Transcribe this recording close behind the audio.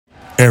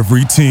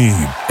Every team,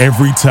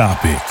 every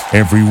topic,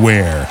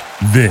 everywhere.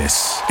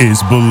 This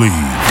is Believe.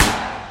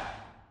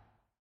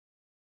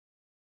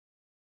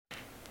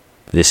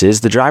 This is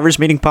the Drivers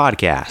Meeting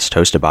Podcast,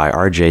 hosted by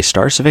RJ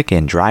Starcevic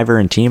and driver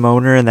and team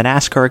owner in the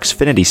NASCAR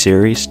Xfinity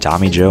Series,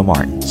 Tommy Joe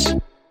Martins.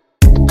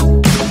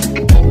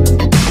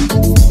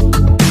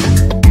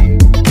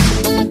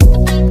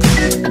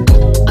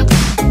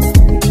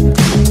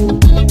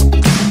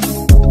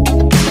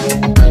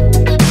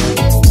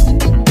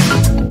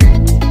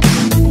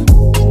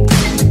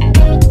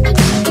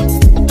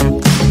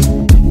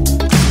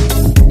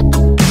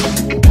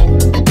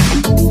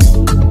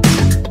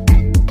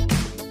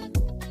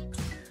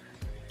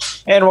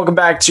 And welcome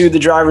back to the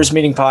Drivers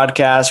Meeting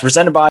Podcast,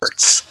 presented by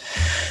Hertz.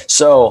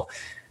 So,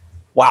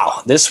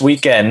 wow, this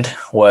weekend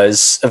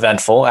was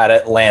eventful at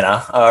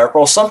Atlanta.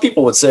 Well, some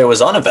people would say it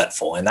was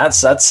uneventful, and that's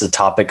the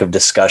topic of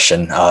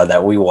discussion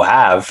that we will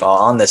have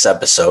on this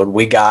episode.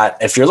 We got,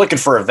 if you're looking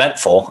for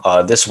eventful,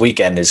 this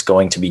weekend is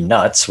going to be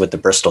nuts with the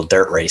Bristol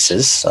Dirt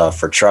Races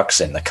for trucks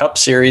in the Cup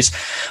Series.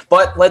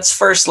 But let's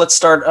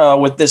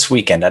start with this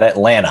weekend at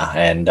Atlanta,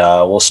 and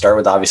we'll start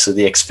with obviously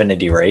the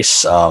Xfinity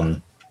race.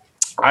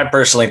 I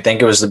personally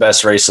think it was the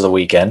best race of the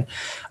weekend.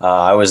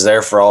 I was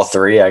there for all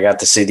three. I got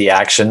to see the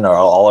action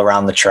all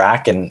around the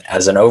track. And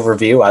as an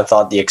overview, I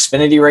thought the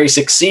Xfinity race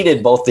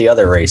exceeded both the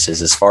other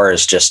races as far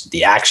as just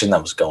the action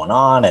that was going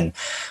on and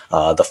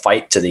the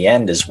fight to the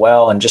end as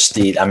well. And just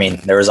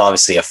there was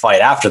obviously a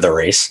fight after the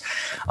race.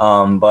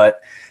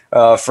 But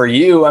for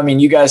you,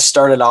 you guys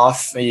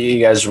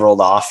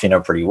rolled off,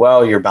 pretty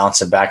well. You're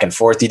bouncing back and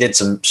forth. You did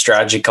some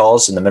strategy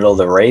calls in the middle of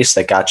the race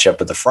that got you up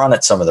at the front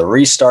at some of the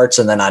restarts.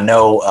 And then I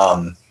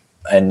know,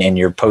 and in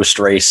your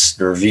post-race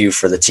review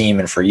for the team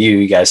and for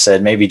you guys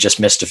said maybe just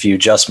missed a few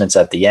adjustments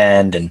at the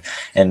end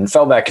and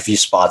fell back a few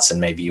spots than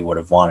maybe you would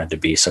have wanted to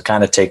be. So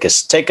kind of take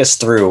us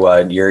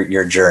through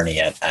your journey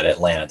at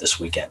Atlanta this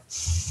weekend.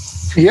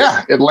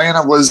 Yeah,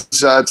 Atlanta was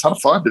a ton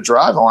of fun to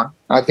drive on.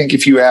 I think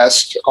if you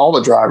asked all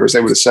the drivers, they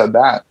would have said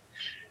that.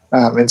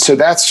 And so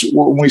that's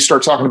when we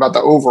start talking about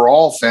the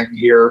overall thing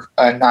here,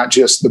 not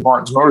just the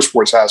Martins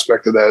Motorsports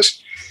aspect of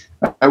this.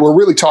 We're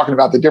really talking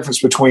about the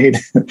difference between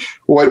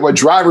what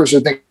drivers are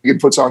thinking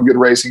puts on good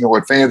racing and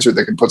what fans are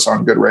thinking puts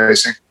on good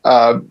racing.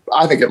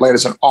 I think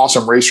Atlanta's an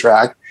awesome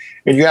racetrack.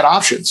 And you had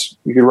options.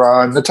 You could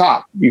run the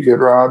top. You could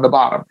run the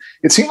bottom.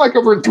 It seemed like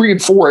over in 3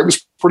 and 4, it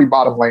was pretty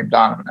bottom lane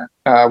dominant.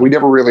 We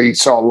never really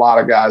saw a lot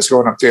of guys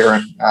going up there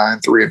in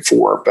 3 and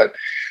 4.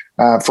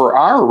 But for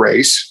our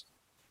race,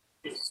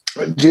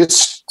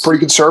 just pretty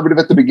conservative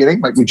at the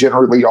beginning, like we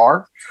generally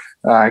are.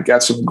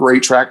 Got some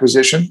great track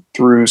position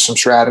through some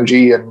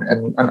strategy and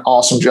an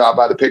awesome job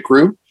by the pit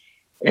crew.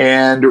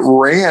 And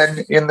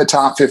ran in the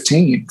top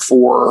 15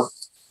 for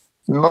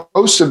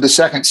most of the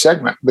second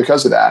segment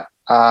because of that.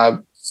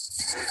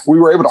 We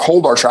were able to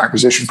hold our track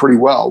position pretty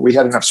well. We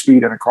had enough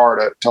speed in a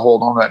car to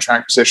hold on to that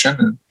track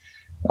position.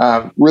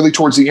 And really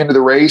towards the end of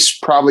the race,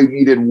 probably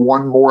needed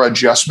one more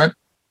adjustment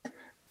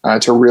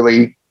to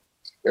really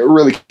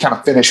kind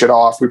of finish it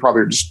off. We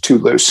probably were just too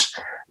loose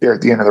there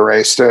at the end of the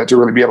race to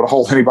really be able to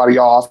hold anybody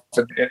off.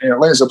 And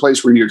Atlanta's a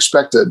place where you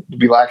expect to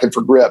be lacking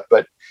for grip,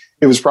 but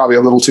it was probably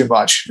a little too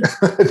much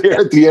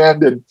there at the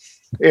end.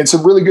 And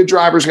some really good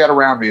drivers got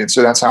around me. And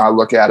so that's how I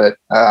look at it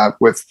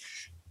with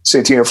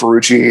Santino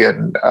Ferrucci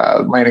and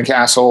Landon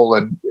Castle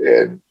and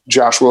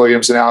Josh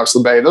Williams and Alex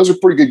LeBay. Those are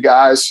pretty good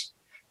guys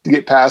to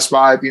get passed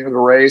by at the end of the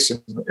race.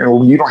 And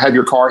when you don't have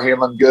your car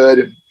handling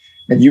good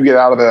and you get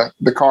out of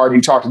the car and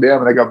you talk to them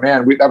and they go,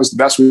 man, that was the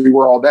best we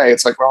were all day.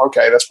 It's like, well,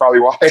 okay, that's probably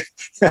why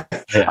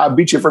I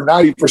beat you for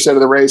 90% of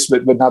the race,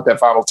 but not that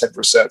final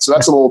 10%. So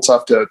that's a little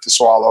tough to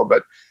swallow.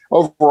 But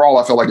overall,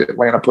 I feel like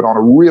Atlanta put on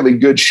a really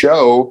good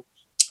show,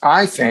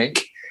 I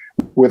think,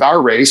 with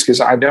our race, because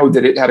I know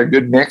that it had a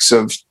good mix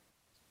of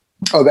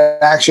that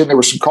action. There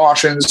were some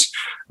cautions,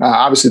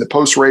 obviously the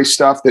post-race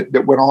stuff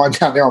that went on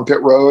down there on pit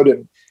road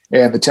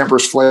and the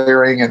tempers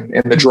flaring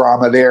and the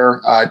drama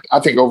there. I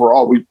think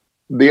overall,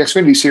 the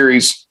Xfinity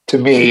Series, to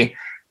me,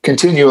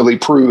 continually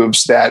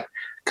proves that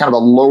kind of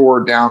a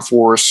lower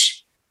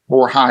downforce,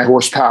 more high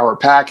horsepower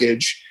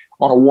package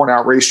on a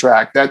worn-out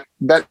racetrack, that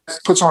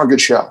puts on a good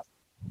show.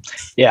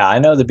 Yeah, I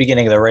know the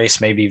beginning of the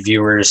race, maybe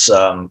viewers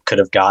could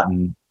have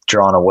gotten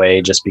drawn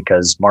away just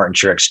because Martin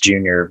Truex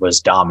Jr. was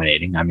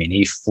dominating.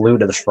 He flew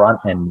to the front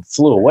and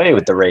flew away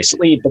with the race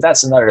lead, but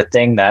that's another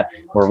thing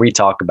where we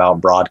talk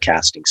about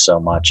broadcasting so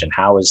much and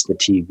how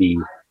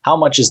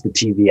much is the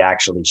TV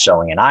actually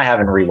showing? And I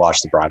haven't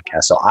rewatched the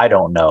broadcast, so I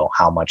don't know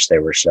how much they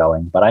were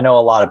showing, but I know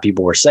a lot of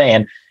people were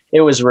saying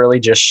it was really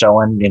just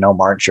showing,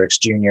 Martin Truex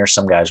Jr.,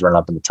 some guys running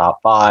up in the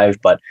top 5,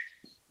 but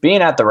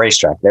being at the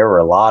racetrack, there were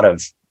a lot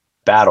of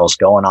battles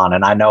going on.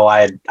 And I know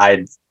I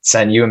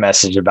sent you a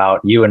message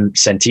about you and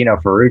Santino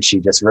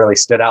Ferrucci just really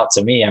stood out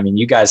to me.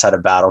 You guys had a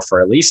battle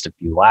for at least a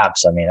few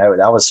laps.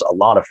 That was a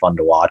lot of fun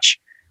to watch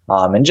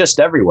and just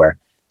everywhere.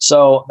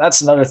 So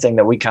that's another thing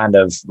that we kind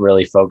of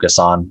really focus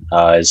on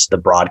is the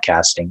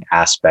broadcasting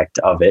aspect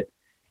of it.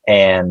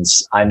 And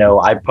I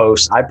know I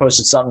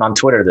posted something on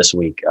Twitter this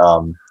week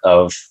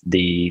of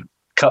the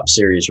Cup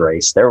Series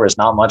race, there was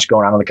not much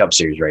going on in the Cup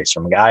Series race.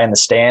 From a guy in the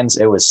stands,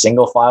 it was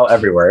single file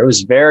everywhere. It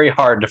was very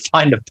hard to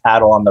find a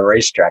battle on the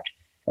racetrack.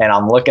 And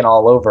I'm looking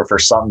all over for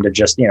something to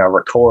just,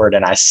 record.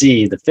 And I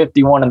see the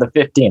 51 and the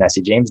 15. I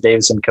see James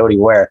Davis and Cody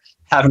Ware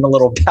having a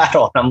little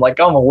battle. And I'm like,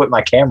 oh, I'm going to whip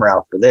my camera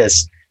out for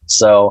this.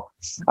 So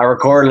I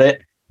recorded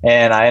it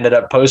and I ended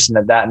up posting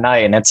it that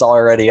night. And it's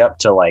already up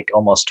to like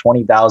almost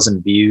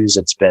 20,000 views.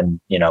 It's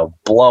been,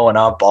 blowing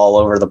up all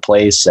over the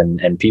place.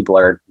 And people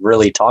are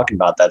really talking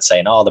about that,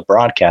 saying, oh, the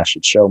broadcast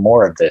should show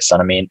more of this.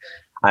 And I mean,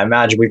 I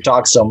imagine we've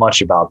talked so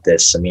much about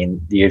this. I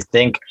mean, do you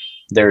think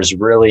there's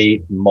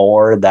really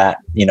more that,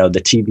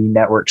 the TV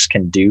networks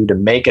can do to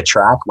make a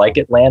track like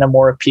Atlanta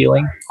more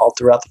appealing all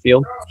throughout the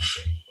field?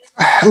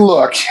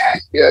 Look,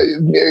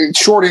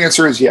 short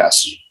answer is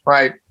yes,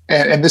 right?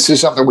 And this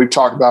is something we've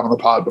talked about on the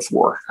pod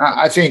before.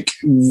 I think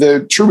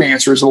the true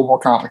answer is a little more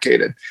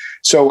complicated.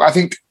 So I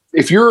think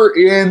if you're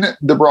in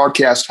the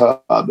broadcast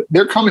hub,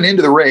 they're coming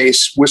into the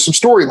race with some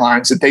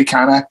storylines that they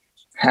kind of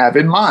have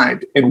in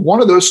mind. And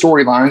one of those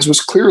storylines was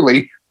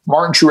clearly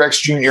Martin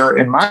Truex Jr.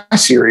 in my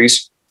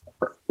series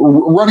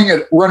running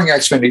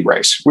Xfinity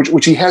race,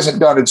 which he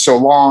hasn't done in so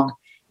long.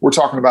 We're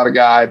talking about a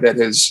guy that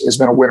has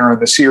been a winner in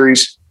the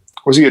series.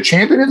 Was he a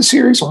champion in the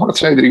series? I want to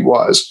say that he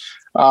was.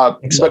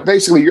 But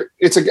basically,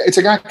 it's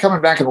a guy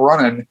coming back and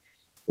running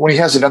when he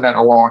hasn't done that in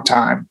a long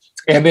time,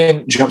 and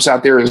then jumps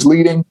out there as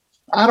leading.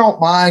 I don't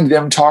mind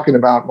them talking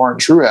about Martin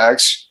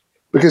Truex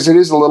because it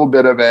is a little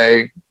bit of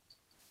a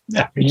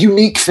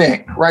unique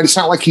thing, right? It's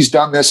not like he's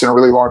done this in a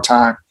really long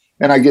time,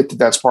 and I get that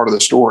that's part of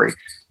the story.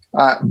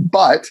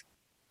 But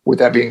with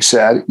that being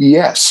said,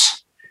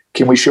 yes.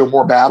 Can we show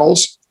more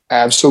battles?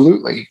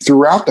 Absolutely.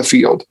 Throughout the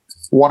field,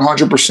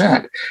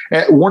 100%.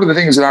 And one of the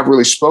things that I've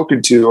really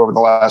spoken to over the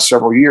last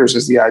several years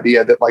is the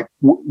idea that like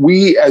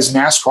we as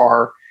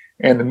NASCAR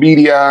and the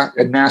media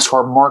and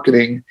NASCAR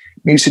marketing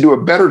needs to do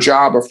a better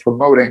job of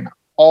promoting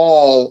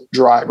all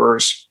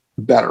drivers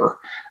better,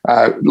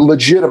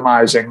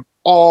 legitimizing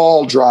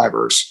all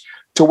drivers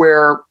to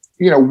where,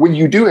 when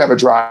you do have a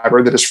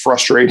driver that is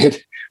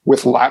frustrated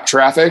with lap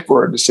traffic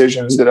or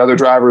decisions that other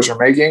drivers are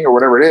making or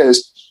whatever it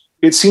is,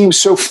 it seems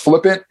so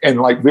flippant and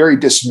like very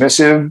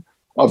dismissive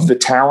of the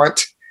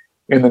talent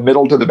in the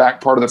middle to the back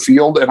part of the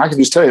field. And I can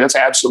just tell you that's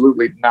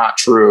absolutely not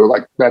true.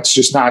 Like that's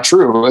just not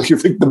true. Like you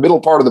think the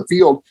middle part of the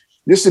field,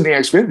 this in the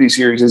Xfinity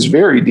series is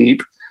very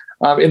deep.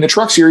 In the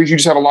truck series, you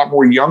just have a lot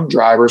more young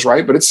drivers,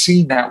 right? But it's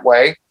seen that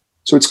way.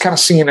 So it's kind of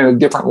seen in a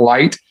different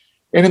light.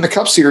 And in the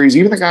Cup Series,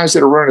 even the guys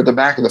that are running at the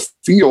back of the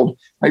field,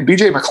 like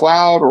BJ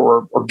McLeod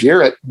or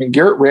Garrett, I mean,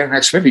 Garrett ran an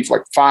Xfinity for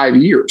like 5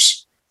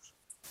 years.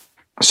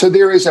 So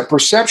there is a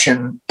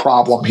perception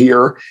problem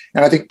here.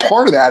 And I think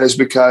part of that is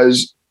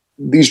because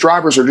these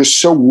drivers are just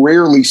so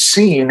rarely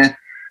seen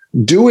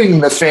doing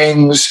the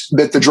things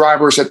that the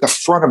drivers at the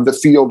front of the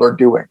field are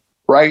doing,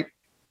 right?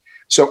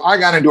 So I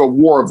got into a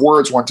war of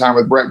words one time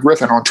with Brett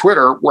Griffin on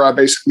Twitter where I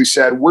basically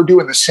said, we're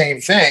doing the same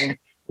thing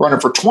running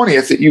for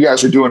 20th that you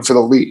guys are doing for the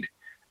lead.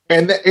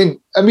 And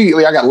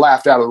immediately I got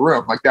laughed out of the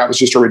room. Like that was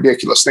just a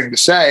ridiculous thing to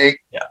say.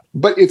 Yeah.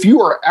 But if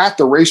you are at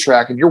the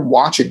racetrack and you're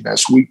watching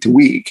this week to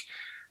week,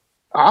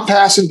 I'm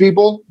passing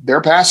people.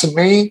 They're passing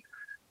me.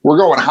 We're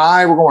going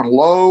high. We're going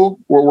low.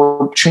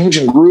 We're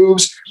changing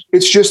grooves.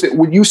 It's just that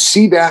when you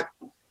see that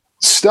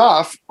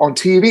stuff on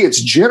TV,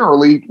 it's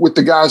generally with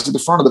the guys at the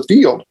front of the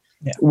field.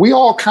 Yeah. We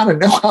all kind of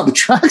know how the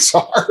tracks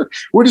are.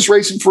 We're just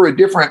racing for a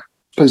different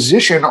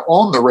position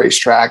on the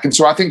racetrack. And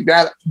so I think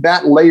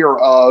that layer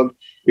of,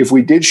 if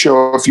we did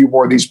show a few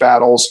more of these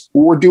battles,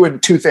 we're doing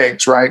two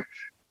things, right?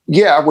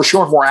 Yeah, we're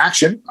showing more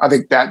action. I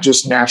think that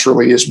just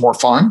naturally is more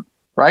fun,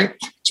 right?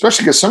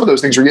 Especially because some of those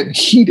things are getting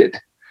heated,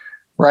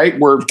 right?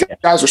 Where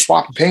guys are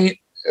swapping paint.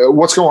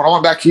 What's going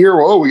on back here?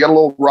 Whoa, we got a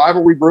little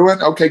rivalry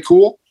brewing. Okay,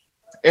 cool.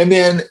 And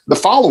then the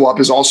follow-up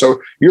is also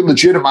you're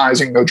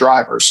legitimizing the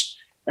drivers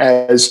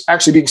as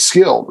actually being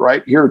skilled,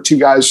 right? Here are two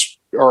guys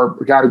or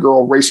a guy and a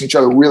girl racing each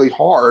other really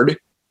hard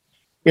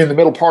in the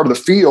middle part of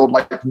the field,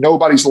 like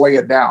nobody's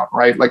laying down,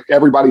 right? Like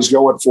everybody's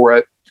going for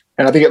it.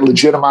 And I think it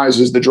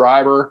legitimizes the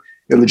driver.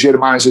 It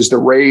legitimizes the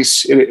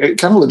race. It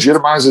kind of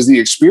legitimizes the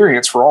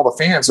experience for all the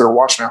fans that are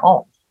watching at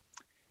home.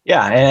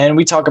 Yeah. And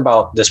we talk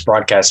about this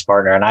broadcast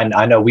partner, and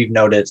I know we've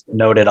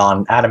noted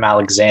on Adam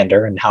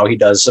Alexander and how he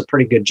does a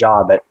pretty good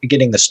job at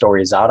getting the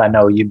stories out. I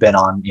know you've been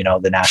on,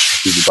 the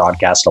national TV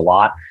broadcast a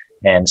lot,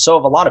 and so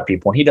have a lot of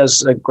people. And he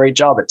does a great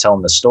job at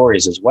telling the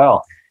stories as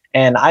well.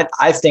 And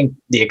I think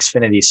the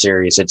Xfinity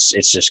series, it's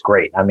just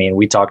great. I mean,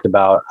 we talked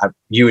about,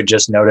 you had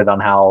just noted on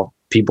how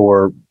people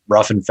were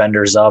roughing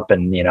fenders up.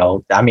 And,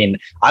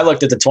 I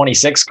looked at the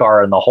 26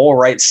 car and the whole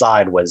right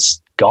side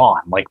was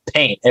gone, like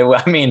paint.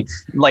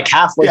 Like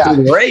halfway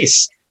through the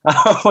race.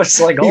 I was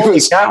like,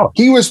 holy cow.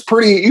 He was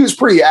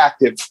pretty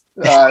active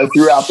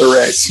throughout the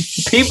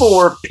race.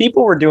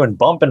 People were doing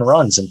bump and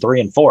runs in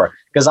 3 and 4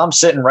 because I'm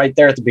sitting right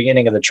there at the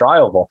beginning of the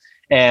trioval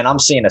and I'm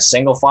seeing a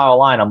single file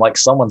line. I'm like,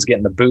 someone's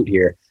getting the boot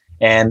here.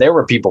 And there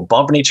were people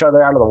bumping each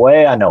other out of the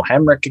way. I know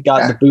Hemric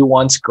got the boot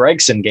once.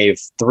 Gragson gave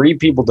 3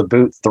 people the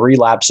boot 3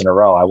 laps in a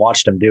row. I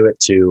watched him do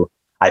it to,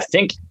 I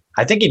think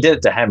I think he did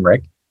it to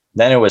Hemric.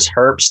 Then it was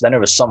Herbst. Then it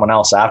was someone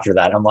else after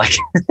that. I'm like,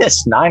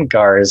 this 9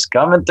 car is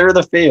coming through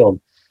the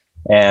field.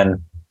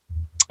 And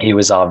he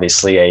was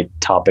obviously a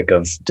topic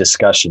of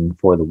discussion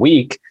for the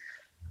week.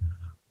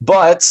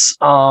 But,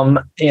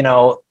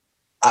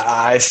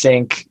 I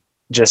think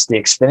just the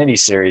Xfinity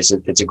series,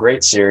 it's a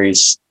great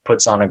series,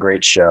 puts on a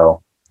great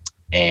show.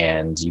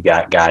 And you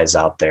got guys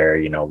out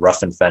there,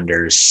 roughing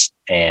fenders.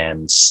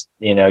 And,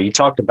 you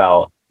talked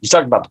about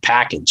the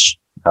package,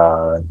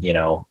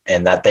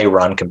 and that they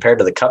run compared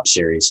to the Cup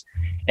Series.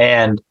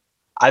 And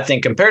I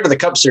think compared to the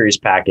Cup Series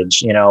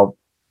package,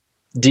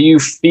 do you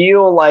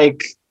feel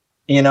like,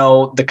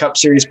 the Cup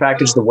Series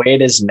package, the way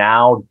it is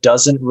now,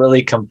 doesn't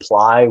really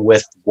comply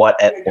with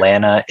what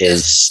Atlanta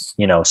is,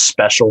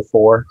 special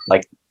for,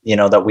 like,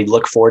 that we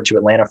look forward to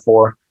Atlanta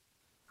for?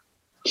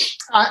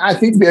 I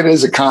think that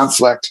is a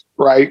conflict,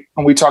 right?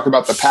 When we talk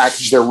about the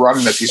package they're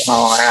running at these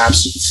mile and a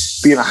halves,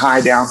 being a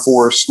high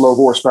downforce, low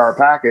horsepower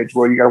package,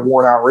 well, you got a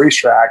worn out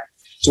racetrack.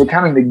 So it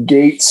kind of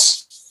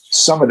negates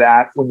some of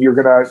that when you're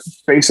going to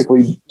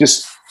basically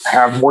just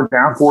have more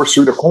downforce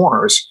through the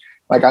corners.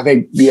 Like, I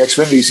think the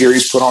Xfinity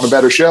series put on a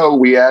better show.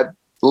 We had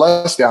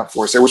less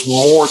downforce. There was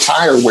more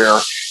tire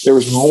wear. There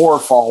was more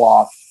fall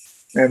off.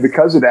 And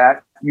because of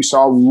that, you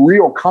saw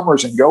real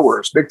comers and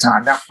goers big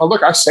time. Now,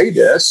 look, I say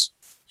this.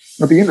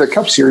 At the end of the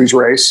Cup Series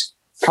race,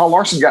 Kyle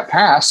Larson got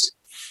passed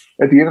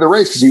at the end of the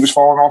race because he was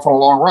falling off on a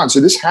long run.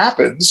 So this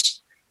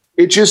happens.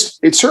 It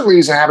certainly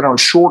isn't happening on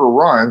shorter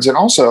runs. And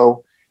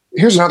also,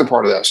 here's another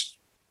part of this.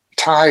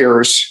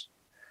 Tires.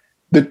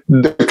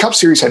 The Cup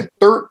Series had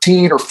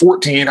 13 or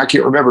 14, I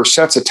can't remember,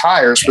 sets of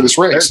tires for this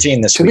race. 13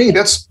 this To weekend.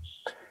 me,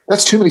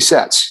 that's too many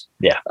sets.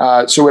 Yeah.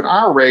 So in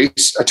our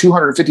race, a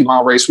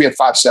 250-mile race, we had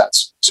 5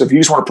 sets. So if you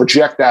just want to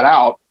project that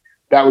out,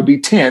 that would be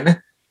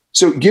 10.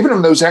 So giving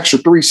them those extra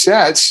 3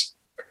 sets,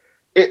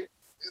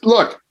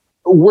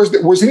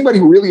 was anybody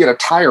really at a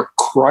tire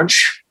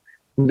crunch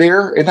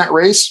there in that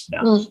race?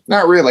 No.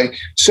 Not really.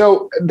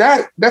 So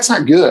that's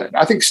not good.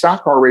 I think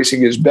stock car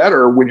racing is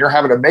better when you're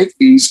having to make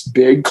these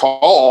big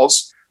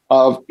calls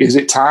of, is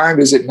it time?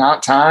 Is it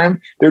not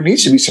time? There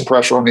needs to be some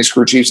pressure on these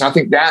crew chiefs. And I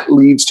think that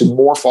leads to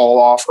more fall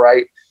off,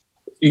 right?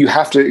 You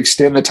have to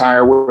extend the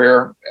tire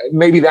wear.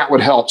 Maybe that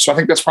would help. So I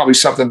think that's probably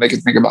something they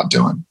could think about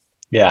doing.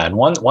 Yeah, and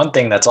one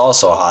thing that's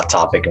also a hot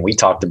topic, and we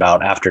talked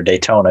about after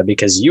Daytona,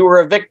 because you were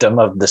a victim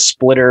of the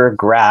splitter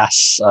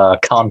grass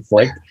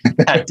conflict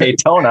at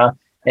Daytona,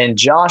 and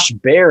Josh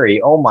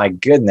Berry, oh my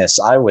goodness,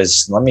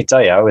 let me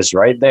tell you, I was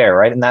right there,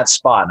 right in that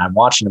spot, and I'm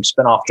watching him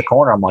spin off the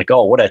corner. I'm like,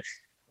 oh,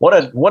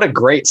 what a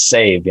great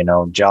save,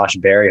 Josh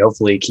Berry.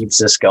 Hopefully he keeps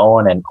this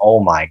going, and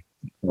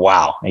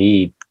wow,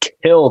 he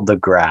killed the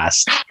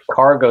grass.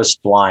 Car goes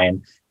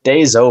flying.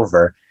 Day's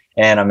over.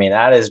 And I mean,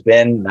 that has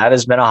been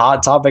a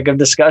hot topic of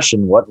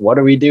discussion. What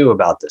do we do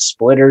about the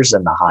splitters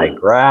and the high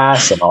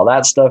grass and all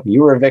that stuff?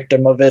 You were a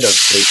victim of it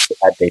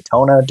at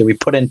Daytona. Do we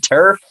put in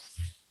turf?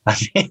 I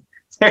mean,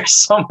 there's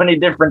so many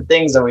different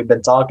things that we've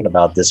been talking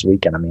about this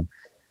weekend.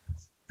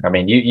 I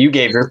mean, you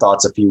gave your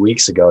thoughts a few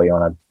weeks ago. You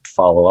want to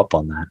follow up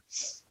on that?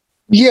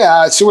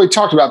 Yeah. So we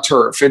talked about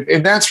turf,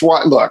 and that's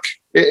why. Look,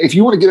 if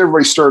you want to get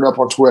everybody stirred up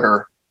on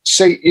Twitter,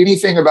 say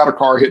anything about a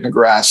car hitting the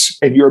grass,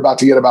 and you're about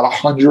to get about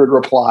 100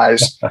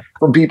 replies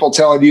from people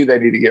telling you they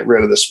need to get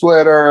rid of the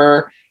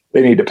splitter,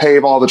 they need to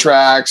pave all the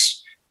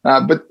tracks.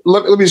 But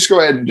let me just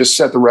go ahead and just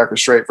set the record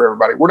straight for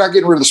everybody. We're not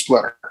getting rid of the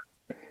splitter.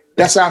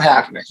 That's not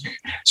happening.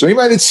 So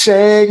anybody that's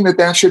saying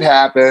that should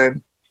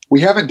happen,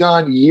 we haven't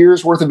done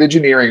years worth of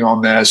engineering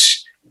on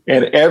this,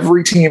 and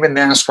every team in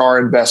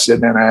NASCAR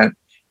invested in it,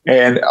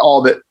 and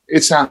all that.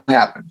 It's not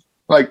happening.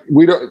 Like,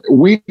 we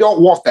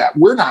don't want that.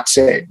 We're not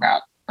saying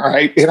that. All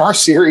right. In our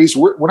series,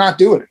 we're not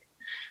doing it.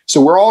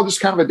 So we're all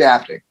just kind of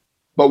adapting.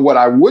 But what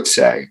I would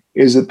say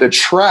is that the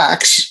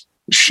tracks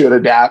should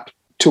adapt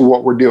to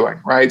what we're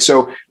doing. Right.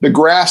 So the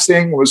grass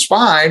thing was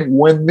fine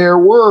when there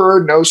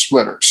were no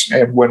splitters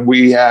and when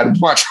we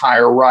had much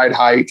higher ride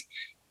height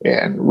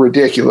and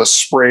ridiculous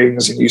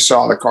springs, and you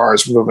saw the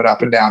cars moving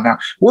up and down. Now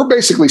we're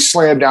basically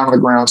slammed down on the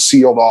ground,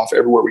 sealed off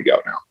everywhere we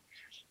go now.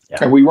 Yeah.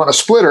 And we run a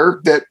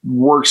splitter that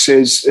works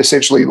as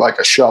essentially like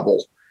a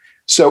shovel.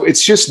 So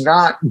it's just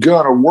not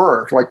going to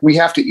work. Like, we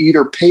have to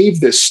either pave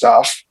this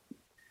stuff,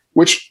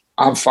 which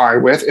I'm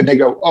fine with, and they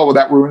go, oh, well,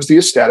 that ruins the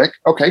aesthetic.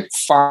 Okay,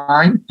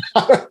 fine.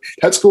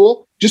 That's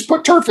cool. Just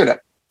put turf in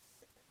it.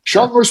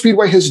 Charlotte Motor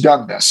Speedway has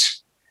done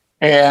this,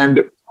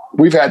 and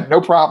we've had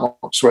no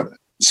problems with it.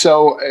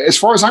 So as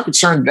far as I'm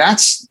concerned,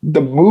 that's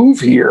the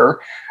move here.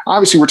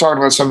 Obviously, we're talking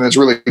about something that's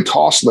really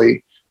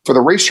costly for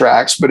the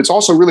racetracks, but it's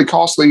also really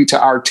costly to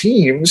our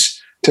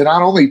teams to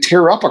not only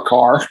tear up a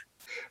car,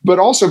 but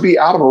also be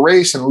out of a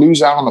race and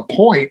lose out on the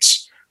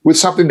points with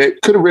something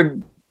that could have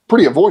been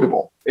pretty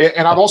avoidable.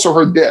 And I've also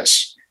heard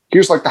this.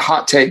 Here's like the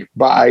hot take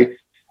by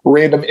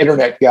random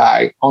internet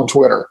guy on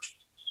Twitter.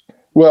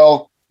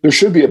 Well, there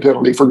should be a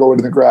penalty for going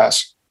to the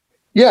grass.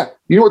 Yeah.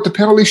 You know what the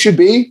penalty should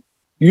be?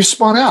 You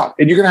spun out,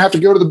 and you're going to have to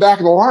go to the back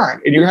of the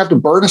line, and you're going to have to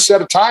burn a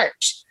set of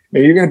tires,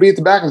 and you're going to be at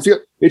the back of the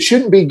field. It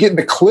shouldn't be getting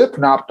the clip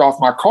knocked off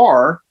my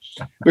car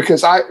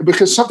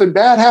because something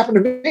bad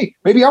happened to me.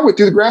 Maybe I went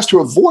through the grass to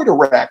avoid a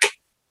wreck,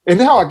 and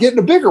now I get in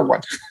a bigger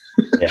one.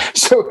 Yeah.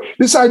 So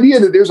this idea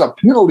that there's a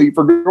penalty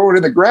for going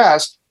in the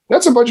grass,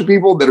 that's a bunch of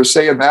people that are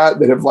saying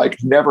that have like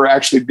never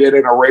actually been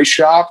in a race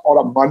shop on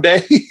a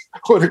Monday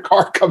when a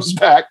car comes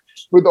back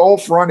with the whole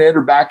front end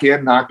or back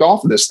end knocked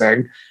off of this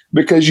thing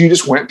because you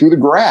just went through the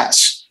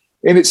grass.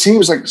 And it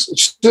seems like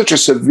such a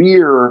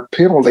severe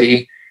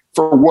penalty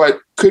for what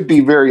could be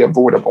very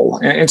avoidable.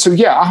 And so,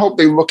 yeah, I hope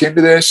they look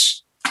into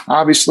this.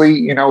 Obviously,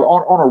 you know,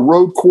 on a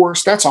road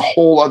course, that's a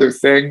whole other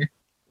thing.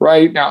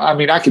 Right now, I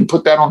mean, I can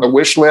put that on the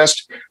wish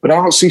list, but I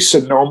don't see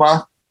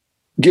Sonoma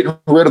getting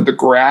rid of the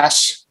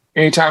grass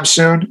anytime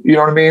soon. You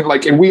know what I mean?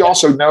 Like, and we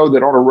also know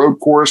that on a road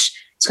course,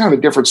 it's kind of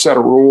a different set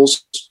of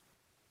rules.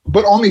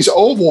 But on these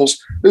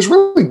ovals, there's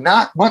really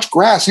not much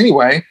grass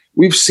anyway.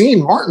 We've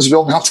seen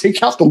Martinsville now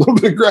take out the little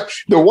bit of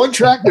grass. The one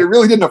track that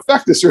really didn't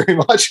affect us very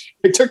much,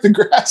 they took the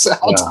grass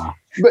out.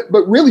 Yeah.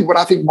 But really, what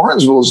I think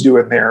Martinsville is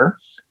doing there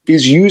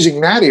is using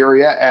that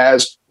area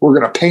as we're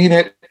going to paint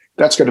it.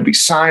 That's going to be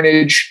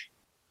signage.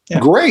 Yeah.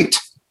 Great.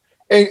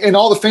 And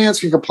all the fans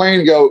can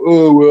complain and go,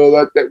 oh,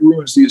 well, that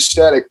ruins the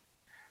aesthetic.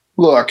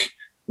 Look,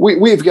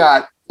 we've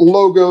got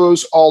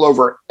logos all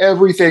over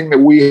everything that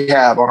we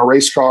have on a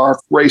race car,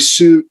 race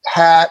suit,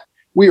 hat.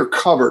 We are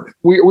covered.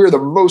 We're the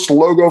most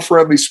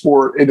logo-friendly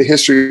sport in the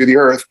history of the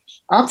earth.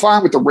 I'm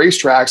fine with the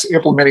racetracks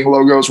implementing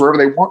logos wherever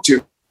they want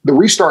to. The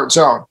restart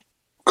zone,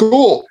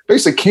 cool.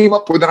 Basically came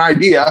up with an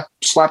idea,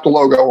 slapped a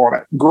logo on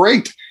it.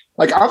 Great.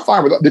 Like, I'm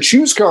fine with it. The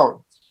choose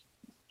cone.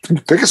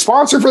 Pick a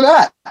sponsor for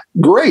that.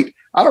 Great.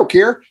 I don't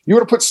care. You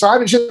want to put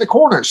signage in the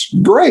corners?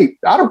 Great.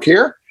 I don't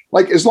care.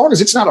 Like, as long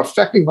as it's not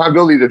affecting my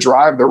ability to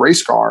drive the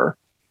race car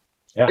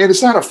and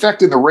it's not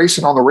affecting the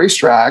racing on the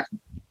racetrack,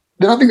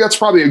 then I think that's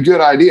probably a good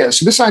idea.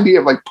 So this idea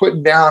of like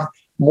putting down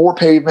more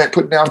pavement,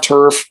 putting down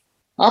turf,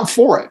 I'm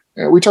for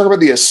it. We talk about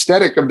the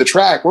aesthetic of the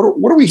track. What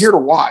are we here to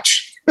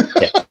watch?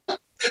 Yeah.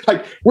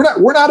 Like,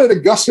 we're not at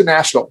Augusta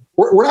National.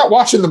 We're not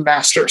watching the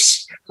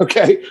Masters.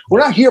 Okay. We're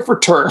not here for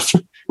turf.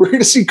 We're here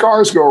to see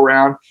cars go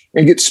around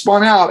and get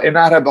spun out and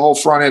not have the whole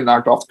front end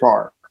knocked off the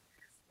car.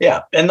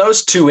 Yeah. And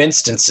those two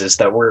instances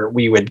that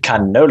we would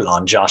kind of note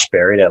on, Josh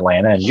Berry at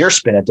Atlanta and your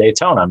spin at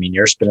Daytona. I mean,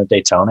 your spin at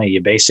Daytona,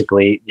 you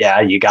basically,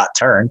 you got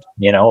turned.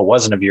 You know, it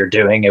wasn't of your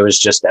doing. It was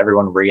just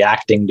everyone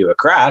reacting to a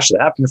crash that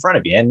happened in front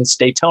of you. And it's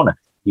Daytona.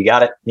 You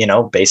got it, you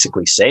know,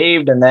 basically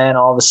saved. And then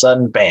all of a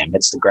sudden, bam,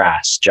 it's the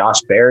grass.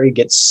 Josh Berry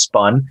gets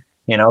spun,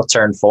 you know,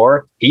 turn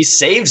 4. He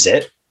saves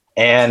it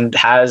and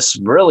has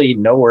really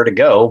nowhere to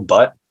go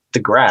but the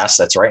grass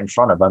that's right in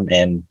front of him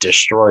and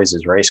destroys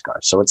his race car.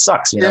 So it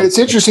sucks. You know? It's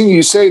interesting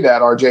you say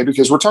that, RJ,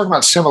 because we're talking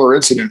about similar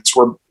incidents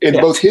where in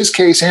both his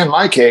case and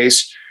my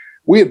case,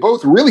 we had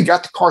both really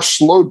got the car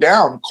slowed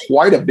down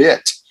quite a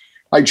bit.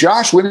 Like,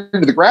 Josh went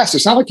into the grass.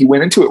 It's not like he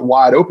went into it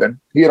wide open.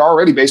 He had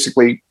already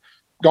basically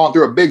gone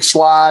through a big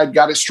slide,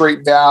 got it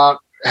straightened out,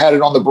 had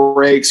it on the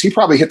brakes. He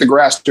probably hit the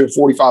grass doing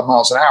 45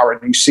 miles an hour,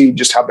 and you see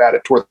just how bad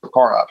it tore the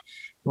car up.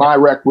 My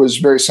wreck was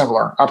very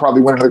similar. I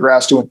probably went into the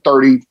grass doing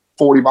 30,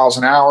 40 miles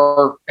an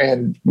hour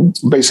and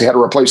basically had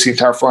to replace the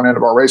entire front end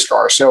of our race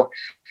car. So,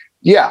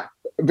 yeah,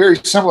 very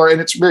similar. And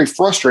it's very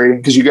frustrating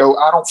because you go,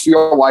 I don't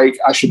feel like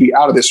I should be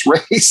out of this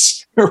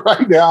race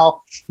right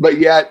now. But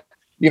yet,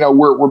 you know,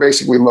 we're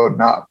basically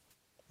loading up.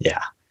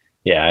 Yeah.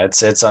 Yeah,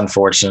 it's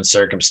unfortunate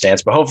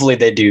circumstance, but hopefully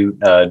they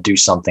do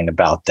something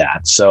about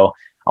that. So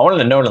I wanted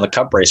to note on the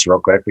Cup race real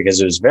quick because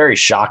it was very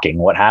shocking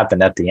what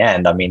happened at the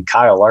end. I mean,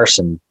 Kyle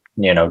Larson,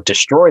 you know,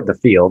 destroyed the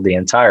field the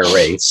entire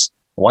race.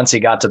 Once he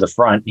got to the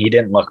front, he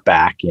didn't look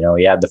back. You know,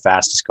 he had the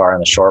fastest car in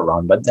the short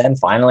run, but then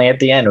finally at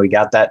the end, we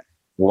got that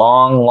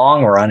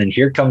long run, and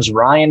here comes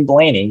Ryan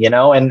Blaney, you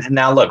know, and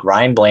now look,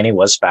 Ryan Blaney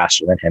was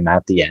faster than him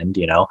at the end,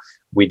 you know.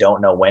 We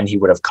don't know when he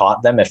would have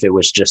caught them if it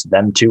was just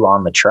them two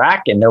on the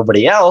track and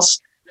nobody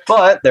else.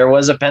 But there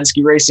was a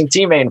Penske Racing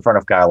teammate in front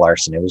of Kyle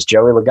Larson. It was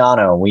Joey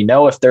Logano. And we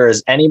know if there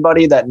is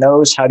anybody that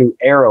knows how to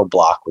aero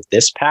block with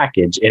this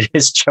package, it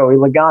is Joey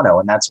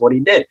Logano. And that's what he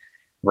did,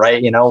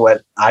 right? You know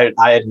what? I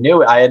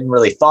hadn't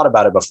really thought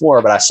about it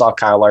before, but I saw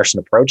Kyle Larson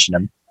approaching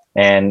him.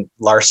 And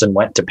Larson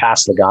went to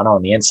pass Logano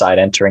on the inside,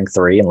 entering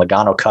 3. And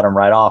Logano cut him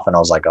right off. And I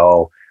was like,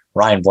 oh,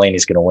 Ryan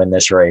Blaney's going to win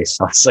this race.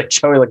 I was like,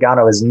 Joey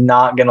Logano is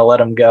not going to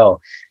let him go.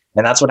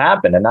 And that's what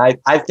happened. And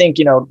I think,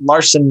 you know,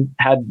 Larson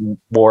had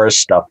wore his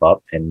stuff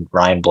up and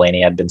Ryan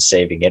Blaney had been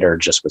saving it or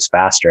just was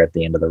faster at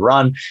the end of the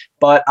run.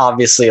 But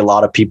obviously a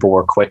lot of people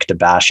were quick to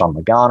bash on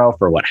Logano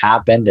for what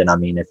happened. And I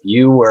mean, if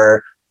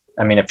you're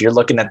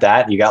looking at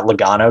that, you got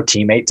Logano,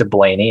 teammate to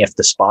Blaney. If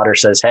the spotter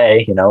says,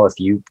 hey, you know, if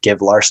you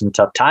give Larson a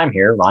tough time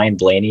here, Ryan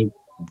Blaney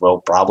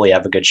will probably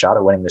have a good shot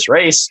at winning this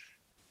race.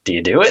 Do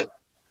you do it?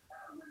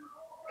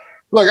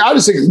 Look, I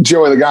just think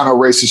Joey Logano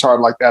races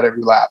hard like that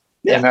every lap.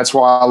 Yeah. And that's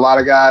why a lot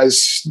of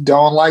guys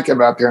don't like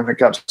him out there in the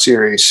Cup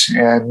Series.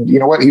 And you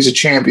know what? He's a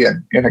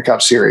champion in the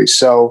Cup Series.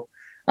 So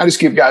I just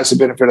give guys the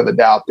benefit of the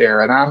doubt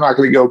there. And I'm not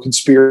going to go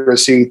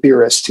conspiracy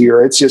theorist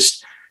here. It's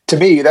just, to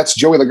me, that's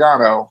Joey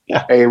Logano,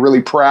 a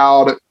really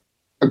proud,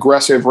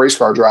 aggressive race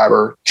car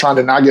driver trying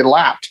to not get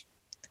lapped.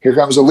 Here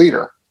comes the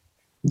leader.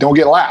 Don't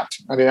get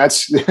lapped. I mean,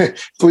 that's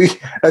please,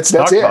 that's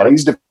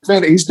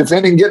it. He's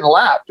defending getting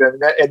lapped.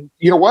 And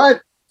you know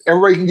what?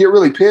 Everybody can get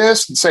really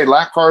pissed and say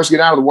lap cars get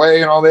out of the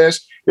way and all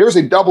this. There's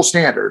a double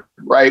standard,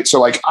 right? So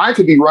like I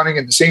could be running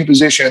in the same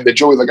position that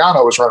Joey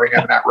Logano was running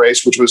in that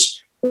race, which was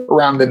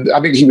around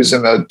I think he was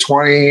in the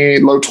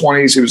low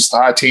 20s. He was the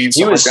high teens.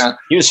 He was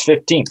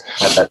 15th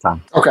at that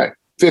time. Okay.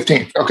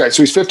 15th. Okay.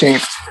 So he's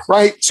 15th,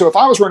 right? So if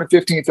I was running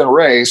 15th in a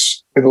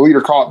race and the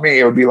leader caught me,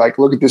 it would be like,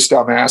 look at this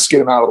dumbass,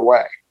 get him out of the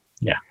way.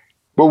 Yeah.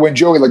 But when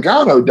Joey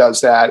Logano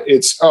does that,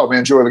 it's, oh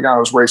man, Joey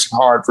Logano's racing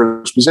hard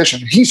for his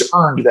position. He's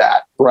earned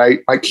that,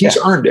 right? Like he's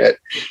earned it.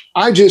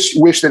 I just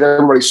wish that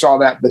everybody saw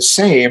that the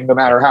same, no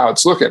matter how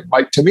it's looking.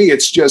 Like to me,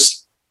 it's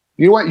just,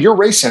 you know what? You're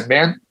racing,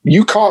 man.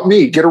 You caught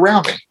me, get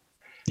around me.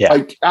 Yeah.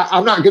 Like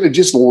I'm not going to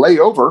just lay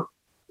over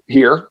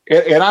here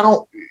and I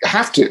don't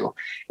have to.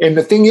 And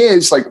the thing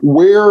is, like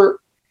where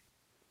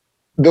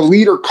the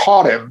leader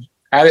caught him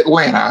at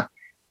Atlanta,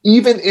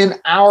 even in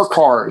our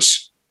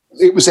cars,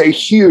 it was a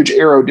huge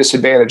aero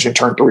disadvantage in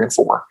turn 3 and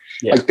 4.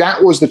 Yeah. Like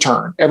that was the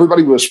turn.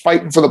 Everybody was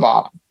fighting for the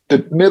bottom.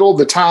 The middle,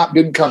 the top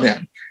didn't come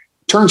in.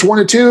 Turns 1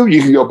 and 2,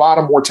 you could go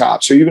bottom or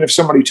top. So even if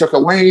somebody took a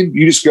lane,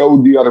 you just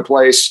go the other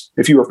place.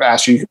 If you were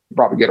faster, you could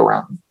probably get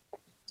around them.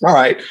 All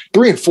right.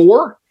 3 and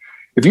 4,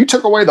 if you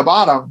took away the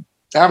bottom,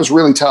 that was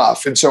really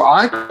tough. And so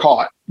I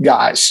caught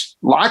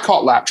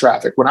lap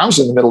traffic when I was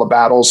in the middle of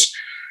battles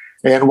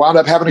and wound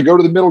up having to go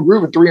to the middle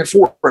groove in 3 and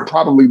 4 and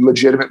probably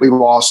legitimately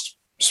lost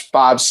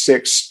 5,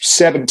 6,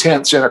 7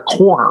 tenths in a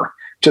corner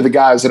to the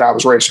guys that I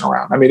was racing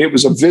around. I mean, it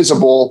was a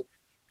visible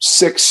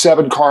 6,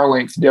 7 car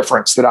length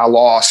difference that I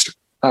lost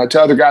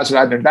to other guys that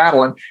I'd been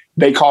battling.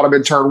 They caught him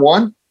in turn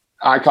 1.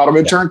 I caught him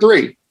in turn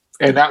 3,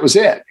 and that was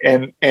it.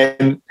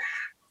 And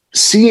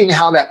seeing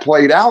how that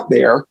played out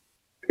there,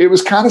 it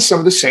was kind of some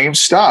of the same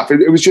stuff.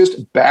 It was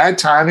just bad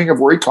timing of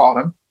where he caught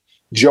him.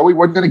 Joey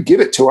wasn't going to give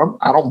it to him.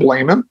 I don't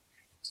blame him.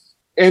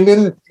 And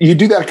then you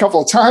do that a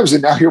couple of times,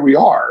 and now here we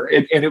are.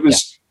 And it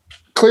was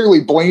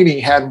clearly Blaney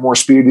had more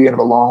speed at the end of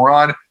a long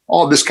run.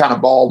 All of this kind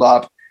of balled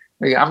up.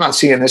 I mean, I'm not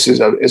seeing this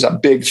as a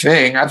big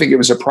thing. I think it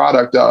was a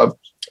product of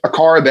a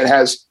car that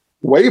has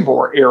way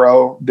more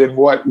aero than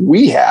what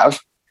we have.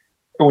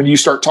 And when you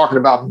start talking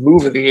about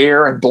moving the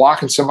air and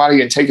blocking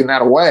somebody and taking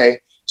that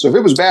away. So if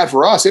it was bad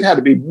for us, it had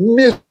to be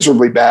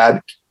miserably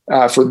bad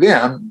for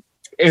them.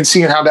 And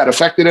seeing how that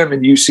affected him,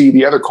 and you see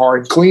the other car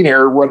in clean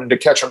air running to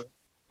catch him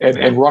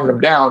and running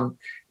him down,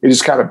 it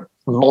just kind of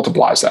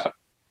multiplies that.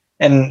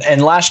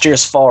 And last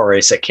year's fall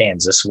race at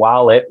Kansas,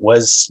 while it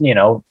was,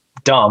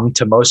 dumb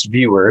to most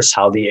viewers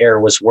how the air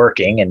was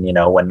working, and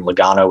when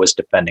Logano was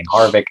defending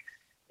Harvick,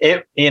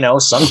 it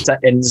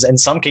in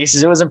some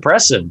cases it was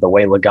impressive the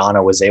way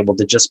Logano was able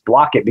to just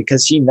block it,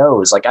 because he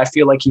knows, I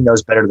feel like he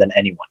knows better than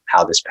anyone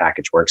how this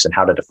package works and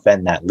how to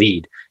defend that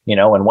lead,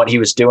 and what he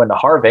was doing to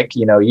Harvick.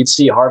 You'd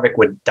see Harvick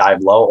would dive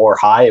low or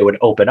high, it would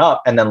open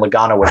up, and then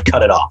Logano would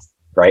cut it off,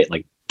 right?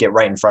 Like get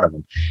right in front of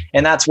him.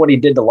 And that's what he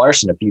did to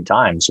Larson a few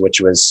times,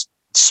 which was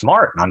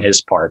smart on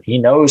his part. He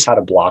knows how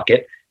to block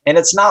it. And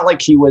it's not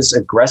like he was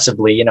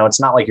aggressively, it's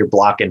not like you're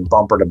blocking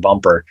bumper to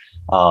bumper.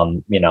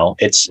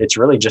 It's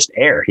really just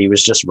air. He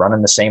was just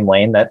running the same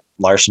lane that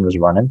Larson was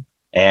running.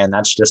 And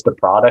that's just a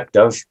product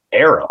of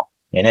aero.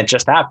 And it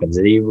just happens.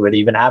 It would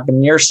even happen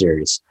in your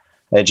series.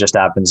 It just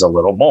happens a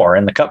little more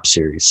in the Cup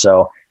series.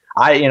 So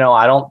I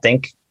don't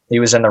think he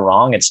was in the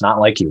wrong. It's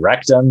not like he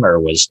wrecked him or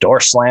was door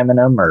slamming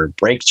him or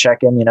brake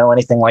checking,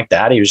 anything like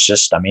that. He was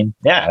just,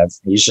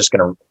 he's just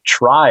going to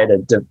try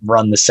to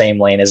run the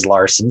same lane as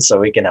Larson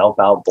so he can help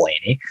out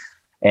Blaney.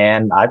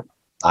 And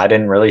I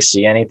didn't really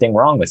see anything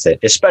wrong with it,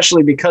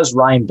 especially because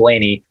Ryan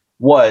Blaney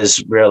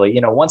was really,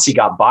 once he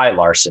got by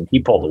Larson,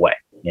 he pulled away.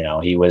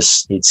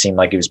 It seemed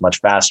like he was much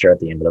faster at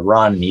the end of the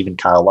run. And even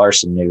Kyle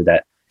Larson knew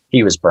that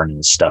he was burning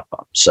his stuff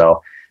up.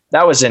 So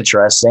that was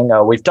interesting.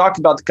 We've talked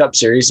about the Cup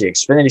Series, the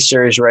Xfinity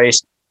Series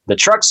race. The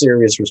Truck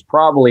Series was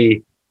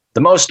probably the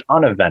most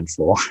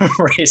uneventful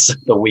race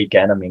of the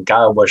weekend. I mean,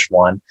 Kyle Busch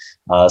won,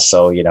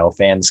 so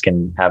fans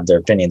can have their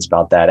opinions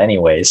about that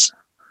anyways.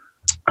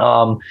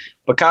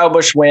 But Kyle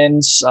Busch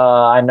wins.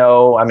 I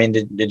know. I mean,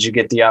 did you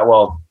get the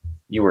well?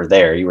 You were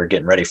there. You were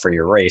getting ready for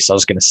your race. I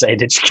was going to say,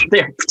 did you get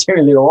the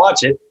opportunity to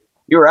watch it?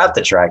 You were at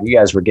the track. You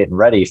guys were getting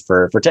ready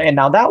for. And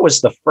now that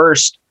was the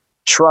first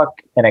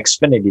Truck and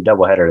Xfinity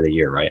doubleheader of the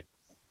year, right?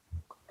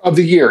 Of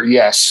the year,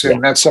 yes.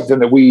 And that's something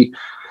that we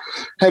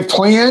have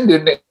planned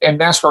and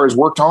NASCAR has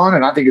worked on,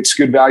 and I think it's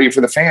good value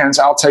for the fans.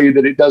 I'll tell you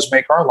that it does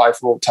make our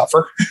life a little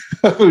tougher.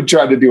 We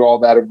tried to do all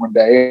that in one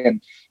day,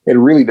 and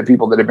really the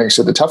people that it makes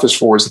it the toughest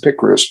for is the pit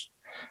crews.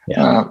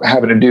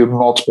 Having to do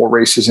multiple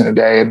races in a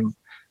day and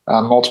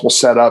multiple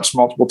setups,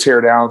 multiple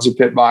teardowns of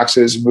pit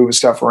boxes and moving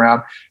stuff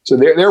around. So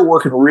they're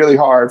working really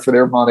hard for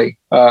their money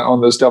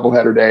on those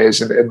doubleheader days.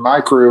 And my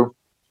crew,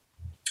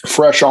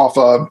 fresh off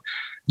of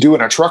doing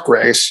a truck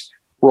race,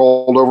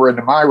 rolled over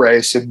into my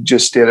race and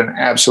just did an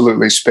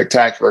absolutely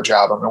spectacular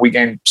job. I mean, we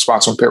gained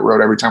spots on pit road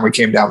every time we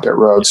came down pit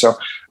road. So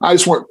I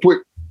just want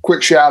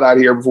quick shout out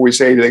here before we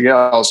say anything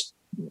else.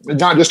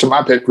 not just to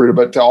my pit crew,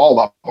 but to all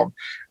of them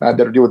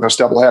that are doing those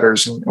double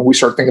headers. And we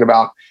start thinking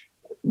about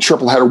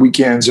triple header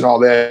weekends and all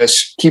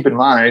this. Keep in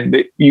mind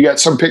that you got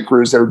some pit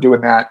crews that are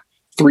doing that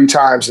 3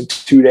 times in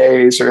 2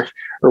 days or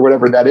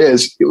whatever that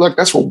is. Look,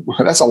 that's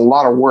a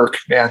lot of work,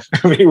 man.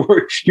 I mean,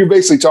 you're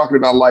basically talking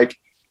about like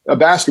a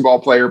basketball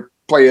player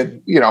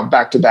playing,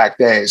 back-to-back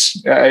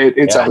days.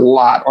 It's a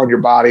lot on your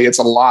body. It's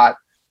a lot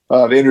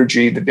of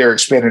energy that they're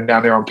expending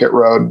down there on pit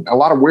road. A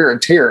lot of wear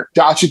and tear,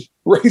 dodging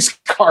race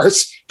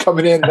cars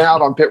coming in and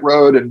out on pit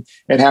road and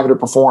having to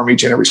perform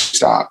each and every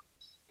stop.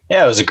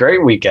 Yeah, it was a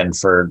great weekend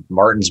for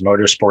Martin's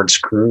Motorsports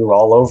crew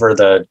all over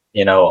the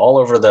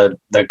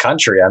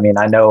country. I mean,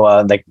 I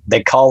know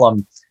they call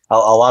him, a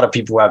lot of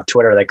people who have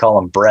Twitter, they call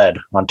him Bread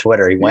on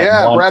Twitter. He went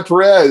Brad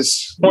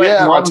Perez.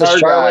 My tire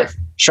guy.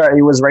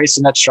 He was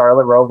racing at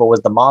Charlotte Roval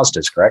with the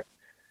Mazdas, correct?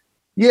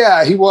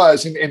 Yeah, he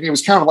was. And it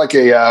was kind of like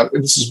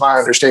this is my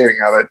understanding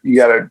of it. You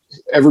got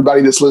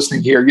everybody that's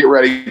listening here, get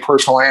ready,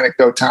 personal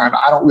anecdote time.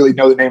 I don't really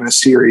know the name of the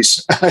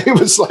series. It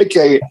was like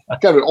a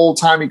kind of an old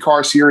timey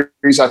car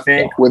series, I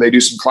think, where they do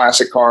some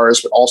classic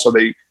cars, but also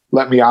they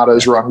let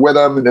Miatas run with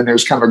them. And then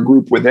there's kind of a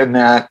group within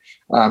that.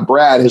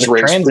 Brad has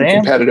raced pretty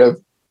competitive.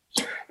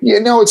 Yeah,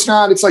 no, it's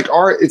not. It's like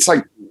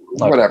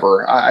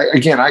whatever. I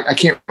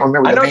can't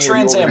remember. I know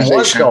Trans Am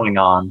was going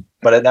on,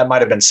 but that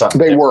might have been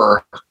something. They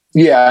were.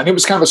 Yeah, and it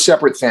was kind of a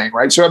separate thing,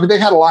 right? So I mean, they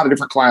had a lot of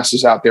different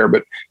classes out there,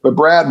 but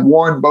Brad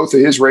won both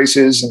of his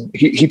races, and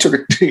he took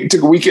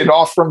a weekend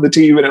off from the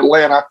team in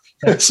Atlanta.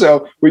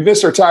 So we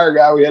missed our tire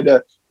guy. We had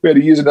to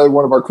use another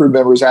one of our crew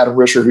members, Adam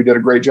Risher, who did a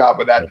great job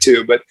with that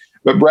too. But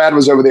Brad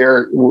was over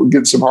there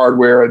getting some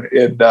hardware,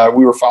 and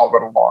we were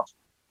following along.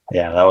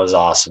 Yeah, that was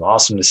awesome.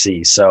 Awesome to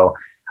see. So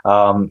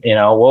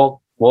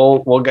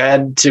We'll go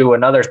ahead to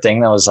another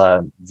thing that was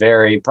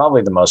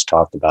probably the most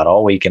talked about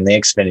all week in the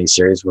Xfinity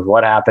series with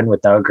what happened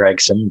with Noah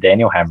Gragson and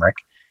Daniel Hemric.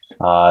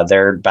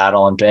 They're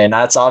battling, and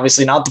that's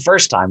obviously not the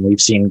first time we've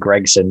seen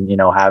Gragson,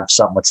 have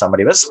something with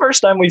somebody. But it's the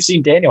first time we've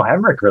seen Daniel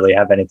Hemric really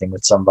have anything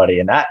with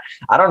somebody. And that,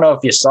 I don't know if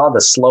you saw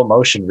the slow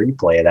motion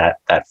replay of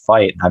that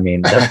fight. I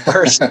mean,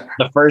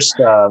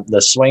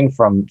 the swing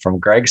from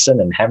Gragson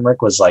and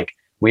Hemric was like,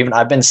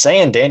 I've been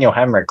saying Daniel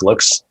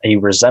Hemric he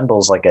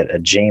resembles like a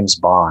James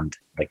Bond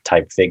like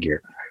type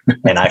figure.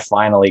 And I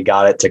finally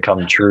got it to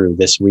come true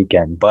this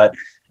weekend. But,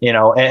 in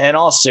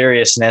all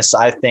seriousness,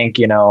 I think,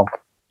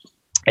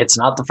 it's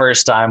not the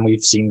first time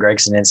we've seen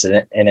Gragson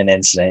in an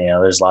incident.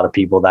 There's a lot of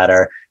people that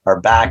are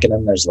backing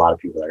him. There's a lot of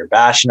people that are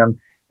bashing him.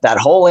 That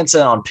whole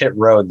incident on pit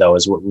road, though,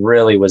 is what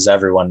really was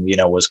everyone,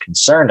 was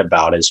concerned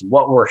about, is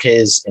what were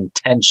his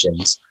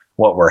intentions?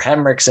 What were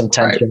Hemric's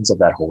intentions of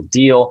that whole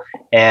deal?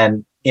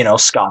 And,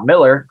 Scott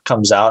Miller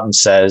comes out and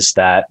says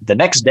that the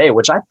next day,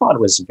 which I thought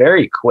was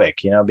very quick,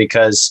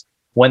 because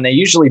when they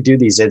usually do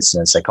these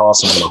incidents, they call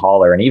someone to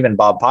holler. And even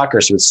Bob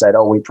Pockrass would say,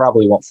 we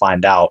probably won't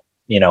find out,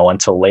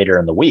 until later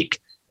in the week.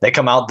 They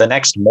come out the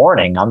next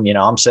morning.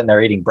 I'm sitting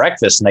there eating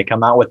breakfast and they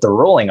come out with the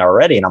ruling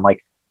already. And I'm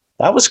like,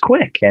 that was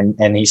quick.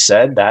 And he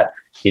said that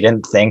he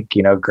didn't think,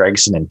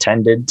 Gragson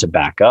intended to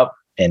back up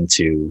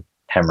into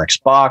Hemric's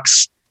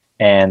box.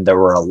 And there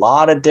were a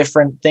lot of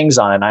different things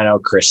on it. I know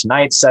Chris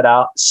Knight said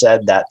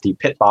that the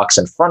pit box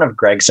in front of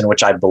Gragson,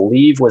 which I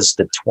believe was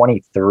the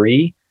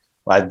 23,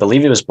 I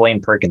believe it was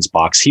Blaine Perkins'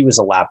 box. He was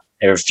a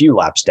few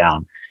laps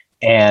down,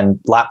 and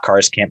lap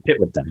cars can't pit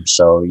with them.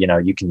 So,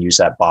 you can use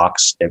that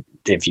box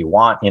if you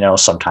want.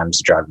 Sometimes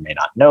the driver may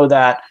not know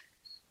that.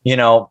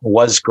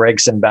 Was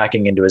Gragson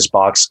backing into his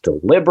box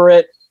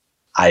deliberate?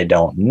 I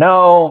don't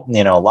know.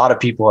 A lot of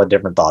people had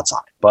different thoughts on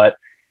it, but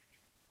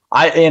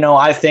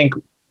I think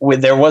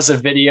there was a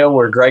video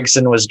where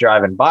Gragson was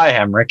driving by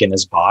Hemric in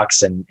his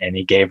box and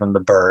he gave him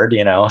the bird,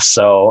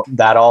 so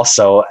that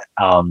also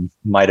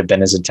might have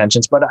been his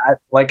intentions. But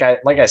like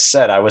I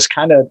said, I was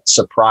kind of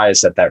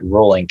surprised that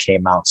ruling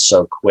came out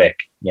so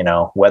quick,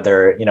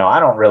 whether, I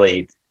don't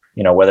really,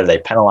 whether they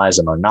penalize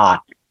him or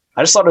not.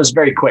 I just thought it was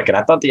very quick. And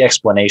I thought the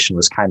explanation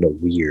was kind of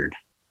weird.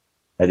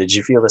 Did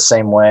you feel the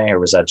same way, or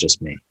was that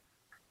just me?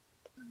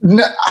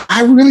 No,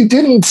 I really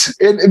didn't.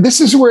 And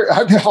this is where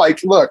I'm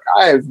like, look,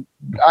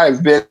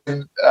 I've been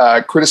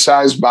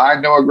criticized by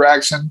Noah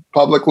Gragson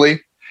publicly.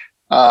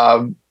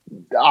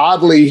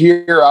 Oddly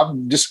here,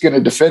 I'm just going to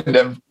defend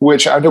him,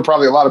 which I know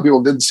probably a lot of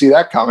people didn't see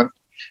that coming.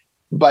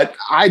 But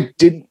I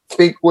didn't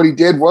think what he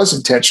did was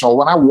intentional.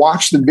 When I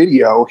watch the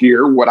video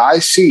here, what I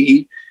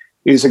see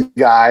is a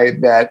guy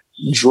that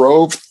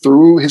drove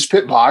through his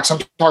pit box. I'm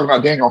talking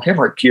about Daniel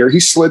Hemric here. He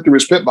slid through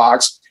his pit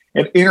box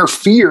and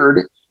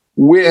interfered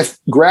with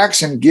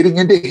Gragson getting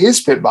into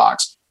his pit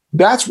box.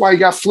 That's why he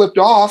got flipped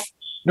off.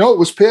 No, it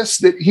was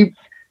pissed that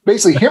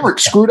Hemric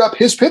screwed up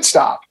his pit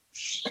stop.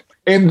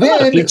 And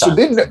then,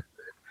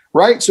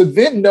 so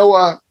then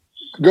Noah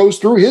goes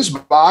through his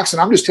box.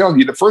 And I'm just telling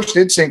you, the first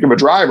instinct of a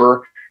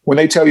driver, when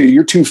they tell you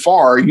you're too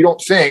far, you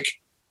don't think,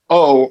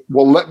 oh,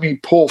 well, let me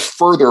pull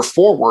further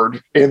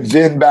forward and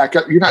then back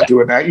up. You're not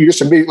doing that. You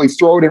just immediately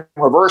throw it in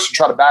reverse and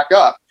try to back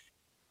up.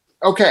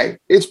 okay,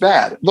 it's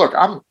bad. Look,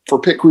 I'm for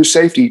pit crew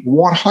safety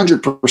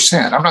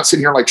 100%. I'm not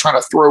sitting here like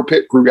trying to throw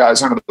pit crew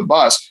guys under the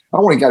bus. I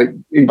don't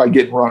want anybody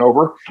getting run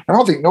over. I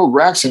don't think Noah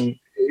Gragson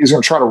is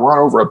going to try to run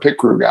over a pit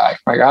crew guy.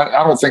 Like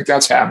I don't think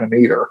that's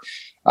happening either.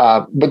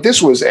 But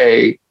this was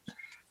a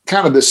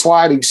kind of the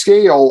sliding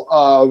scale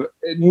of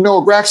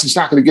Noah Gragson's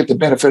not going to get the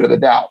benefit of the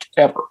doubt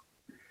ever.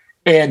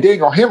 And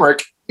Daniel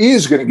Hemric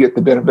is going to get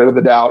the benefit of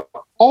the doubt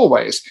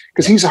always,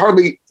 because he's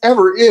hardly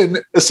ever in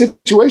a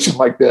situation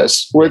like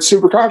this where it's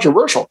super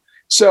controversial.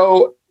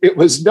 So it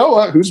was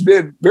Noah, who's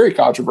been very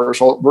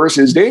controversial,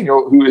 versus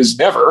Daniel, who is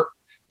never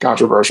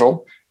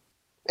controversial.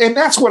 And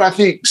that's what I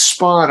think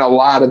spun a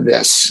lot of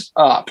this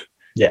up.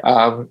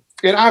 Yeah.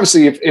 And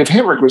obviously, if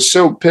Hemric was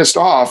so pissed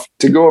off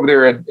to go over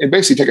there and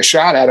basically take a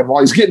shot at him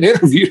while he's getting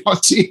interviewed on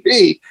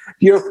TV,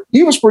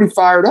 he was pretty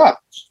fired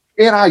up.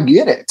 And I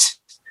get it.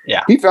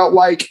 Yeah. He felt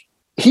like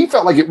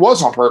it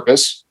was on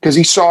purpose because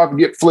he saw him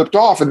get flipped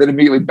off and then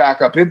immediately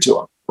back up into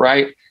him,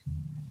 right?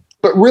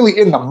 But really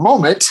in the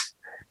moment,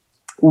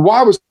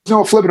 why was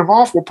Noah flipping him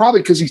off? Well,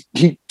 probably because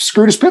he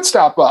screwed his pit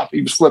stop up.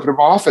 He was flipping him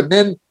off, and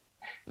then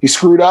he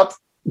screwed up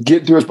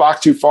getting to his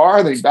box too far,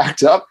 and then he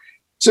backed up.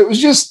 So it was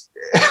just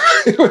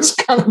it was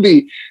kind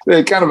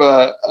of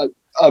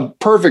a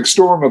perfect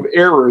storm of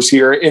errors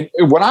here. And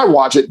when I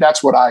watch it,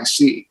 that's what I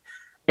see.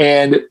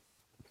 And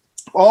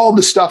all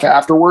the stuff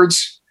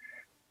afterwards,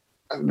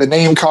 the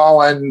name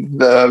calling,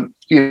 the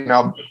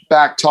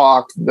back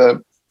talk,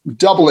 the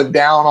doubling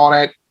down on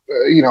it,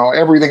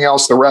 everything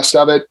else, the rest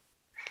of it.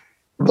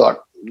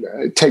 Look,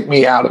 take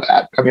me out of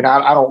that. I mean,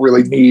 I don't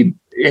really need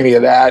any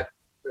of that.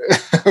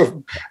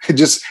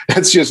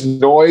 That's just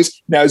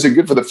noise. Now, is it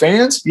good for the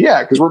fans?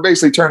 Yeah, because we're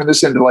basically turning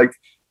this into like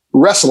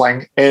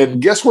wrestling.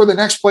 And guess where the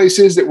next place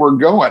is that we're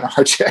going,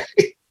 RJ?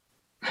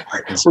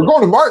 We're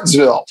going to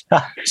Martinsville.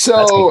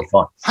 So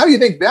how do you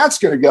think that's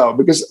going to go?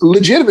 Because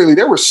legitimately,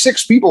 there were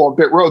 6 people on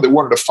pit road that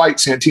wanted to fight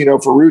Santino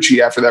Ferrucci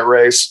after that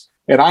race.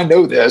 And I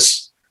know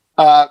this.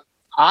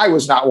 I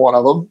was not one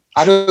of them.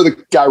 I know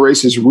the guy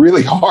races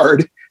really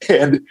hard.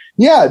 And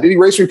yeah, did he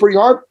race me pretty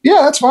hard?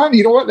 Yeah, that's fine.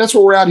 You know what? That's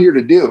what we're out here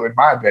to do, in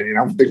my opinion.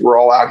 I think we're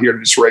all out here to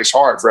just race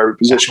hard for every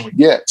position we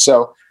get.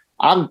 So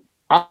I'm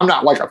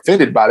not like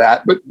offended by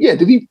that. But yeah,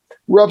 did he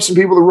rub some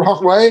people the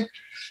wrong way?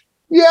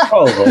 Yeah,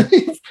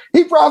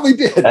 he probably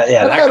did.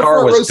 That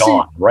car was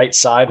gone. Right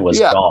side was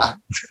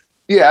gone.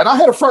 Yeah, and I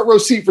had a front row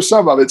seat for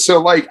some of it.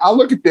 So like, I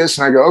look at this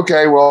and I go,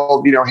 okay,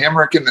 well,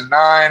 Hemric in the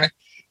 9,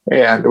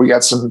 and we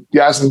got some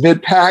guys in the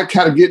mid pack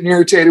kind of getting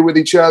irritated with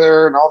each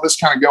other and all this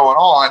kind of going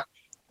on.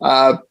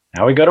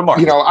 Now we go to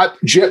Mark.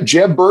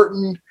 Jeb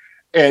Burton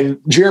and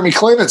Jeremy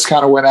Clements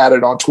kind of went at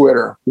it on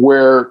Twitter,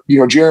 where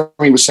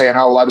Jeremy was saying,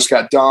 "Oh, well, I just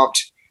got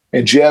dumped."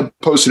 And Jeb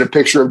posted a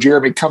picture of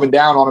Jeremy coming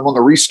down on him on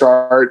the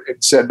restart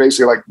and said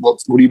basically like, well,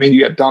 what do you mean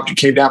you got dumped? You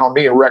came down on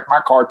me and wrecked my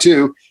car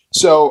too.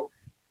 So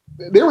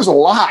there was a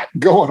lot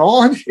going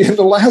on in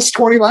the last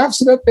 20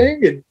 laps of that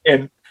thing.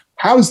 And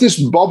how does this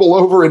bubble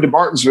over into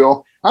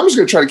Martinsville? I'm just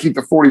going to try to keep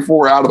the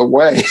 44 out of the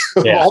way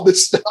of all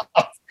this stuff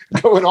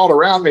going on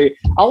around me.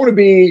 I want to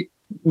be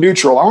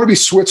neutral. I want to be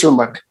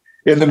Switzerland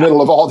in the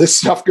middle of all this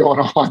stuff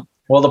going on.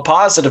 Well, the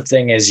positive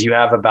thing is you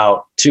have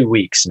about 2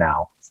 weeks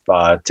now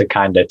to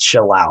kind of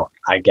chill out,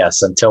 I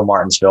guess, until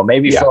Martinsville.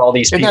 Maybe for all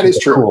these people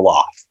to cool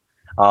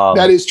off.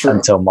 That is true.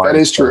 Until Martinsville. That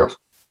is true.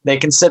 They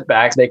can sit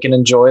back, they can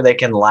enjoy, they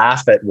can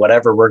laugh at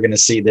whatever we're going to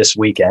see this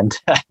weekend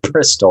at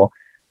Bristol.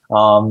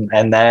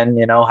 And then,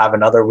 have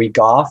another week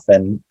off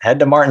and head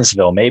to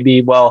Martinsville.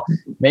 Maybe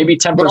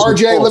tempers. But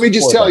RJ, let me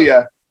just tell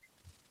you,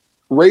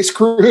 race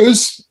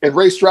crews and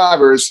race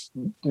drivers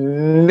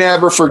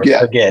never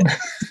forget.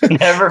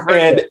 Never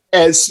forget. And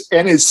as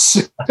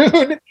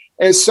soon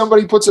as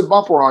somebody puts a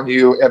bumper on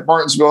you at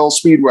Martinsville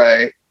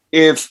Speedway,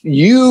 if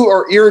you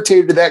are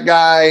irritated to that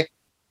guy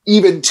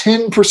even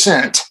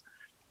 10%,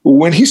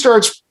 when he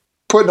starts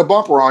putting a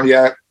bumper on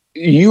you,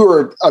 you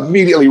are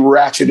immediately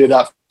ratcheted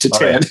up to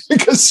 10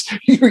 because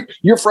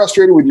you're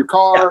frustrated with your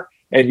car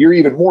and you're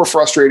even more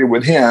frustrated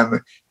with him.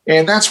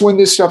 And that's when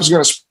this stuff is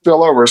going to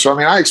spill over. So, I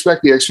mean, I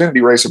expect the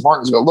Xfinity race at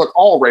Martinsville. Look,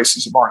 all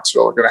races at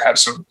Martinsville are going to have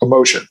some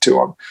emotion to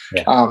them.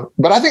 Yeah.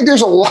 But I think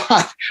there's a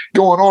lot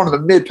going on in the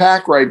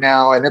mid-pack right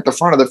now. And at the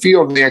front of the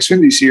field in the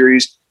Xfinity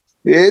series,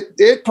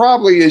 it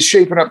probably is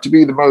shaping up to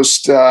be the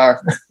most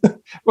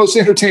most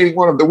entertaining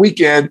one of the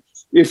weekend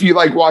if you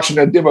like watching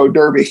a demo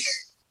derby.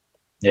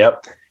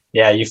 Yep.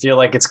 Yeah, you feel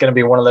like it's going to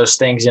be one of those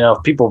things,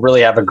 if people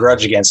really have a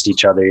grudge against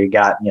each other, you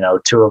got,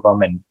 2 of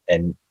them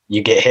and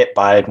you get hit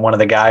by one of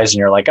the guys and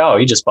you're like, oh,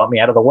 he just bumped me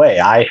out of the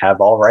way. I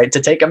have all right to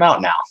take him out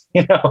now.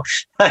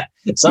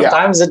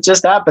 Sometimes it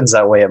just happens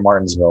that way at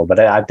Martinsville, but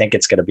I think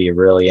it's going to be a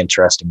really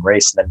interesting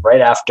race. And then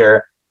right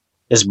after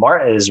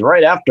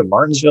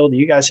Martinsville, do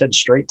you guys head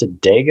straight to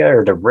Dega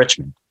or to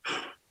Richmond?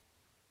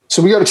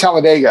 So we go to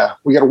Talladega.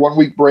 We got a 1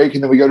 week break,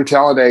 and then we go to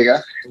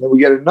Talladega, and then we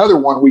get another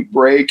 1 week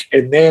break,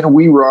 and then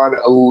we run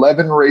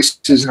 11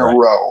 races in a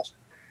row.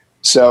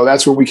 So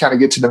that's when we kind of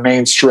get to the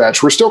main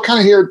stretch. We're still kind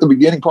of here at the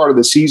beginning part of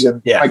the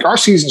season. Yeah. Like our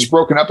season's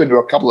broken up into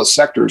a couple of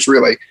sectors,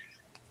 really.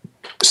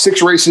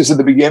 6 races at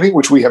the beginning,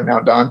 which we have now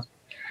done.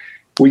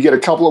 We get a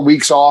couple of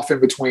weeks off in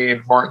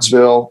between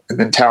Martinsville and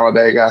then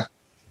Talladega.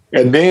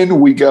 And then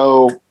we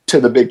go to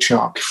the big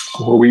chunk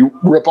where we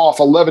rip off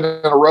 11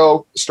 in a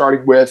row,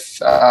 starting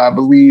with, I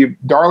believe,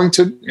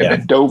 Darlington and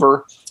then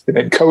Dover and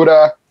then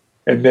Coda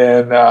and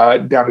then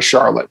down to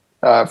Charlotte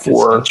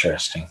for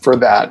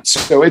that.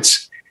 So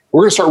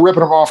we're going to start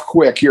ripping them off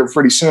quick here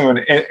pretty soon.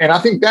 And I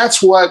think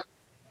that's what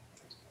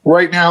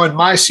right now in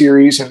my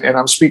series, and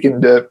I'm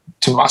speaking to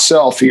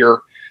myself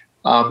here,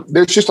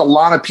 there's just a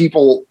lot of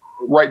people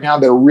right now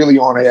that are really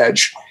on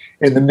edge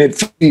in the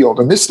midfield.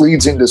 And this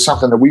leads into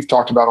something that we've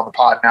talked about on the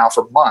pod now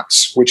for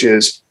months, which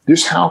is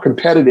just how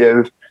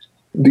competitive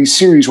these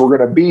series were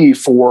going to be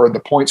for the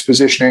points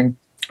positioning,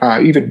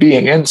 even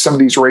being in some of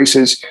these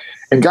races.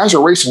 And guys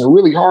are racing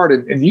really hard.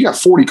 And you got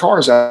 40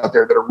 cars out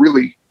there that are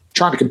really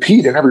trying to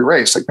compete in every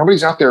race. Like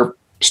nobody's out there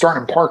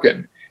starting and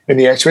parking in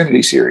the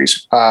Xfinity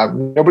series.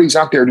 Nobody's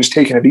out there just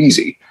taking it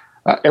easy.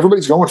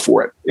 Everybody's going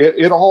for it.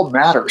 It all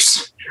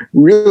matters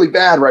really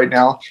bad right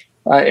now.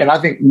 And I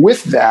think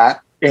with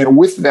that, and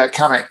with that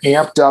kind of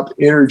amped up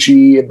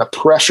energy and the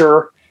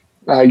pressure,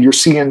 you're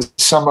seeing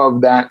some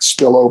of that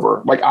spill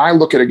over. Like I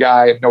look at a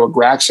guy, Noah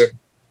Gragson.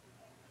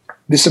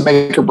 This is a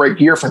make or break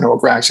year for Noah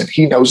Gragson.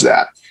 He knows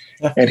that.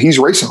 And he's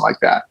racing like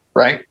that,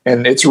 right?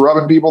 And it's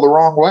rubbing people the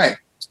wrong way.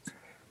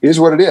 It is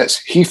what it is.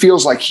 He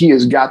feels like he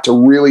has got to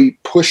really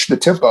push the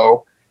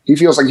tempo. He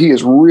feels like he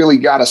has really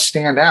got to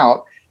stand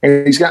out.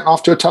 And he's gotten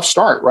off to a tough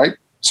start, right?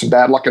 Some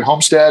bad luck at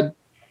Homestead,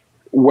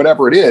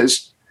 whatever it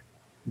is.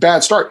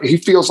 Bad start. He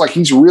feels like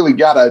he's really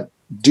got to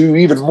do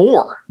even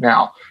more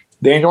now.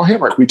 Daniel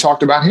Hemric, we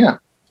talked about him.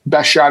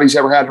 Best shot he's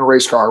ever had in a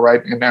race car,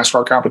 right? In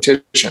NASCAR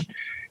competition.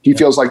 He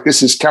feels like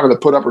this is kind of the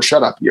put up or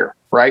shut up year,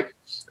 right?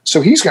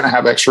 So he's going to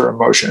have extra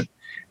emotion.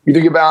 You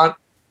think about,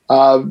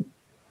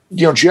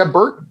 Jeb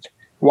Burton.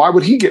 Why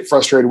would he get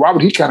frustrated? Why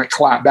would he kind of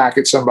clap back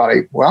at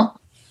somebody? Well,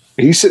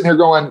 he's sitting there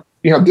going,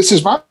 this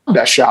is my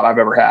best shot I've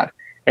ever had.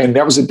 And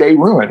that was a day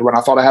ruined when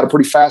I thought I had a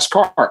pretty fast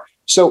car.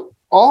 So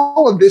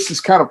all of this is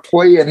kind of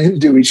playing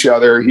into each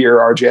other here,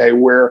 RJ,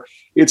 where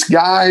it's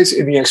guys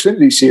in the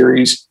Xfinity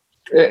series.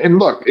 And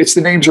look, it's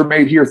the names are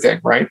made here thing,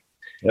 right?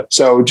 Yep.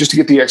 So just to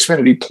get the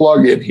Xfinity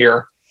plug in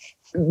here,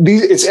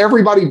 it's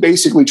everybody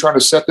basically trying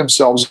to set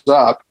themselves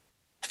up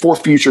for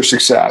future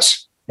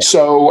success. Yep.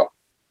 So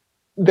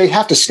they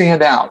have to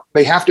stand out.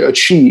 They have to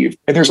achieve.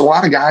 And there's a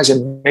lot of guys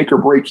in make or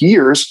break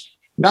years,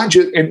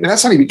 and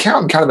that's not even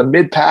counting kind of the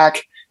mid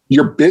pack,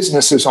 your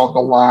business is on the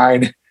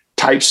line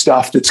type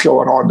stuff that's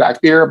going on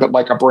back there. But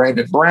like a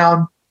Brandon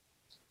Brown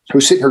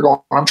who's sitting here going,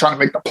 I'm trying to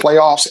make the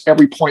playoffs.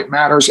 Every point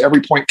matters.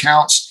 Every point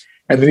counts.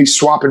 And then he's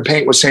swapping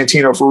paint with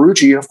Santino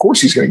Ferrucci. And of course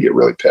he's going to get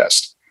really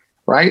pissed,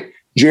 right?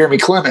 Jeremy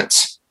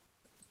Clements,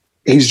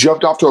 he's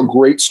jumped off to a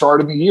great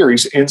start in the year.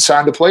 He's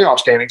inside the playoff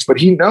standings, but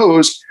he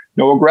knows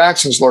Noah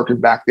Gragson's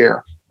lurking back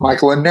there.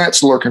 Michael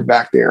Annette's lurking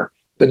back there.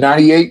 The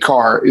 98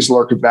 car is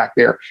lurking back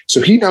there.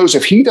 So he knows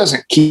if he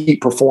doesn't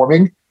keep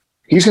performing,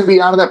 he's going to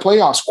be out of that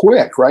playoffs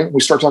quick, right?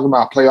 We start talking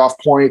about playoff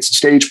points,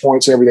 stage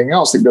points, and everything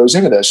else that goes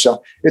into this.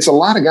 So it's a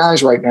lot of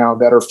guys right now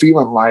that are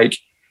feeling like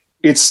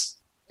it's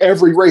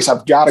every race,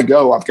 I've got to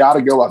go, I've got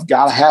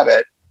to have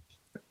it.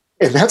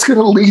 And that's going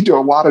to lead to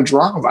a lot of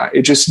drama.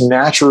 It just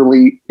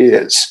naturally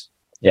is.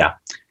 Yeah.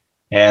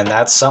 And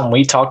that's something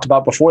we talked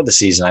about before the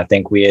season. I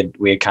think we had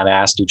kind of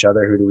asked each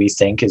other, who do we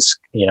think is,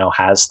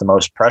 has the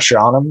most pressure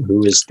on him?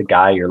 Who is the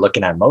guy you're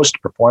looking at most to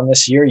perform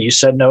this year? You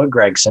said Noah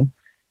Gragson.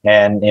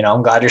 And,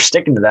 I'm glad you're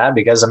sticking to that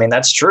because,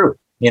 that's true.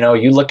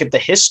 You look at the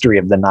history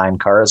of the 9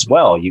 car as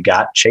well. You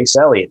got Chase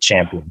Elliott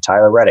champion,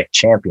 Tyler Reddick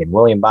champion,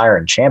 William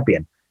Byron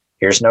champion.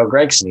 Here's Noah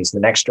Gragson. He's the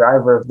next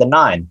driver of the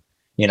 9.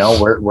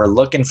 We're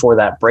looking for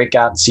that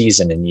breakout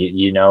season. And,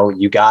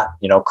 you got,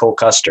 Cole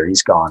Custer,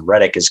 he's gone.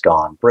 Reddick is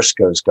gone.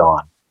 Briscoe's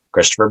gone.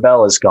 Christopher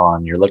Bell is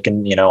gone. You're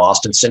looking,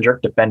 Austin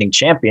Cindric, defending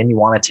champion. You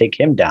want to take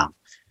him down.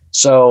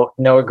 So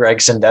Noah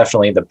Gragson,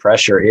 definitely the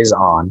pressure is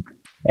on.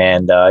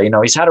 And,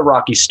 he's had a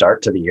rocky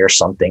start to the year,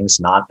 some things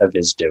not of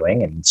his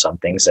doing and some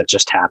things that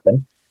just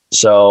happen.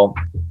 So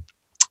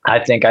I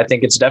think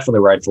it's definitely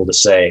rightful to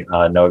say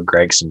Noah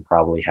Gragson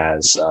probably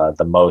has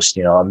the most,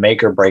 a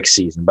make or break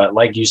season. But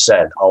like you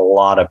said, a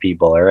lot of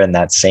people are in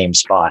that same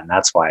spot. And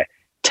that's why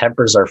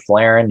tempers are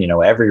flaring.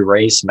 Every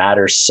race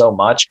matters so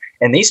much.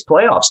 And these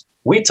playoffs,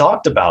 we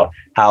talked about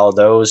how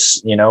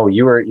those,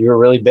 you were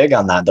really big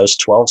on that. Those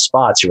 12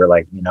 spots, you were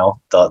like,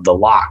 the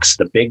locks,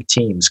 the big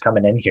teams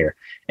coming in here.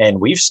 And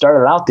we've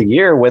started out the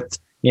year with,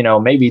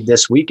 maybe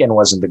this weekend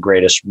wasn't the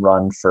greatest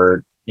run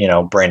for,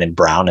 Brandon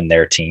Brown and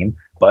their team.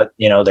 But,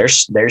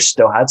 they're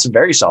still had some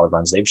very solid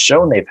runs. They've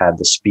shown they've had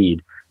the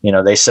speed.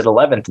 They sit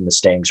 11th in the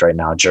standings right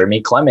now.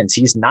 Jeremy Clements,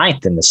 he's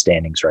 9th in the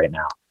standings right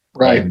now.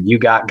 Right. And you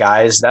got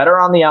guys that are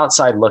on the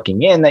outside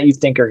looking in that you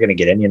think are going to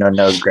get in. Noah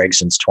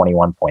Gragson's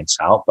 21 points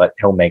out, but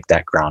he'll make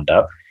that ground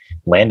up.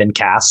 Landon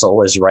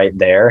Castle is right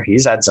there.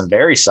 He's had some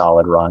very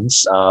solid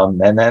runs.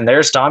 And then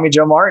there's Tommy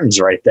Joe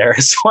Martins right there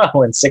as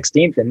well in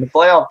 16th in the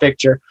playoff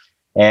picture.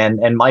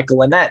 And Michael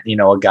Annett,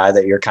 a guy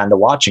that you're kind of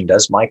watching.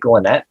 Does Michael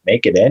Annett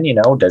make it in?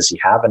 Does he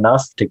have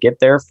enough to get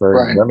there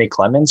for Jeremy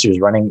Clemens, who's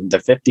running the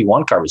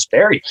 51 car, was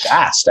very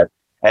fast at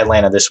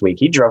Atlanta this week.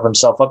 He drove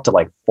himself up to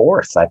like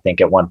fourth, I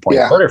think, at one point.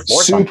 Yeah, third or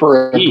fourth.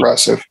 Super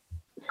impressive.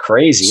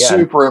 Crazy. Yeah.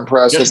 Super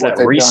impressive. Just what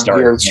that restart, done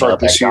here to start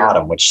this year. Got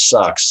him, which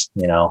sucks,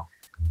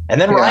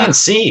 And then Ryan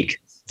Sieg,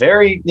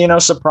 very,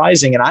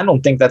 surprising. And I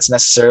don't think that's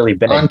necessarily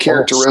been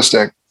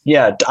uncharacteristic.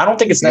 I don't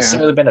think it's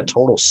necessarily been a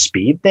total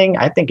speed thing.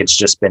 I think it's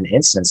just been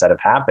incidents that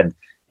have happened.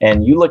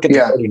 And you look at the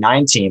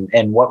 39 team,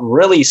 and what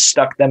really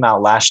stuck them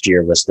out last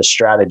year was the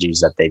strategies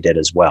that they did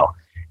as well.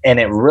 And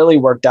it really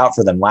worked out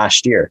for them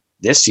last year.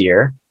 This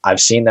year, I've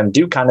seen them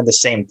do kind of the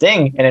same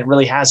thing, and it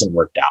really hasn't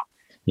worked out.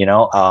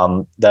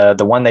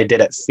 The one they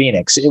did at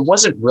Phoenix, it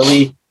wasn't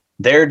really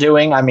their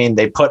doing. I mean,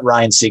 they put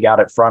Ryan Sieg out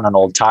at front on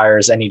old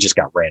tires, and he just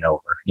got ran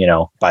over,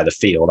 by the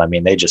field. I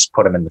mean, they just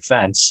put him in the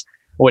fence,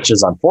 which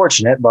is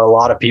unfortunate, but a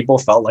lot of people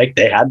felt like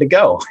they had to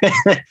go.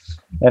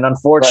 And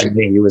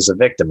unfortunately, he was a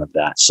victim of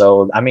that.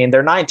 So, I mean,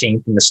 they're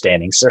 19th in the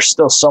standings. There's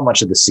still so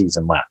much of the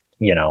season left,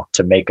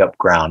 to make up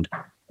ground.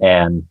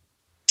 And,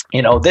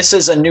 this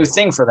is a new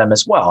thing for them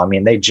as well. I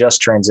mean, they just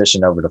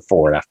transitioned over to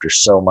Ford after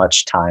so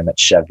much time at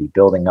Chevy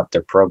building up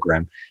their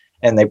program.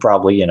 And they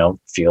probably,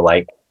 feel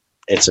like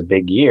it's a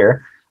big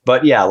year.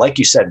 But yeah, like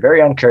you said,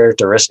 very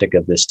uncharacteristic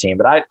of this team.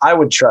 But I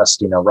would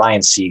trust,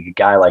 Ryan Sieg, a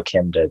guy like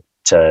him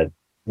to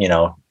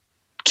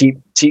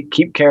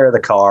keep care of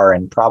the car,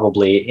 and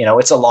probably,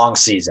 it's a long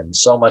season.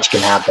 So much can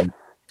happen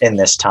in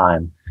this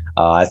time.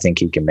 I think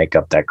he can make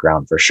up that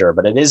ground for sure,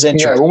 but it is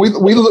interesting. Yeah,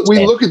 when we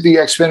look at the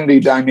Xfinity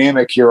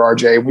dynamic here,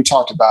 RJ, and we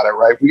talked about it,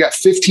 right? We got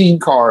 15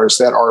 cars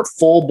that are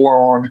full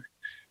blown,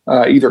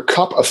 either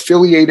Cup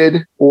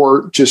affiliated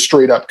or just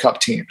straight up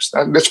Cup teams.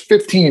 That's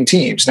 15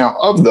 teams. Now,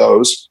 of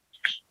those,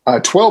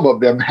 12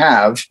 of them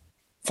have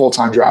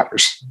full-time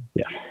drivers.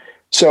 Yeah.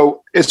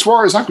 So as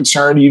far as I'm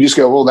concerned, you just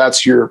go, well,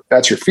 that's your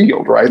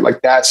field, right?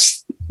 Like that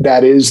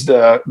is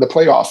the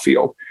playoff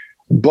field.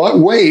 But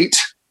wait,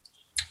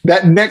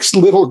 that next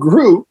little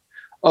group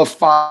of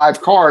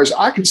 5 cars,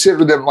 I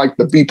consider them like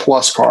the B+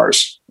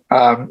 cars.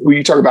 When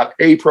you talk about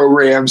A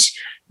programs,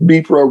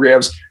 B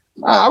programs,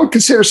 I would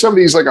consider some of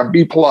these like a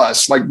B+.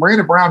 Like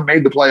Brandon Brown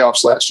made the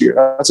playoffs last year.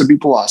 That's a B+.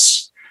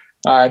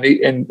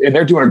 And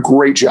they're doing a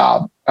great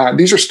job.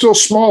 These are still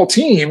small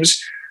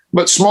teams,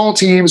 but small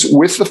teams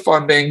with the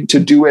funding to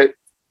do it,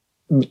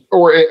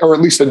 or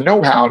at least the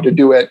know-how to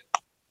do it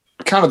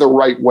kind of the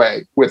right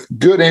way, with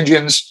good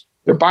engines.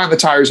 They're buying the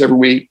tires every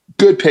week,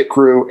 good pit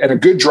crew, and a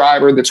good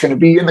driver that's going to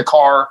be in the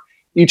car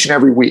each and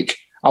every week.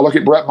 I look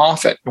at Brett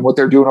Moffitt and what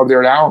they're doing over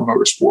there at Allen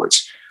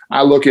Motorsports.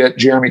 I look at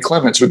Jeremy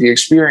Clemens with the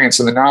experience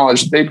and the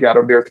knowledge that they've got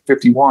over there at the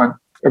 51.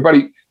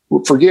 Everybody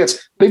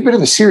forgets they've been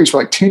in the series for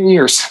like 10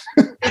 years.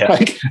 Yeah.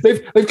 Like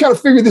they've kind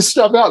of figured this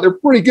stuff out. They're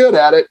pretty good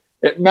at it,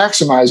 at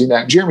maximizing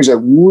that. Jeremy's a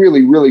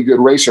really, really good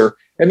racer.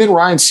 And then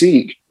Ryan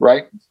Sieg,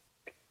 right?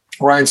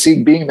 Ryan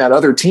Sieg being that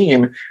other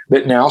team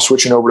that now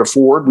switching over to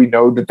Ford. We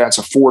know that that's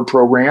a Ford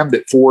program,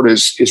 that Ford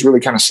is really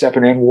kind of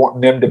stepping in,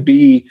 wanting them to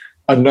be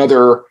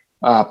another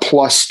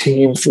plus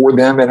team for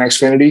them in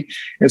Xfinity.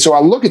 And so I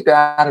look at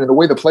that and the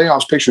way the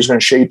playoffs picture is going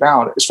to shape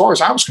out. As far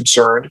as I was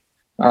concerned,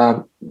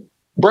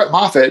 Brett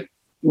Moffitt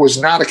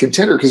was not a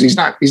contender because he's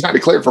not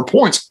declared for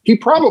points. He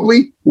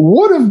probably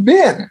would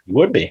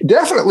be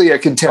definitely a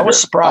contender. I was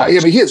surprised.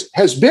 I mean, he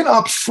has been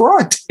up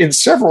front in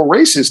several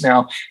races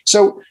now.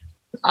 So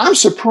I'm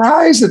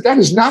surprised that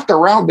is not the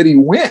route that he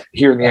went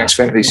here in the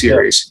Xfinity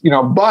series,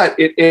 but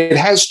it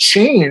has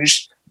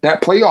changed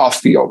that playoff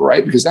field,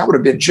 right? Because that would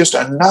have been just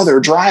another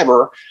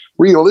driver.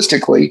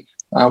 Realistically,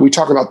 we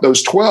talk about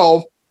those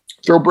 12,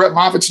 throw Brett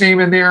Moffitt's name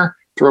in there,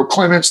 throw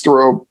Clements,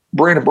 throw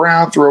Brandon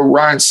Brown, throw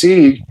Ryan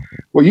Sieg.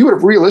 Well, you would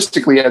have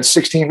realistically had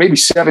 16, maybe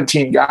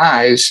 17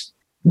 guys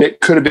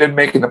that could have been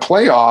making the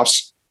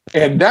playoffs.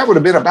 And that would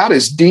have been about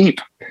as deep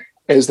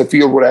as the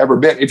field would have ever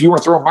been. If you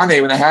want to throw my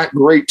name in the hat,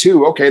 great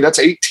too. Okay, that's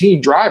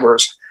 18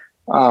 drivers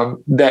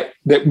that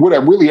would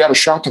have really had a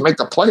shot to make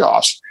the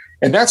playoffs.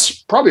 And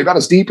that's probably about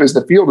as deep as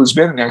the field has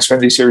been in the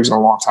Xfinity series in a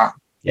long time.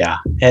 Yeah.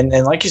 And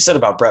like you said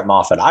about Brett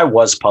Moffitt, I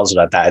was puzzled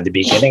at that at the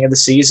beginning of the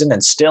season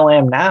and still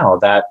am now,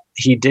 that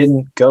he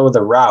didn't go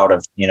the route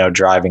of,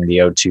 driving the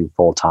O2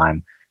 full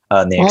time.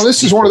 Well,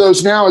 this is one of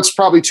those now, it's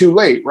probably too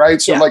late, right?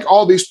 So like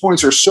all these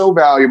points are so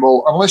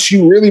valuable unless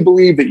you really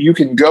believe that you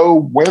can go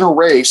win a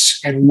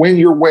race and win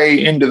your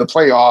way into the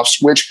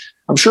playoffs, which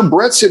I'm sure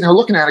Brett's sitting there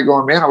looking at it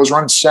going, man, I was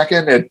running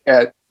second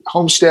at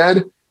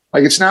Homestead.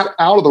 Like it's not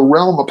out of the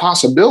realm of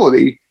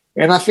possibility.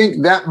 And I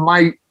think that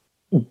might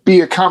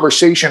be a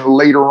conversation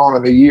later on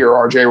in the year,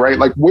 RJ, right?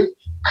 Like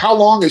how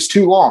long is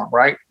too long,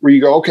 right? Where you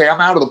go, okay,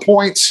 I'm out of the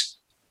points.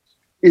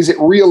 Is it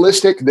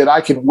realistic that I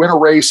can win a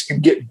race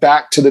and get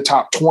back to the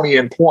top 20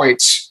 in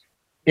points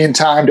in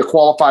time to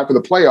qualify for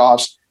the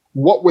playoffs?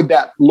 What would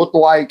that look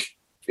like?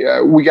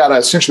 We got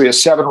essentially a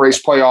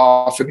 7-race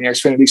playoff in the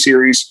Xfinity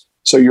series.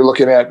 So you're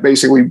looking at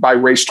basically by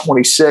race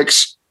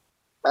 26.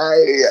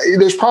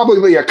 There's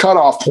probably a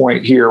cutoff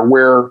point here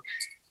where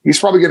he's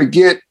probably going to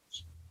get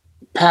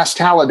past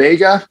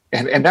Talladega,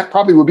 and that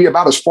probably would be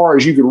about as far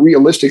as you could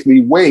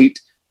realistically wait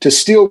to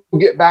still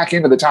get back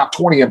into the top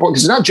 20 in points.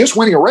 Because it's not just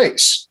winning a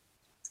race.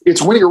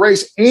 It's winning a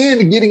race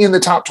and getting in the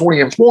top 20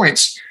 in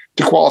points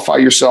to qualify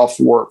yourself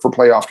for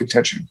playoff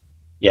contention.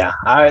 Yeah,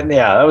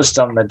 that was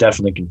something that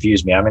definitely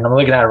confused me. I mean, I'm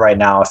looking at it right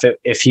now.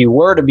 If he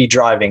were to be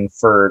driving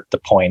for the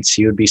points,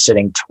 he would be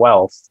sitting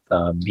 12th.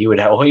 He would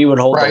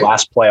hold the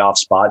last playoff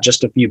spot,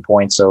 just a few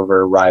points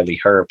over Riley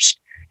Herbst.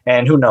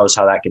 And who knows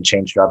how that can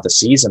change throughout the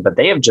season. But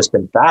they have just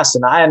been fast,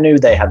 and I knew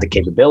they had the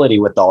capability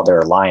with all their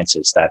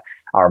alliances that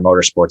Our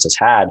Motorsports has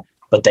had.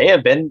 But they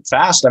have been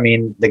fast. I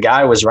mean, the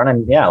guy was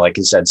running, like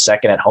you said,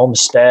 second at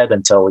Homestead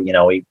until,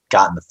 he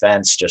got in the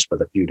fence just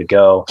with a few to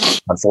go.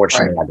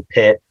 Unfortunately, had to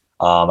pit.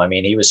 I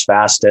mean, he was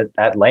fast at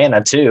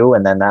Atlanta too.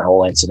 And then that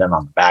whole incident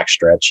on the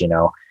backstretch,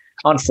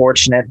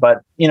 unfortunate.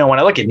 But, when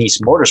I look at Nice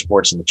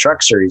Motorsports in the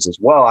truck series as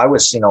well, I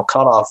was,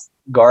 caught off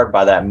guard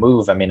by that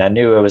move. I mean, I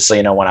knew it was,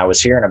 when I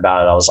was hearing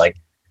about it, I was like,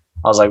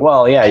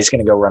 well, yeah, he's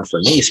going to go run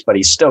for Nice, but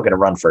he's still going to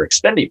run for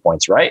Xfinity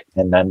points, right?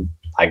 And then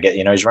I get,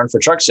 he's running for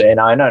truck series. And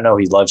I know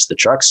he loves the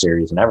truck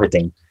series and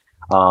everything.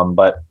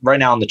 But right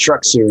now in the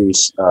truck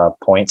series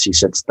points, he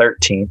sits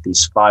 13th.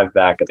 He's 5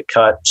 back of the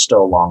cut.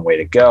 Still a long way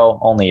to go.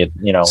 Only,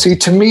 See,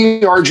 to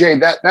me, RJ,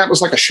 that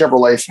was like a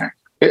Chevrolet thing.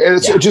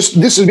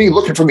 This is me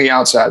looking from the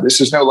outside. This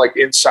is no like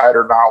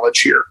insider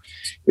knowledge here.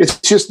 It's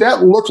just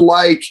that looked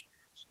like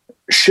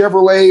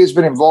Chevrolet has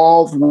been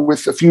involved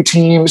with a few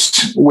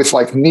teams with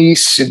like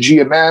Nice and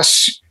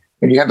GMS,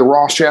 and you had the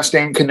Ross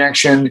Chastain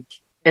connection.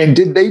 And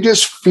did they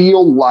just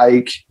feel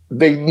like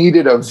they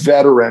needed a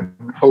veteran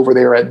over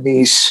there at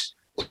Nice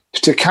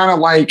to kind of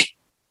like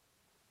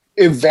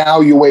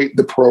evaluate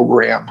the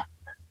program,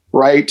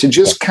 right? To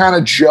just kind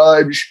of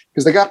judge,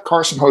 because they got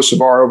Carson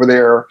Hocevar over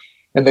there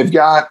and they've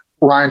got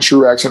Ryan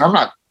Truex, and I'm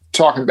not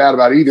talking bad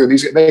about either of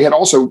these. They had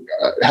also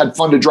had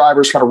funded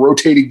drivers kind of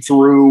rotating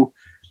through,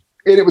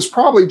 and it was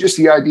probably just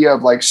the idea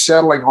of like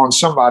settling on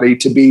somebody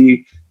to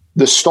be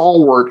the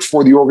stalwart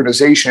for the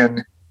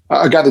organization,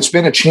 a guy that's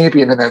been a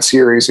champion in that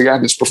series, a guy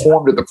that's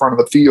performed at the front of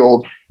the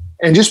field,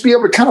 and just be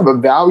able to kind of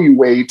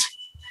evaluate,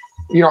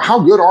 how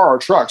good are our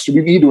trucks? Do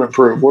we need to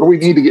improve? What do we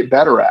need to get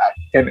better at?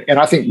 And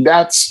I think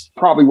that's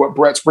probably what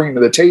Brett's bringing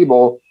to the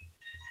table.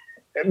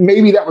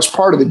 Maybe that was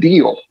part of the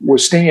deal,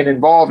 was staying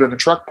involved in the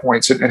truck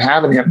points and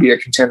having him be a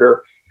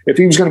contender. If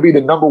he was going to be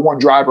the number one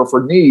driver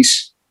for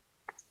Nice,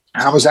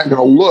 how is that going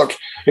to look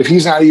if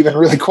he's not even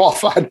really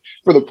qualified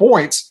for the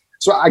points?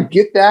 So I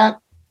get that.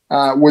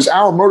 Was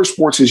Our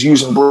Motorsports is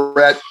using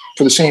Brett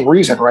for the same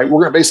reason, right?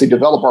 We're going to basically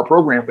develop our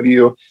program with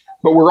you,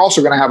 but we're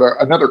also going to have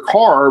another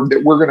car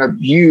that we're going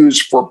to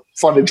use for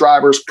funded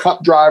drivers,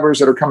 cup drivers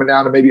that are coming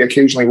down to maybe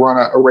occasionally run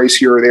a race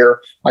here or there,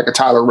 like a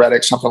Tyler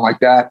Reddick, something like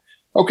that.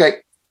 Okay,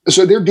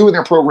 so they're doing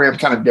their program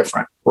kind of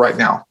different right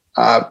now.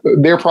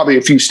 They're probably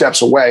a few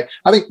steps away.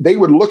 I think they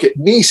would look at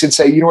Nice and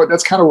say, you know what,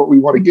 that's kind of what we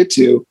want to get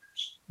to.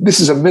 This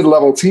is a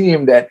mid-level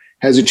team that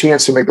has a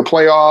chance to make the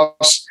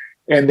playoffs,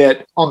 and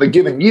that on the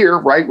given year,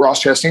 right,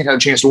 Ross Chastain had a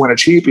chance to win a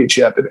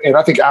championship. And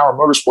I think Our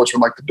Motorsports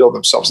would like to build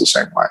themselves the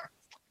same way.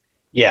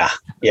 Yeah,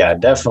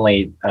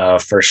 definitely,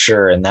 for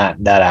sure in that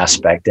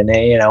aspect. And,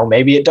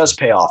 maybe it does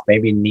pay off.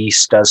 Maybe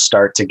Nice does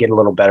start to get a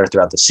little better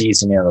throughout the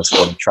season. Those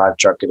 45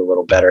 truck get a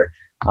little better.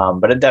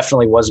 But it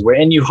definitely was weird.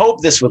 And you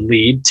hope this would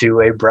lead to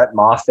a Brett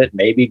Moffitt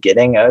maybe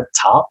getting a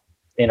top,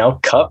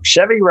 Cup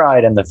Chevy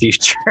ride in the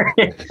future.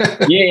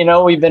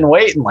 We've been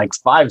waiting like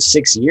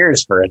 5-6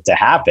 years for it to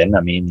happen.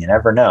 I mean, you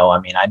never know. I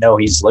mean, I know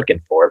he's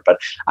looking for it, but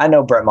I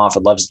know Brett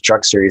Moffitt loves the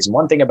truck series. And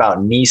one thing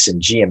about Nice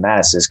and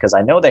GMS is because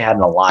I know they had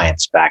an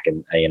alliance back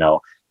in,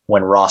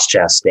 when Ross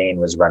Chastain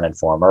was running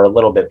for him, or a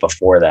little bit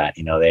before that.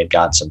 They had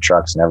got some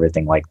trucks and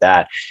everything like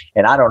that.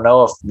 And I don't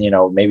know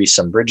if, maybe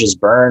some bridges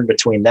burned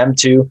between them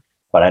two,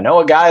 but I know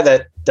a guy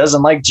that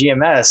doesn't like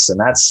GMS, and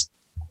that's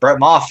Brett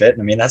Moffitt.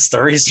 I mean, that's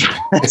the reason.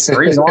 That's the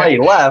reason why he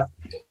left.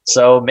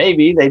 So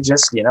maybe they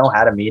just,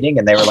 had a meeting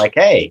and they were like,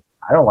 "Hey,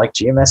 I don't like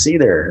GMS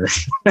either."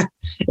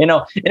 And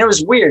it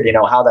was weird,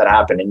 how that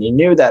happened. And you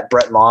knew that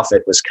Brett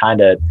Moffitt was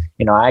kind of,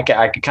 I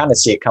could kind of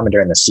see it coming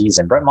during the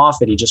season. Brett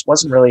Moffitt, he just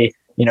wasn't really,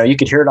 you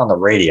could hear it on the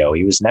radio.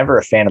 He was never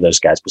a fan of those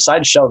guys.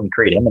 Besides Sheldon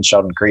Creed, him and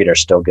Sheldon Creed are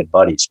still good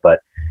buddies,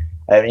 but.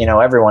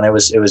 Everyone, it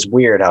was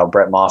weird how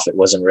Brett Moffitt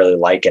wasn't really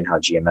liking how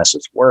GMS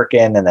was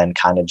working, and then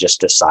kind of just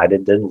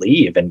decided to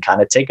leave and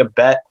kind of take a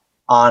bet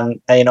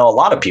on, a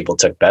lot of people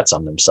took bets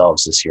on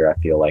themselves this year, I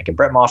feel like. And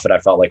Brett Moffitt, I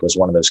felt like, was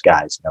one of those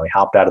guys. He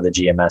hopped out of the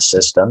GMS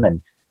system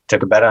and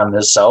took a bet on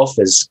himself,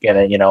 is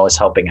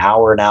helping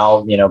Howard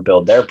now,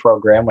 build their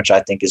program, which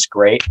I think is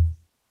great.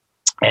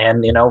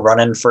 And,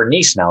 running for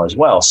Nice now as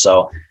well.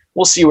 So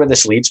we'll see where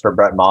this leads for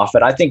Brett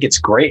Moffitt. I think it's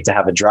great to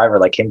have a driver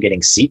like him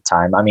getting seat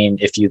time. I mean,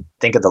 if you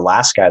think of the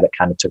last guy that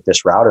kind of took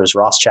this route, it was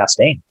Ross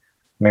Chastain.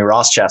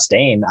 Ross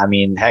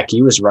Chastain, heck,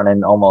 he was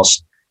running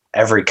almost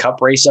every cup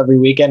race every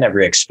weekend,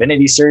 every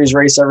Xfinity Series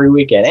race every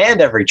weekend,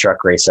 and every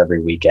truck race every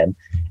weekend.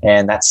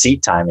 And that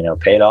seat time,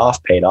 paid off.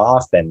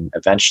 And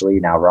eventually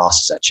now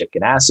Ross is at Chip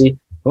Ganassi.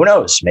 Who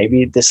knows?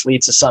 Maybe this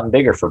leads to something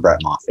bigger for Brett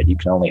Moffitt. You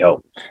can only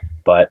hope.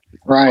 But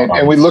Right.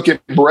 And we look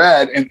at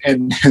Brett,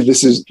 and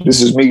this is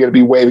me going to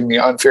be waving the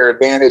unfair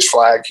advantage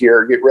flag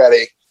here. Get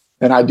ready.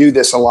 And I do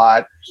this a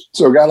lot.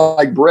 So a guy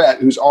like Brett,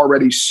 who's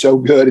already so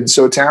good and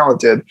so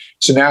talented,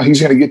 so now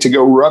he's going to get to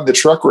go run the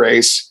truck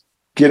race,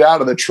 get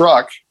out of the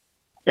truck.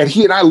 And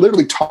he and I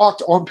literally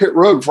talked on pit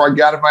road before I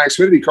got in my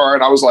Xfinity car.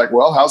 And I was like,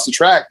 well, how's the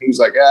track? And he was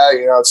like,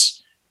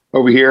 it's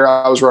over here.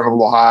 I was running a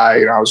little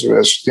high.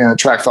 The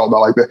track felt about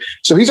like that.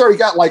 So he's already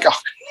got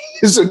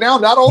so now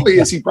not only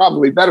is he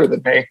probably better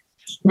than me,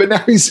 but now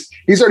he's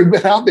already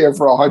been out there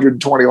for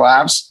 120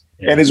 laps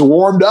and is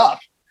warmed up.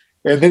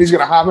 And then he's going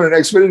to hop in an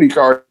Xfinity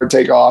car and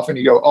take off. And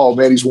you go, oh,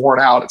 man, he's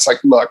worn out. It's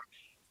like, look,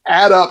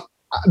 add up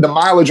the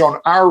mileage on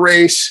our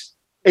race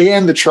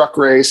and the truck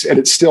race, and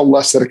it's still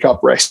less than a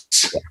cup race.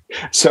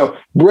 So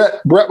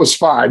Brett was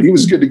fine. He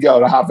was good to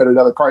go to hop in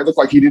another car. It looked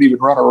like he didn't even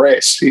run a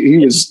race. He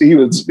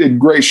was in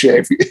great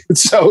shape.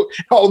 So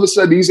all of a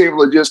sudden he's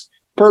able to just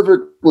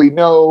perfectly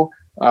know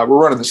we're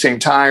running the same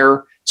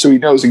tire. So he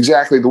knows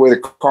exactly the way the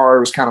car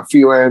was kind of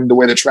feeling, the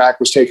way the track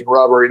was taking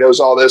rubber. He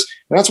knows all this.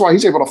 And that's why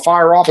he's able to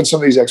fire off in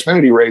some of these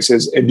Xfinity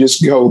races and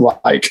just go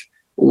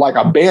like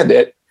a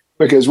bandit,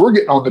 because we're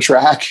getting on the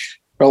track,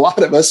 a lot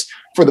of us,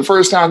 for the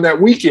first time that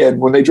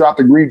weekend when they dropped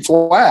the green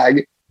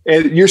flag.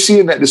 And you're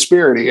seeing that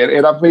disparity.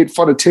 And I've made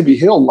fun of Timmy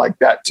Hill like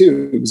that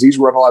too, because he's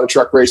run a lot of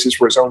truck races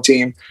for his own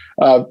team.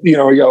 You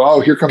go, oh,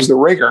 here comes the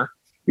ringer,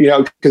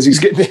 because he's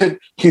getting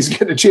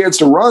a chance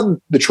to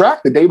run the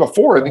track the day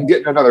before and then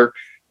getting another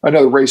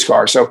race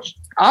car. So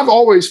I've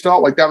always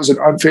felt like that was an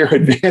unfair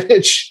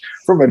advantage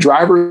from a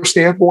driver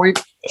standpoint.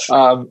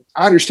 I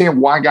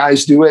understand why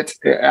guys do it.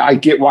 I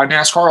get why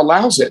NASCAR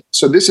allows it.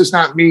 So this is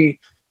not me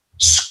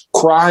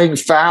crying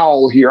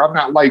foul here. I'm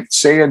not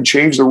saying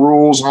change the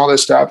rules and all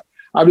this stuff.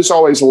 I've just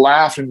always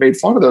laughed and made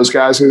fun of those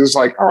guys, because it's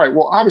like, all right,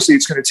 well, obviously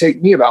it's going to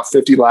take me about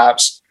 50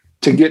 laps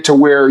to get to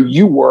where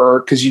you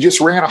were, because you just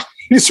ran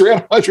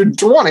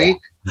 120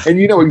 and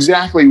you know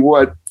exactly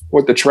what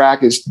the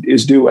track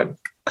is doing.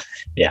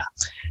 Yeah.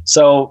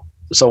 So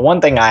one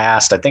thing I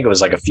asked, I think it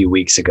was a few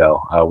weeks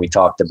ago, we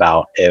talked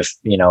about if,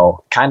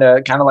 kind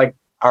of like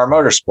our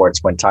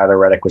motorsports when Tyler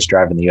Reddick was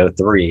driving the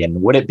 03,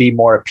 and would it be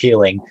more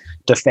appealing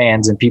to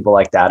fans and people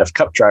like that if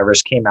Cup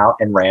drivers came out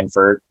and ran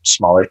for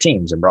smaller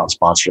teams and brought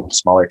sponsorship to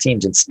smaller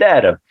teams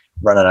instead of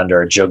running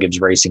under a Joe Gibbs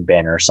Racing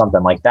banner or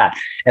something like that.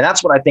 And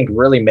that's what I think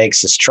really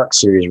makes this Truck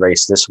Series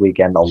race this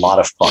weekend a lot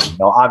of fun.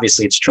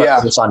 Obviously it's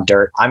truck, it's on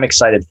dirt. I'm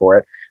excited for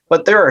it,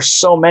 but there are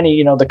so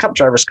many, the Cup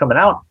drivers coming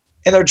out,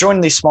 and they're joining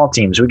these small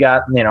teams. We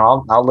got,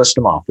 I'll list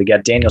them off. We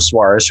got Daniel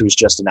Suarez, who's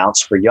just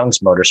announced for Young's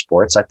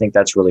Motorsports. I think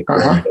that's really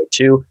cool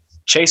too.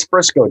 Chase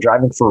Briscoe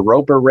driving for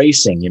Roper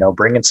Racing,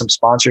 bringing some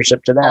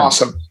sponsorship to them.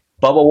 Awesome.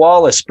 Bubba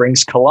Wallace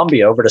brings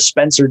Columbia over to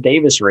Spencer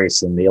Davis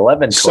Racing, the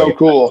 11. So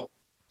cool.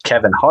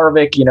 Kevin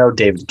Harvick,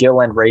 David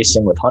Gilliland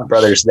Racing with Hunt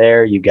Brothers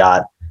there. You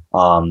got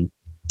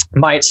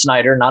Mike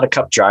Snyder, not a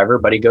Cup driver,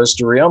 but he goes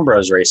to Rion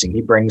Bros Racing.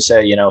 He brings,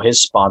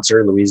 his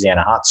sponsor,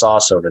 Louisiana Hot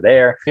Sauce, over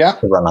there to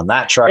run on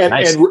that truck.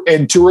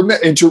 And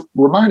to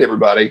remind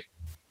everybody,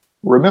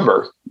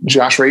 remember,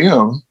 Josh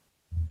Rion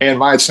and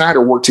Mike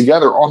Snyder worked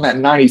together on that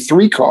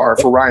 93 car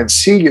for Ryan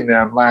Sieg and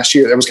them last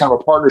year. That was kind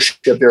of a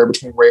partnership there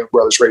between Rion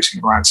Brothers Racing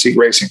and Ryan Sieg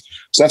Racing.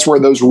 So that's where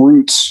those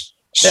roots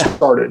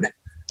started.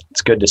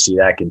 It's good to see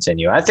that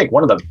continue. I think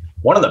one of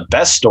the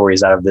best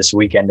stories out of this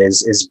weekend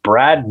is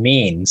Brad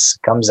Means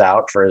comes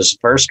out for his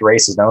first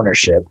race as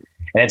ownership,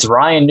 and it's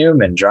Ryan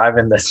Newman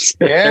driving the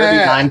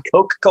 39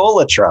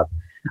 Coca-Cola truck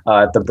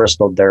at the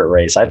Bristol Dirt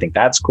Race. I think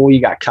that's cool. You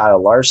got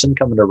Kyle Larson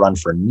coming to run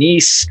for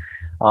Nice,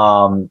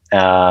 and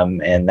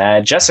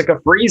Jessica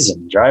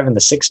Friesen driving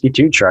the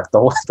 62 truck.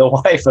 The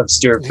wife of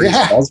Stuart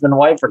Friesen, husband and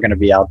wife, are going to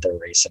be out there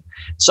racing.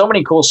 So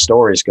many cool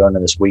stories going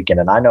into this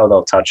weekend, and I know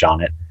they'll touch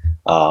on it.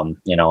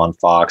 On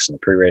Fox and the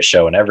pre-race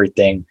show and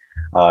everything.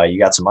 You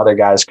got some other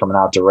guys coming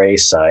out to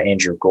race.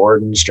 Andrew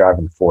Gordon's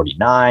driving the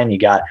 49. You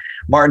got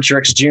Martin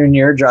Truex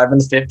Jr. driving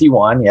the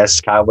 51. Yes,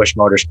 Kyle Busch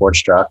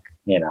Motorsports truck,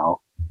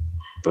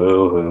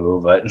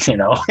 boo-hoo, but,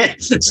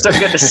 it's still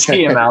good to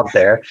see him out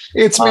there.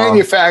 It's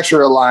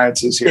manufacturer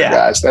alliances here,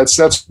 guys. That's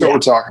what we're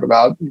talking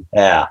about.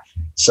 Yeah.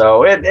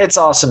 So it's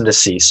awesome to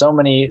see so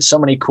many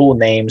cool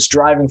names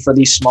driving for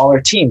these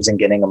smaller teams and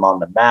getting them on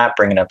the map,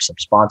 bringing up some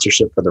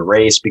sponsorship for the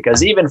race,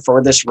 because even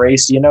for this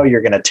race,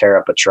 you're going to tear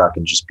up a truck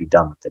and just be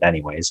done with it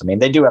anyways. I mean,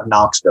 they do have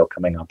Knoxville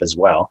coming up as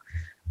well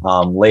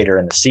later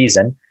in the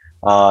season.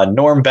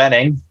 Norm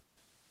Benning,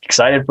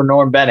 excited for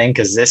Norm Benning,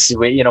 because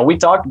we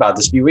talked about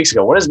this a few weeks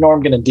ago. What is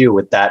Norm going to do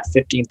with that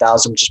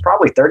 15,000, which is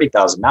probably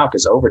 30,000 now,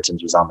 because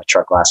Overton's was on the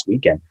truck last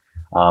weekend.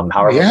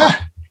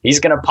 He's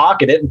going to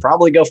pocket it and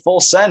probably go full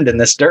send in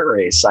this dirt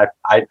race. I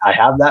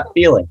have that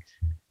feeling.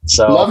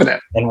 So loving it.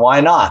 And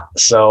why not?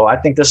 So I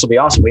think this will be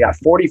awesome. We got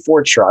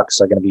 44 trucks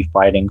that are going to be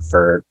fighting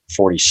for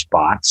 40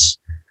 spots.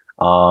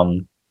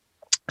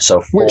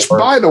 Which,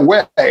 by the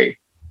way,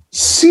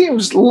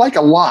 seems like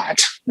a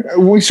lot.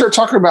 When we start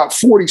talking about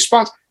 40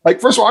 spots,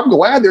 first of all, I'm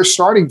glad they're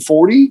starting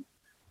 40.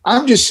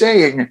 I'm just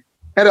saying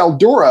at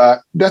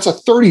Eldora, that's a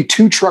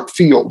 32 truck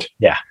field.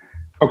 Yeah.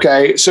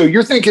 Okay. So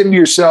you're thinking to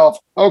yourself,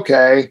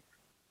 okay,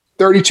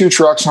 32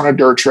 trucks on a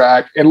dirt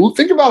track. And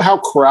think about how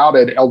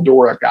crowded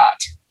Eldora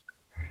got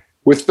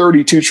with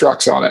 32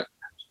 trucks on it.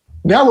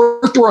 Now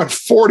we're throwing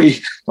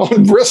 40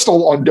 on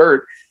Bristol on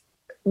dirt.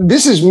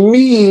 This is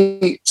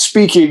me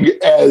speaking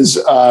as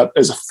a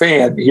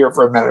fan here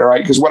for a minute,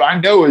 right? Because what I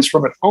know is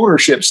from an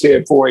ownership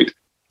standpoint,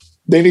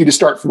 they need to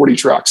start 40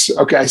 trucks.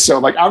 Okay, so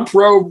like I'm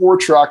pro more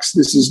trucks.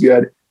 This is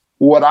good.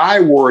 What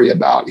I worry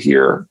about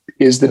here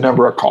is the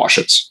number of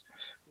cautions,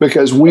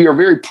 because we are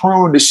very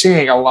prone to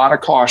seeing a lot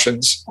of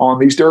cautions on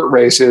these dirt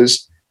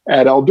races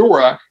at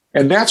Eldora,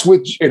 and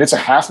it's a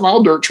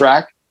half-mile dirt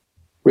track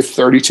with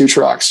 32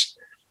 trucks.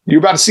 You're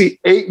about to see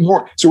 8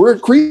 more. So we're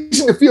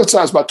increasing the field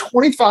size by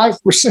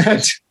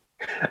 25%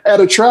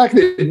 at a track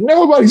that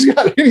nobody's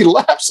got any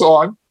laps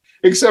on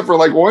except for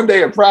like one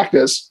day of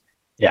practice.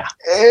 Yeah.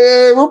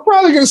 And we're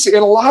probably going to see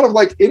a lot of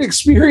like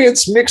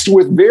inexperience mixed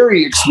with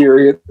very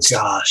experienced.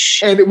 Gosh.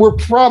 And we're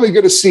probably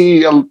going to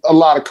see a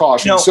lot of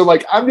caution. So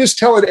like, I'm just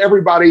telling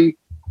everybody,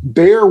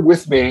 bear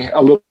with me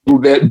a little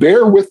bit,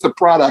 bear with the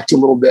product a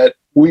little bit.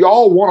 We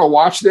all want to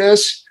watch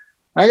this.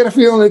 I got a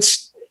feeling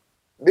it's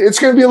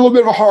going to be a little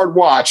bit of a hard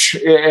watch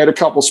at a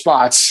couple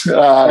spots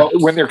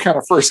when they're kind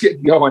of first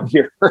getting going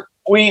here.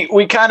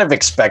 We kind of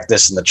expect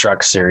this in the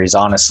truck series,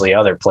 honestly,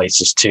 other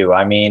places too.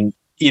 I mean,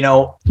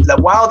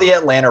 while the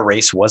Atlanta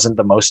race wasn't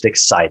the most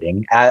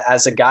exciting,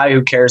 as a guy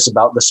who cares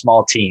about the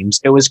small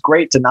teams, it was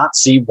great to not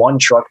see one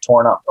truck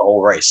torn up the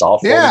whole race. All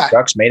 40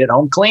 trucks made it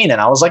home clean.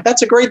 And I was like,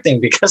 that's a great thing,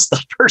 because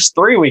the first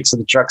 3 weeks of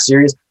the truck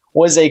series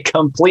was a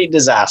complete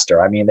disaster.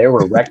 I mean, there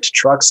were wrecked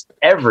trucks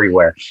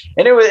everywhere.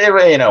 And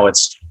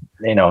it's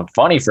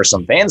funny for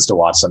some fans to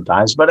watch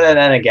sometimes, but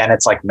then again,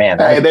 it's like, man,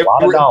 that's a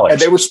lot of dollars.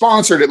 And they were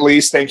sponsored, at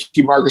least. Thank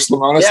you, Marcus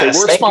Lemonis. Yes, they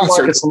were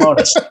sponsored. Marcus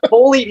Lemonis.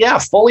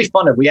 fully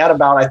funded. We had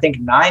about, I think,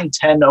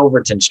 9-10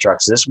 Overton's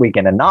trucks this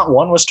weekend, and not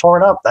one was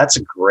torn up. That's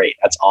great.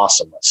 That's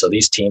awesome. So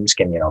these teams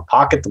can,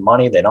 pocket the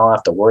money. They don't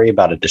have to worry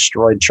about a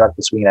destroyed truck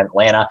this week in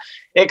Atlanta,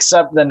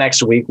 except the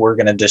next week we're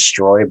going to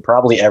destroy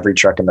probably every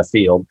truck in the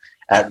field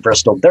at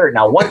Bristol Dirt.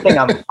 Now, one thing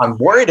I'm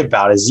worried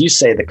about is, you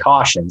say, the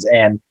cautions,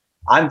 and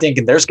I'm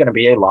thinking there's going to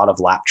be a lot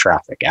of lap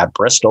traffic at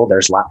Bristol.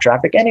 There's lap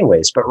traffic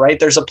anyways, but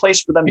there's a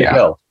place for them to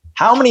go.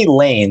 How many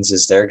lanes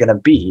is there going to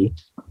be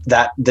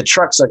that the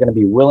trucks are going to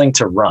be willing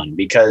to run?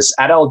 Because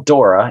at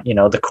Eldora,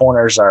 the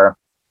corners are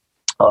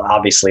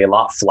obviously a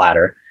lot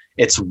flatter.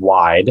 It's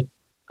wide.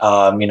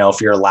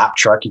 If you're a lap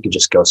truck, you could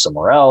just go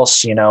somewhere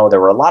else. There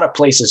were a lot of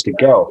places to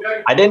go.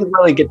 I didn't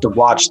really get to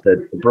watch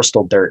the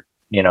Bristol Dirt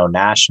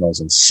nationals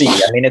and see.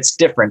 I mean, it's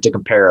different to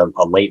compare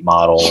a late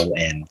model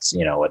and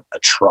a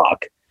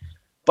truck.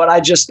 But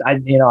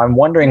I'm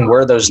wondering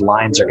where those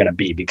lines are going to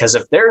be, because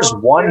if there's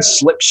one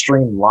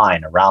slipstream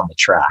line around the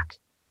track,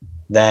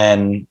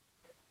 then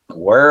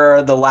where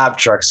are the lap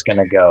trucks going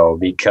to go?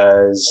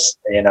 Because,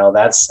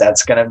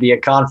 that's going to be a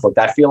conflict.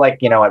 I feel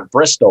like, at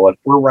Bristol, if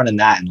we're running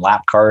that and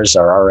lap cars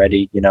are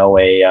already,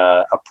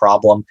 a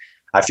problem,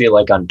 I feel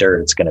like on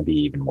dirt, it's going to be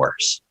even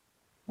worse.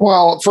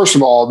 Well, first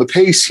of all, the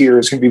pace here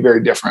is going to be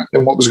very different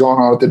than what was going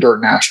on at the Dirt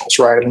Nationals,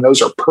 right? I mean,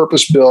 those are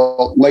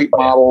purpose-built late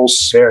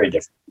models. Very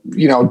different.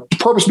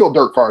 Purpose-built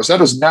dirt cars. That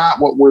is not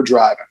what we're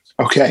driving.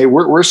 Okay,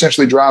 we're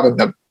essentially driving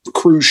the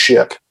cruise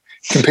ship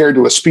compared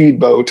to a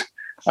speedboat.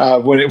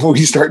 When we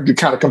start to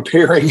kind of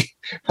comparing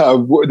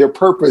their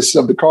purpose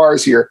of the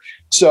cars here,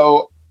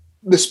 so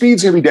the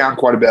speed's going to be down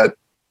quite a bit.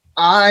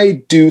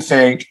 I do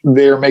think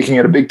they're making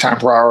it a big time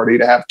priority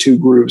to have 2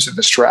 grooves in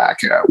this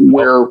track,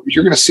 where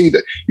you're going to see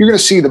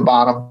the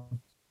bottom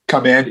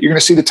come in. You're going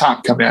to see the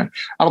top come in.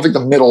 I don't think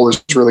the middle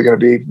is really going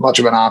to be much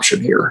of an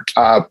option here.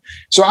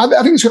 So I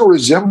think it's going to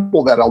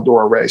resemble that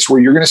Eldora race,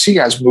 where you're going to see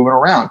guys moving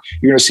around.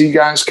 You're going to see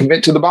guys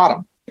commit to the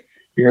bottom.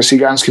 You're going to see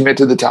guys commit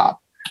to the top.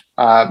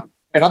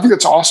 And I think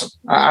that's awesome.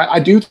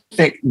 I do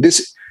think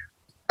this,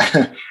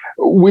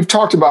 we've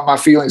talked about my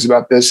feelings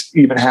about this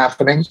even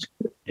happening.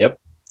 Yep.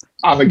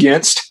 I'm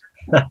against.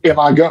 Am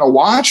I going to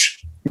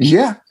watch?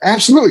 Yeah,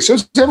 absolutely. So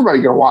is everybody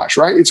going to watch,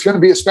 right? It's going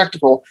to be a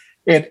spectacle.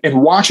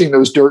 And watching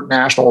those Dirt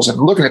Nationals and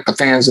looking at the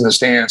fans in the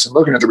stands and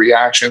looking at the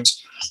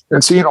reactions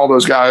and seeing all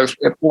those guys,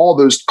 all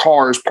those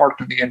cars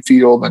parked in the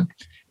infield,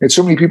 and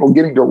so many people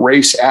getting to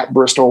race at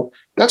Bristol,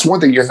 that's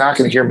one thing you're not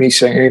going to hear me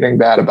saying anything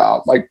bad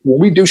about. Like when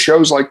we do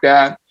shows like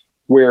that,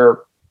 where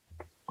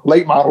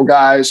late model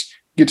guys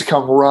get to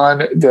come run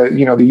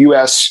the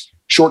U.S.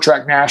 short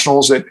track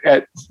nationals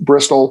at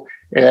Bristol,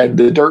 and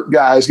the dirt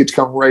guys get to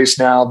come race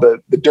now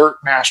the Dirt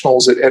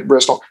Nationals at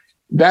Bristol.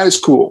 That is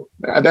cool.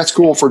 That's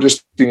cool for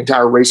just the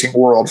entire racing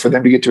world, for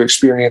them to get to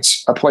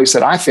experience a place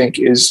that I think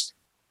is,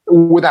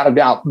 without a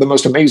doubt, the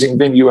most amazing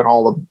venue in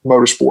all of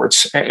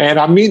motorsports. And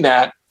I mean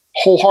that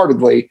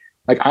wholeheartedly.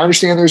 Like, I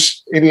understand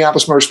there's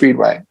Indianapolis Motor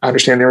Speedway. I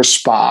understand there's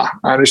Spa.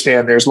 I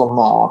understand there's Le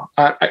Mans.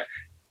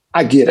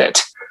 I get it.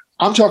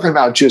 I'm talking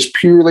about just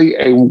purely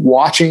a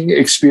watching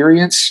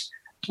experience.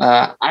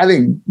 I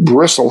think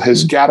Bristol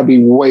has got to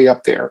be way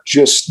up there.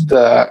 Just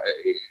the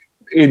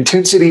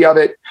intensity of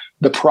it,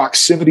 the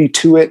proximity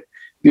to it,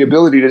 the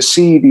ability to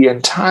see the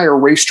entire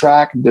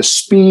racetrack, the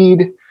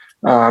speed,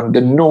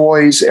 the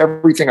noise,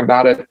 everything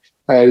about it.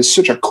 It is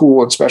such a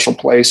cool and special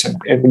place. And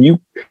when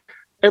you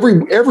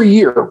every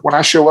year when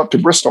I show up to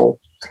Bristol,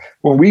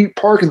 when we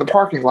park in the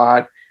parking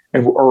lot,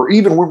 or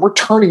even when we're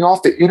turning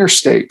off the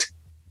interstate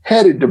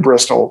headed to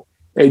Bristol,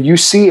 and you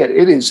see it,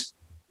 it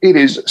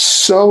is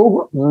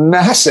so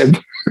massive.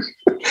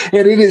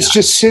 And it is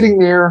just sitting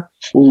there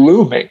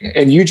looming.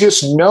 And you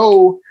just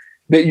know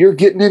that you're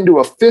getting into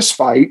a fist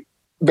fight,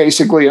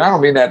 basically. And I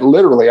don't mean that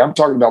literally. I'm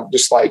talking about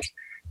just like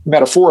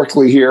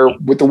metaphorically here,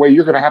 with the way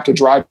you're going to have to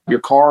drive your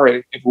car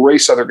and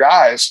race other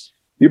guys.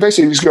 You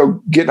basically just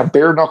go get in a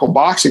bare knuckle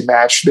boxing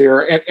match there.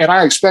 And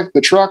I expect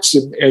the trucks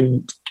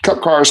and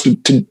cup cars to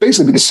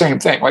basically be the same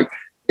thing. Like,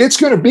 it's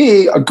going to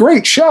be a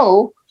great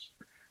show.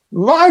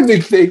 My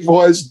big thing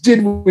was,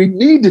 did we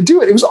need to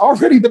do it? It was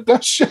already the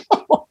best show.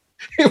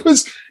 It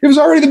was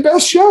already the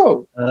best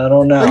show. I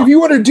don't know. Like, if you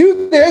want to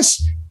do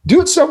this,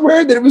 do it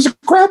somewhere that it was a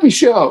crappy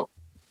show.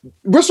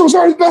 Bristol was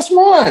already the best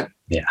one.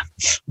 Yeah.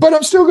 But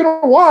I'm still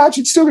going to watch.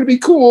 It's still going to be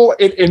cool.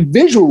 And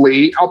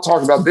visually, I'll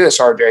talk about this,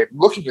 RJ,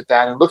 looking at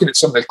that and looking at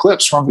some of the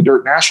clips from the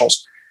Dirt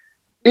Nationals,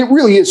 it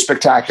really is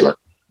spectacular.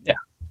 Yeah.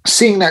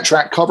 Seeing that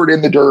track covered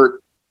in the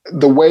dirt,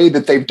 the way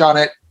that they've done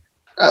it,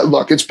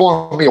 look, it's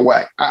blown me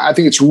away. I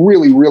think it's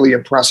really, really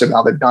impressive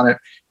how they've done it.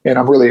 And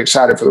I'm really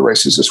excited for the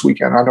races this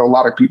weekend. I know a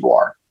lot of people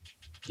are.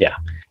 Yeah,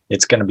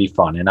 it's going to be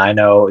fun. And I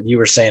know you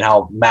were saying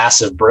how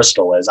massive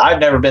Bristol is. I've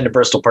never been to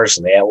Bristol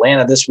personally.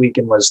 Atlanta this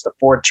weekend was the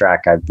Ford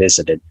track I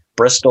visited.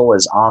 Bristol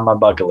is on my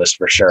bucket list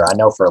for sure. I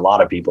know for a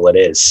lot of people it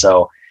is.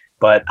 So,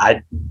 but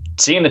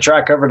seeing the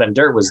track covered in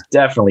dirt was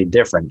definitely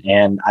different.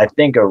 And I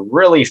think a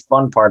really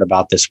fun part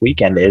about this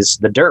weekend is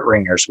the dirt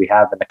ringers we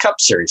have in the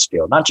Cup Series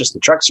field, not just the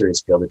Truck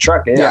Series field. The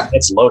truck,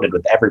 it's loaded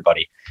with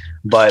everybody.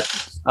 But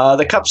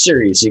the Cup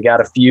Series, you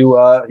got a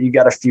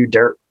few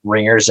dirt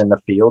ringers in the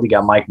field. You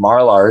got Mike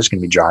Marlar, who's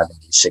going to be driving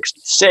the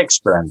 66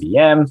 for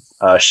MBM,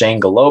 Shane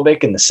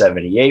Golobic in the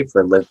 78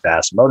 for Live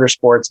Fast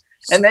Motorsports.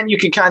 And then you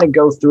can kind of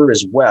go through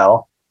as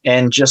well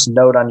and just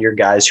note on your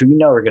guys who you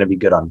know are going to be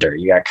good on dirt.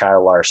 You got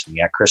Kyle Larson,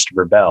 you got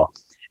Christopher Bell,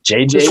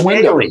 JJ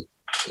Haley.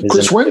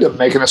 Chris Wyndham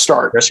making a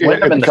start. Chris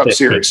Wyndham in the Cup 15.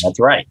 Series. That's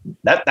right.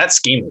 That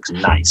scheme looks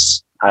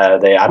nice. I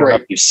don't know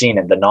if you've seen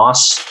it. The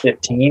NOS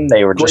 15,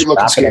 they were just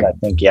wrapping it, I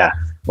think. Yeah,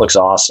 looks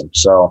awesome.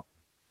 So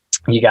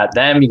you got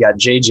them. You got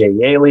JJ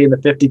Yaley in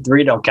the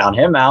 53. Don't count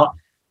him out.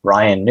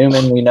 Ryan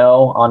Newman, we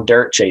know, on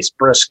dirt. Chase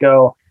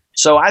Briscoe.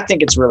 So I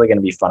think it's really going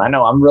to be fun. I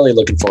know I'm really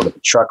looking forward to the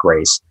truck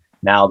race.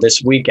 Now,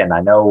 this weekend,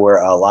 I know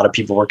a lot of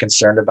people were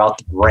concerned about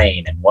the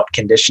rain and what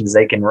conditions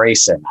they can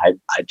race in.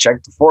 I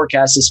checked the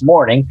forecast this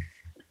morning.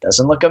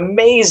 Doesn't look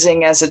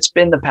amazing as it's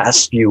been the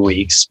past few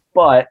weeks,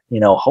 but,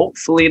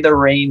 hopefully the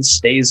rain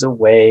stays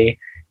away,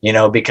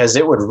 because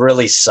it would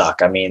really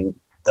suck. I mean,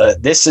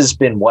 this has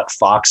been what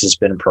Fox has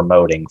been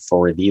promoting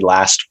for the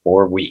last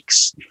 4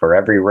 weeks for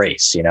every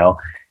race,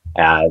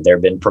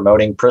 they've been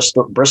promoting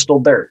Bristol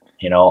Dirt,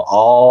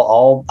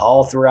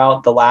 all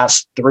throughout the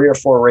last 3 or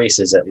 4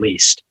 races at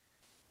least.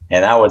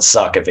 And that would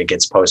suck if it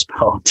gets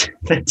postponed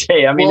the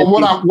day. I mean,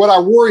 what I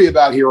worry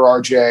about here,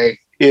 RJ,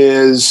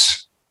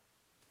 is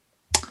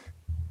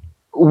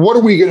what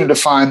are we going to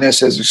define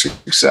this as a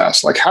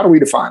success? Like, how do we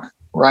define it,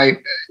 right?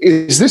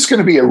 Is this going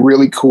to be a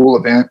really cool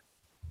event?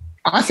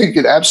 I think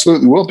it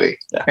absolutely will be.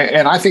 Yeah.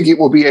 And I think it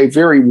will be a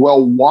very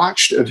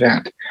well-watched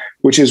event,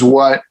 which is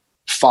what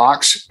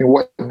Fox and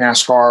what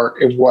NASCAR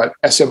and what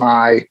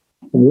SMI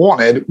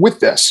wanted with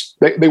this.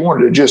 They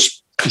wanted to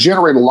just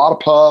generate a lot of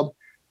pub.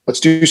 Let's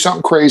do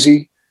something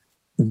crazy.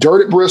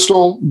 Dirt at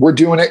Bristol. We're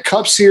doing it.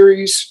 Cup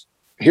Series.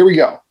 Here we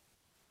go.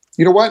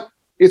 You know what?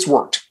 It's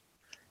worked.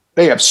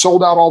 They have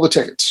sold out all the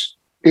tickets.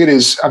 It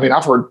is,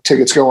 I've heard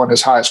tickets going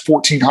as high as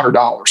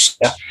 $1,400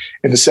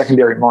 in the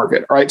secondary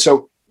market. All right.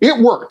 So it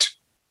worked.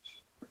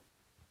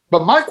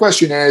 But my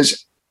question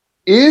is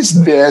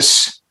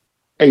this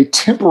a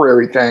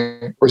temporary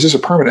thing or is this a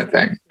permanent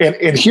thing?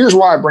 And here's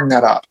why I bring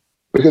that up.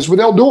 Because with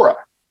Eldora,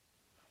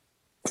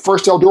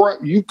 first Eldora,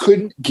 you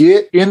couldn't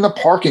get in the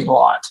parking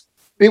lot.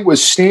 It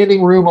was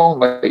standing room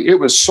only. It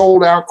was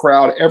sold out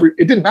crowd.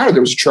 It didn't matter there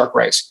was a truck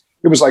race.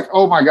 It was like,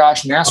 oh my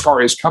gosh,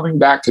 NASCAR is coming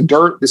back to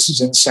dirt. This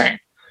is insane.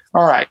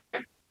 All right.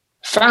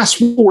 Fast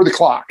forward the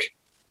clock,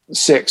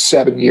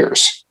 6-7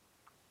 years.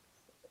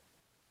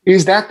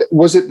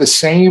 Was it the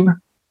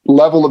same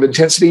level of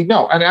intensity?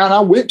 No. And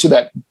I went to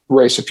that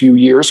race a few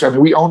years.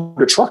 We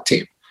owned a truck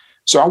team.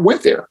 So I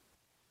went there.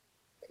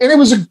 And it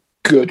was a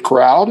good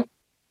crowd.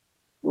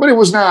 But it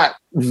was not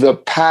the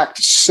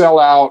packed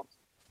sellout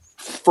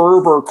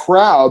fervor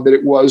crowd that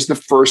it was the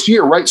first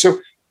year, right? So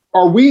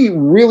are we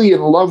really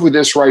in love with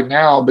this right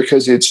now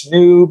because it's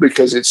new,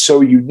 because it's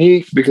so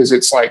unique, because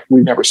it's like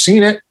we've never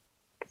seen it?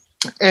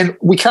 And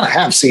we kind of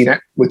have seen it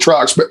with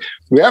trucks, but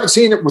we haven't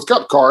seen it with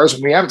cup cars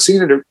and we haven't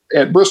seen it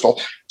at Bristol.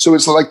 So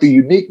it's like the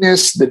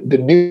uniqueness, the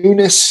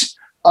newness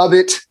of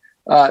it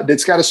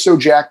that's got us so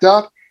jacked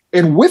up.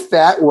 And with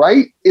that,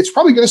 right, it's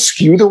probably going to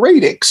skew the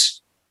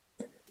ratings.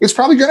 It's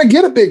probably going to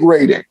get a big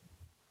rating.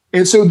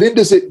 And so then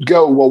does it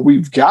go, well,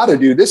 we've got to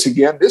do this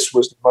again. This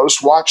was the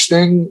most watched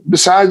thing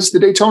besides the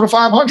Daytona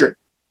 500.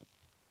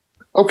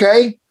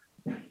 Okay,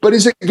 But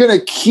is it going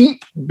to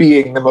keep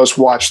being the most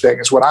watched thing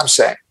is what I'm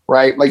saying,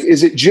 right? Like,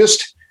 is it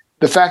just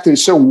the fact that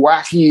it's so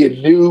wacky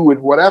and new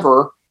and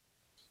whatever?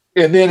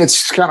 And then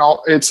it's like,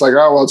 oh,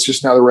 well, it's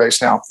just another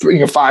race now,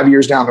 5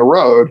 years down the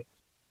road.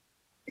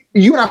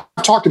 You and I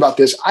have talked about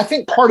this. I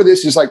think part of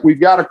this is like, we've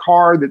got a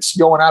car that's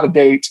going out of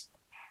date.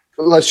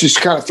 Let's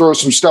just kind of throw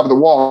some stuff at the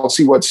wall and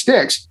see what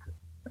sticks.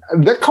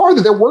 The car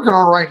that they're working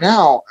on right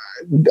now,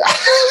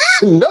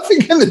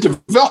 nothing in the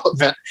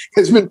development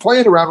has been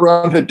planned around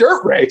running a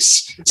dirt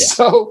race. Yeah.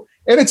 So,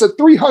 and it's a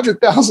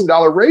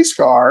 $300,000 race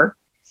car.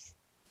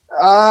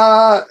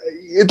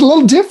 It's a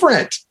little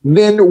different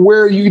than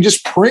where you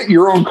just print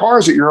your own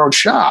cars at your own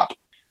shop.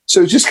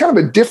 So it's just kind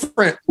of a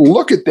different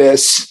look at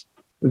this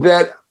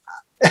that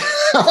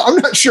I'm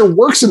not sure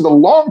works in the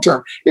long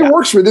term. It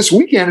works for this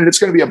weekend and it's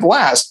going to be a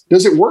blast.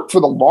 Does it work for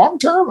the long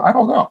term? I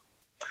don't know.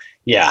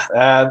 Yeah,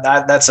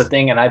 that's the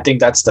thing. And I think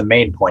that's the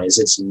main point is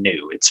it's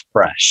new, it's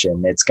fresh,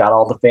 and it's got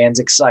all the fans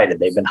excited.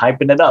 They've been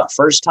hyping it up.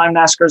 First time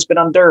NASCAR's been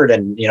on dirt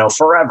and,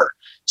 forever.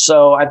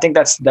 So I think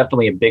that's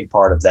definitely a big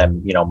part of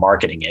them,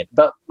 marketing it.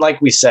 But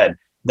like we said,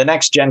 the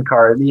next gen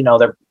car,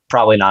 they're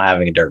probably not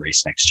having a dirt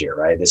race next year,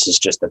 right? This is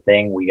just a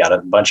thing. We got a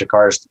bunch of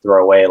cars to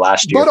throw away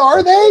last year. But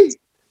are they?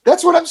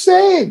 That's what I'm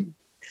saying.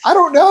 I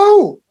don't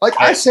know.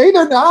 I say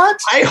they're not.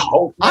 I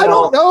hope not. I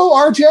don't know,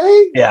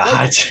 RJ.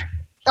 Yeah.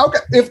 Okay,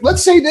 if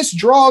let's say this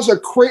draws the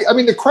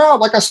crowd,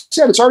 like I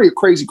said, it's already a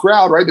crazy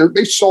crowd, right?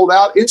 They sold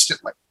out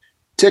instantly.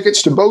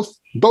 Tickets to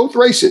both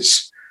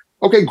races.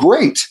 Okay,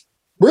 great.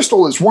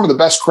 Bristol is one of the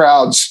best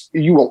crowds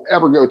you will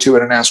ever go to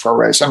in a NASCAR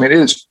race. I mean, it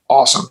is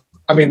awesome.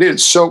 I mean, it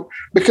is so,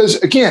 because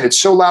again, it's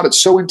so loud, it's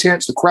so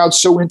intense, the crowd's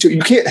so into it.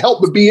 You can't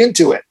help but be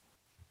into it,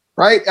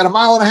 right? At a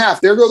mile and a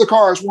half, there go the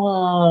cars.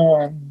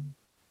 One.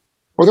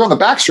 Or they're on the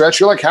backstretch,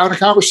 you're like having a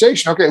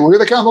conversation. Okay, well, here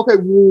they come. Okay,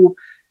 woo.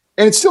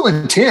 And it's still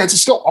intense.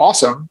 It's still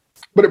awesome.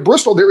 But at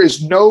Bristol, there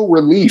is no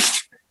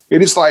relief.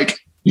 It is like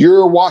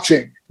you're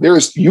watching.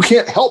 You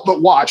can't help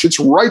but watch. It's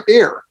right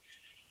there.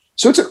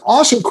 So it's an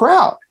awesome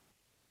crowd.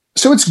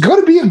 So it's going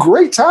to be a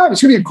great time.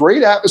 It's going to be a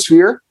great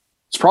atmosphere.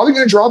 It's probably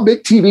going to draw a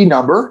big TV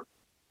number.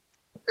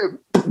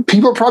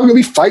 People are probably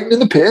going to be fighting in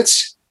the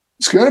pits.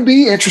 It's going to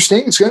be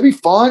interesting. It's going to be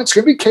fun. It's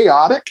going to be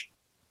chaotic.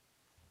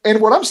 And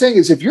what I'm saying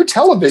is if you're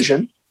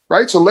television,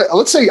 right? So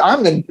let's say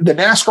I'm the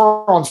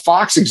NASCAR on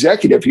Fox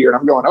executive here, and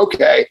I'm going,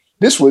 okay,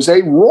 this was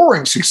a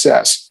roaring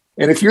success.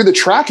 And if you're the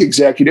track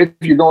executive,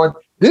 you're going,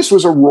 this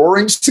was a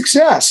roaring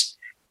success.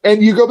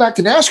 And you go back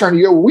to NASCAR and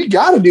you go, well, we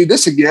got to do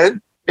this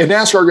again. And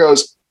NASCAR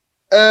goes,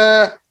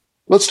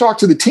 let's talk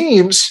to the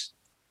teams.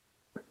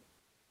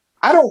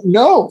 I don't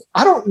know.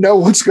 I don't know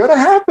what's going to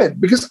happen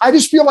because I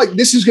just feel like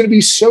this is going to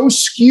be so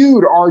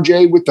skewed,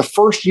 RJ, with the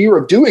first year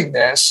of doing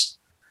this,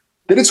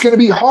 that it's going to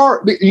be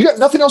hard. You got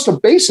nothing else to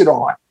base it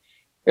on.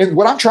 And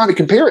what I'm trying to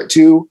compare it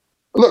to,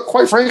 look,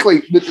 quite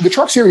frankly, the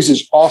Truck Series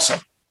is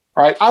awesome.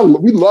 All right.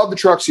 We love the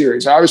Truck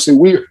Series. Obviously,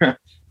 we're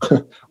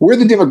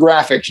the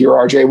demographic here,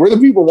 RJ. We're the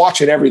people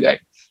watching every day.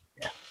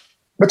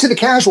 But to the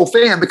casual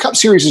fan, the Cup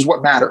Series is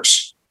what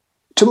matters.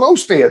 To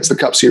most fans, the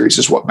Cup Series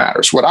is what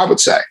matters, what I would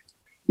say,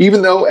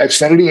 even though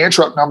Xfinity and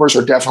truck numbers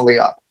are definitely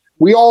up.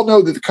 We all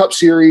know that the Cup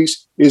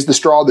Series is the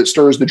straw that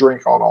stirs the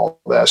drink on all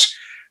of this.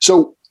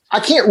 So I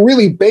can't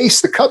really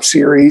base the Cup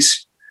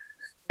Series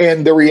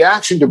and the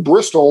reaction to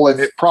Bristol and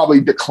it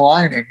probably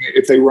declining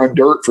if they run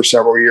dirt for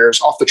several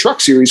years off the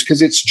Truck Series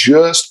because it's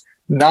just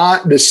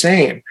not the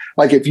same.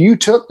 Like if you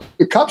took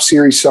the Cup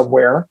Series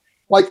somewhere,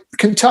 like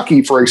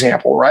Kentucky, for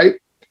example, right?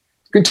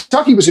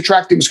 Kentucky was a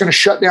track that was going to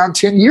shut down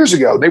 10 years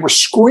ago. They were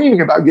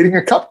screaming about getting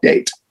a Cup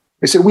date.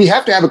 They said, we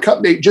have to have a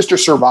Cup date just to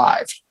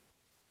survive.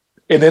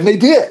 And then they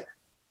did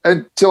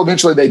until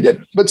eventually they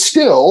didn't. But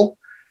still,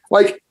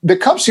 like the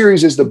Cup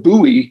Series is the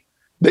buoy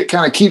that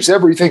kind of keeps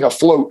everything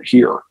afloat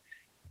here.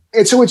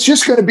 And so it's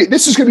just going to be,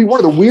 this is going to be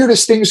one of the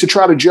weirdest things to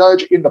try to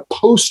judge in the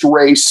post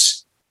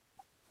race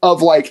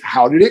of like,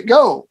 how did it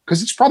go?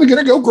 Because it's probably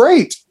going to go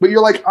great. But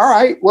you're like, all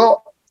right,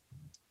 well,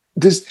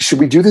 should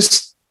we do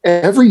this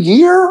every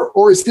year?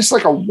 Or is this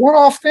like a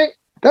one-off thing?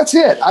 That's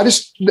it.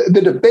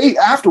 The debate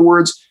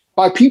afterwards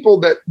by people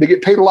that they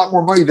get paid a lot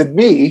more money than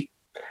me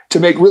to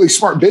make really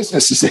smart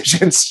business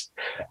decisions,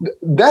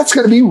 that's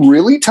going to be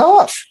really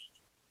tough.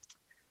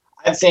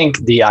 I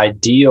think the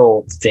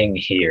ideal thing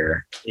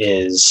here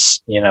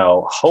is,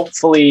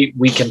 hopefully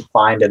we can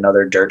find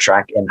another dirt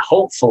track and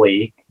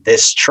hopefully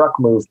this truck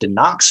move to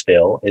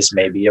Knoxville is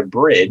maybe a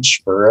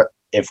bridge for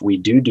if we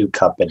do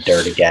Cup and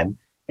dirt again,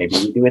 maybe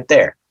we do it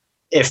there.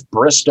 If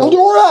Bristol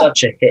is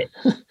such a hit.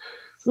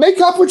 Make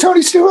up with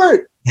Tony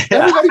Stewart.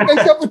 Everybody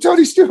make up with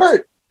Tony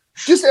Stewart.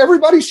 Just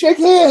everybody shake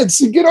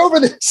hands and get over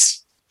this.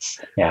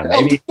 Yeah,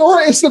 maybe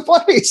Eldora is the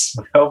place.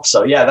 I hope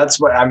so. Yeah, that's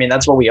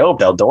what we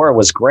hoped. Eldora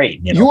was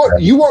great.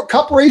 You want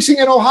Cup racing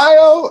in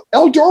Ohio?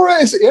 Eldora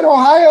is in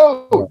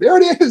Ohio. There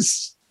it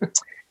is.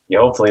 Yeah,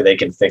 hopefully they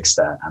can fix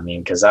that. I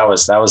mean, because that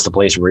was the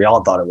place where we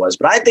all thought it was.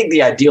 But I think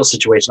the ideal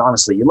situation,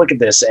 honestly, you look at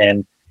this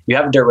and you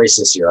have a dirt race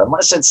this year,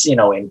 unless it's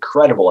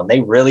incredible and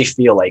they really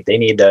feel like they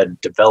need to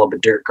develop a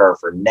dirt car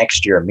for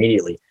next year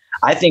immediately.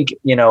 I think,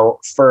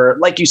 for,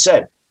 like you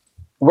said,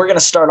 we're going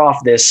to start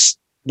off this.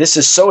 This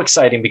is so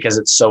exciting because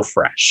it's so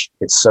fresh.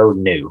 It's so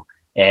new,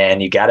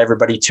 and you got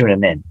everybody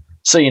tuning in.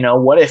 So,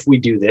 what if we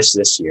do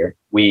this year?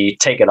 We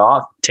take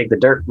the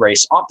dirt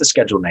race off the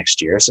schedule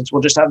next year, since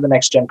we'll just have the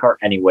next gen car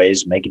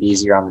anyways, make it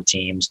easier on the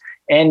teams,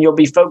 and you'll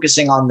be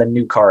focusing on the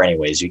new car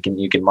anyways. You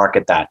can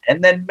market that.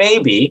 And then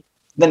maybe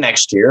the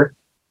next year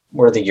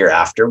or the year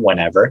after,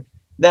 whenever,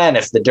 then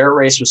if the dirt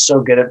race was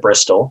so good at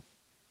Bristol,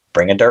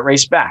 bring a dirt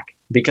race back.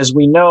 Because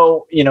we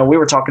know, we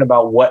were talking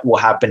about what will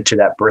happen to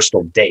that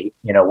Bristol date,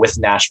 with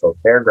Nashville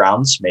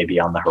Fairgrounds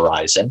maybe on the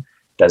horizon.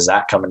 Does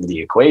that come into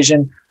the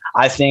equation?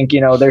 I think,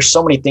 there's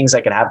so many things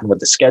that can happen with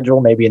the schedule,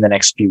 maybe in the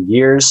next few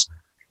years.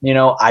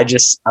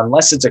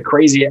 Unless it's a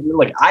crazy,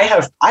 like I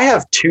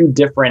have two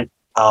different,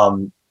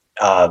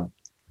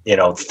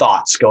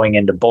 thoughts going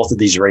into both of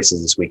these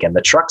races this weekend.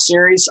 The truck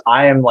series,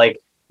 I am like,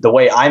 the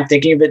way I'm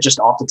thinking of it, just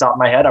off the top of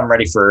my head, I'm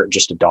ready for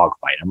just a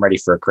dogfight. I'm ready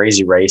for a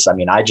crazy race. I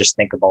mean, I just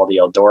think of all the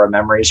Eldora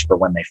memories for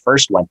when they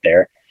first went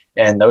there,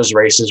 and those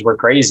races were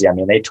crazy. I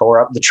mean, they tore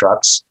up the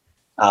trucks.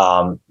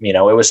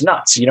 It was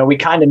nuts. We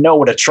kind of know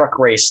what a truck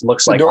race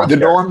looks like. The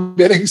Norm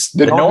Biddings.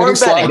 The Norm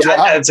Biddings.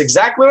 That's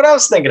exactly what I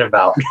was thinking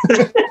about.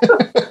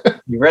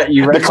 You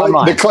read my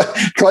mind.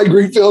 Clay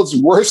Greenfield's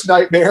worst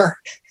nightmare,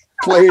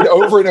 played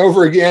over and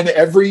over again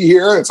every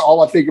year. It's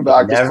all I think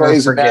about, because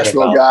Clay's a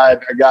Nashville guy,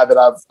 a guy that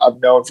I've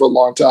known for a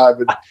long time.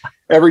 And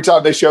every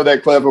time they show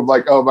that clip, I'm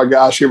like, oh my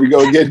gosh, here we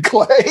go again,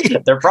 Clay.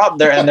 They're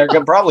probably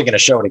going to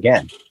show it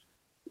again.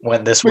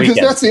 Because weekend,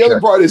 that's the other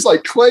part, is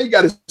like Clay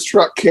got his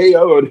truck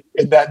KO'd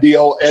in that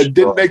deal and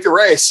didn't make the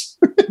race.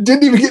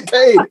 Didn't even get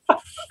paid.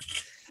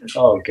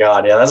 Oh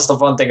God. Yeah. That's the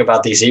fun thing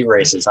about these heat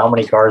races. How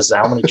many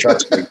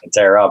trucks we can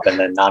tear up and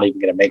then not even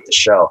going to make the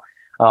show.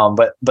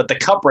 But the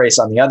cup race,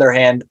 on the other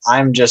hand,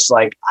 I'm just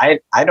like, I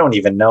don't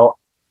even know.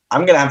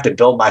 I'm going to have to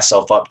build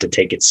myself up to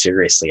take it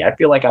seriously. I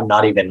feel like I'm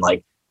not even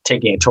like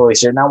taking it totally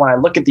serious. Now, when I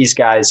look at these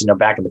guys,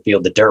 back in the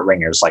field, the dirt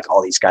ringers, like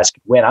all these guys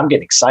could win, I'm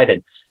getting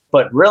excited.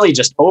 But really,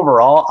 just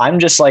overall, I'm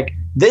just like,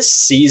 this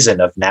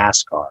season of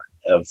NASCAR,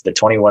 of the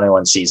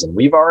 2021 season,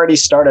 we've already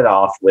started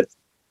off with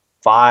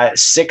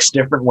 6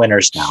 different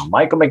winners now.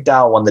 Michael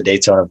McDowell won the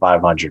Daytona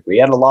 500. We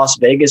had a Las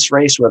Vegas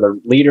race where the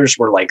leaders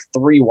were like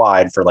 3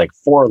 wide for like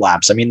 4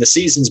 laps. I mean, the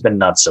season's been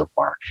nuts so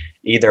far.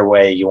 Either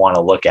way you want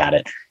to look at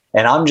it.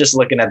 And I'm just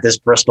looking at this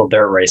Bristol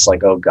dirt race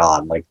like, oh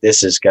God, like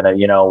this is going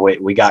to,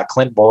 we got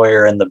Clint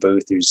Boyer in the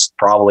booth, who's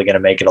probably going to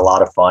make it a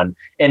lot of fun.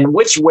 And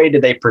which way do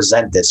they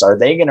present this? Are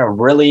they going to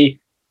really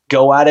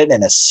go at it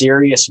in a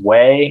serious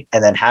way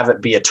and then have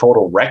it be a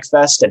total wreck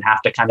fest and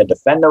have to kind of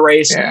defend the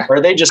race? Yeah. Or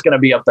are they just going to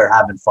be up there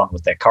having fun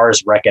with it?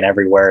 Cars wrecking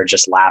everywhere,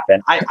 just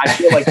laughing. I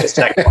feel like the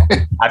second one.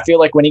 I feel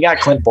like when you got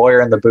Clint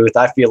Boyer in the booth,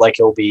 I feel like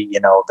he'll be,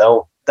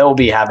 they'll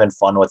be having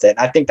fun with it. And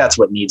I think that's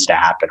what needs to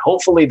happen.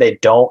 Hopefully they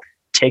don't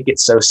take it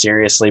so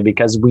seriously,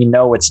 because we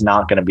know it's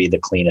not going to be the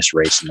cleanest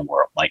race in the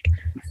world. Like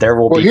there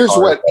will be. Here's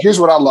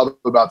what I love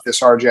about this,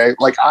 RJ.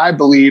 Like I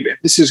believe, and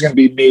this is going to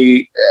be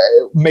me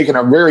making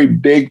a very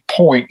big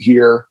point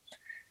here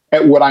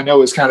at what I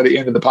know is kind of the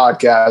end of the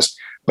podcast,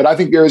 but I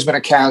think there has been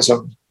a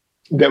chasm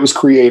that was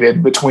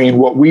created between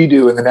what we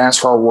do in the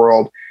NASCAR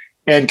world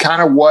and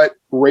kind of what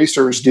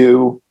racers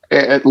do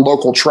at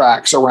local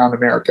tracks around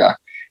America,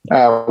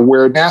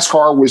 where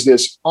NASCAR was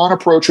this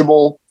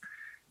unapproachable.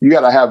 You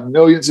got to have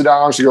millions of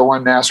dollars to go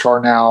run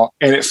NASCAR now.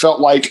 And it felt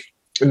like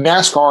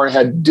NASCAR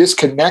had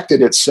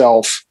disconnected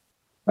itself,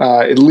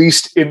 at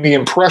least in the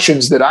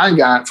impressions that I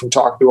got from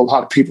talking to a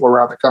lot of people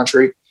around the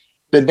country,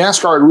 that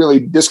NASCAR had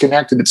really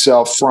disconnected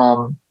itself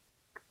from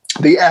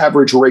the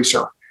average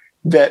racer.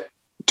 That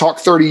talk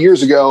 30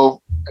 years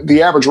ago,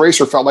 the average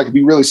racer felt like if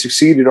he really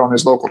succeeded on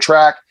his local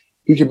track,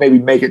 he could maybe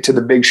make it to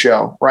the big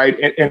show, right?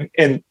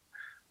 And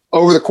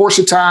over the course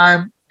of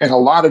time, and a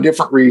lot of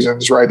different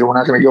reasons, right, that we're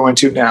not going to go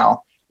into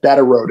now, that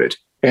eroded.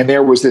 And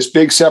there was this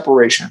big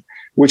separation,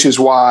 which is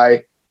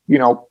why,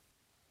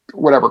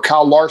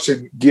 Kyle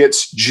Larson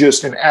gets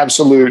just an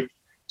absolute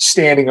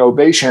standing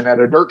ovation at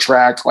a dirt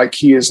track. Like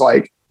he is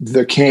like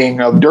the king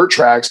of dirt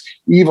tracks,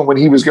 even when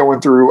he was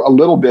going through a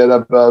little bit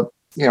of a,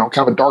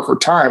 kind of a darker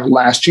time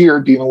last year,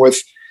 dealing with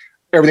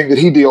everything that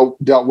he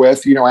dealt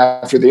with,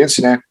 after the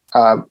incident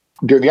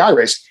during the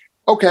iRace.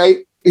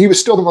 Okay. He was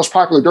still the most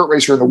popular dirt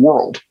racer in the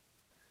world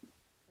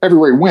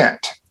everywhere he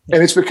went.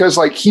 And it's because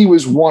like he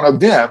was one of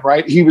them,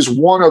 right? He was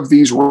one of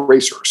these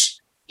racers.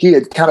 He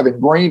had kind of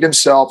ingrained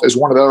himself as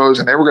one of those,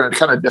 and they were going to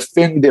kind of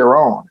defend their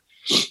own.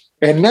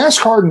 And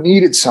NASCAR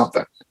needed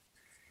something.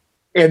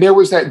 And there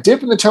was that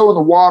dip in the toe in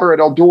the water at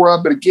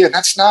Eldora. But again,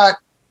 it's not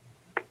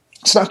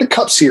the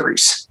Cup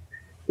Series.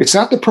 It's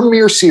not the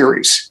Premier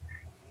Series.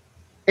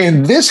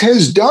 And this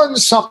has done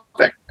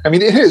something. I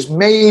mean, it has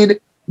made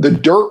the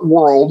dirt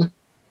world,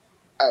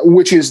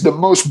 which is the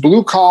most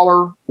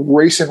blue-collar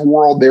racing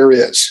world there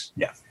is.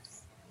 Yeah.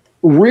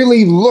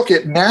 Really look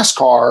at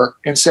NASCAR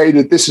and say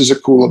that this is a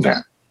cool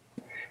event.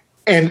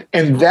 And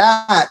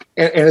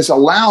has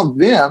allowed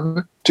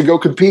them to go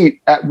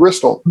compete at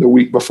Bristol the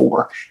week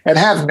before and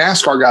have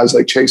NASCAR guys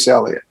like Chase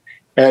Elliott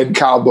and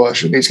Kyle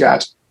Busch and these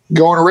guys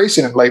going to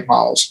racing in late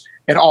models,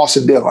 and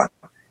Austin Dillon,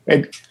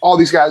 and all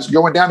these guys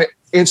going down it.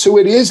 And so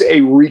it is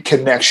a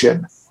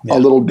reconnection a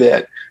little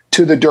bit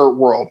to the dirt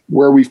world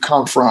where we've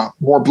come from,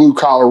 more blue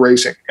collar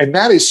racing. And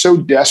that is so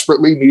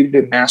desperately needed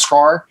in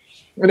NASCAR.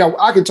 You know,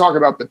 I could talk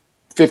about the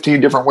 15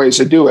 different ways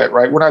to do it,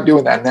 right? We're not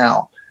doing that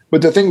now.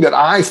 But the thing that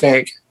I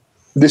think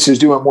this is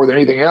doing more than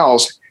anything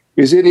else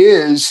is it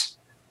is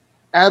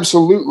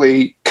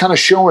absolutely kind of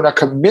showing a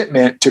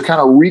commitment to kind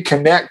of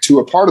reconnect to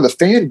a part of the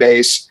fan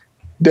base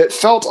that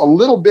felt a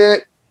little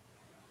bit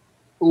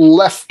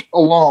left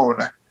alone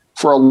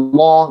for a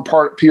long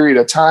period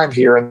of time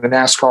here in the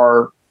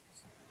NASCAR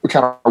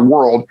kind of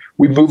world.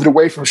 We moved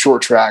away from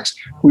short tracks.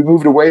 We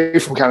moved away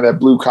from kind of that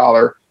blue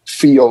collar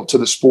feel to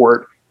the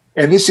sport.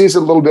 And this is a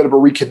little bit of a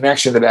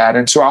reconnection to that.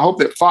 And so I hope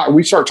that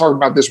we start talking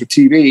about this with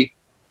TV.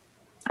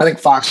 I think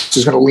Fox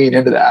is going to lean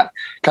into that,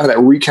 kind of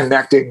that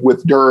reconnecting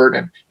with dirt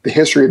and the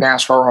history of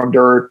NASCAR on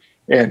dirt,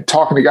 and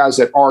talking to guys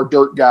that are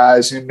dirt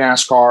guys in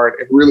NASCAR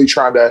and really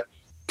trying to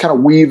kind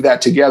of weave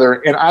that together.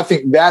 And I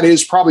think that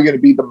is probably going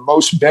to be the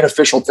most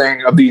beneficial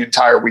thing of the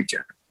entire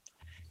weekend.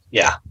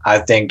 Yeah, I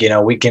think,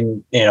 we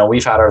can,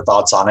 we've had our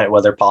thoughts on it,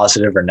 whether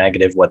positive or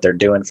negative, what they're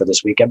doing for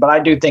this weekend. But I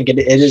do think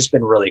it has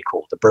been really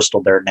cool. The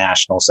Bristol Dirt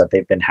Nationals that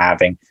they've been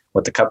having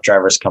with the Cup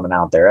drivers coming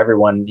out there,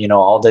 everyone,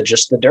 all the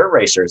dirt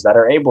racers that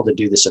are able to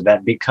do this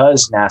event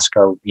because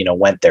NASCAR,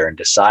 went there and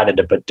decided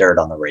to put dirt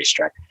on the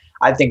racetrack.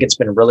 I think it's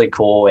been really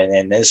cool.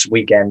 And this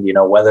weekend,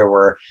 whether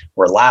we're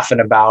laughing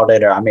about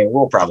it, or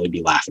we'll probably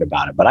be laughing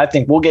about it, but I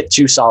think we'll get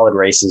two solid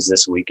races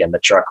this weekend, the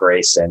truck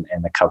race and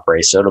the Cup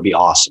race. So it'll be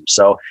awesome.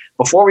 So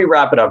before we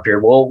wrap it up here,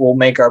 we'll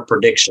make our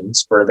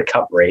predictions for the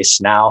Cup race.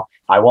 Now,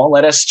 I won't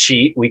let us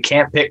cheat. We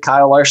can't pick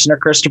Kyle Larson or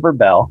Christopher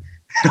Bell.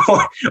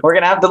 We're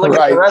going to have to look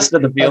at the rest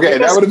of the field. Okay,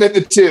 that would have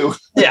been the two.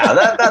 Yeah,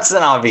 that's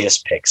an obvious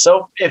pick.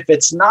 So if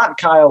it's not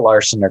Kyle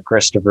Larson or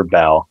Christopher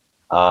Bell,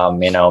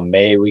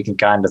 maybe we can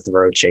kind of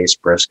throw Chase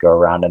Briscoe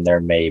around in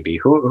there. Maybe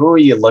who are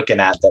you looking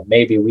at that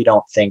maybe we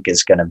don't think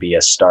is going to be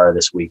a star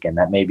this weekend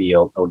that maybe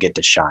he'll get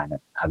to shine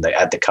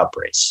at the Cup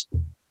race?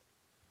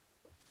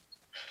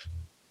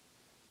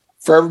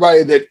 For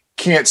everybody that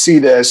can't see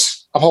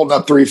this, I'm holding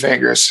up three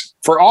fingers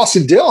for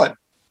Austin Dillon.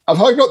 I'm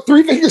holding up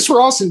three fingers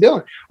for Austin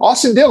Dillon.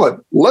 Austin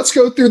Dillon, let's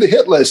go through the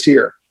hit list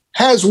here.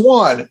 Has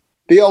won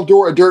the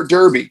Eldora Dirt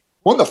Derby.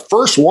 Won the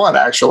first one,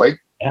 actually,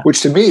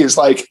 which to me is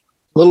like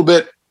a little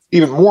bit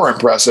even more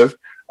impressive.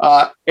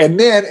 And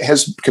then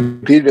has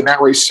competed in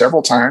that race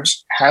several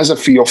times, has a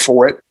feel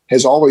for it,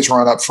 has always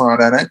run up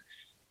front in it.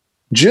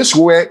 Just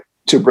went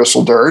to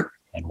Bristol Dirt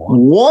and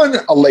won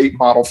a late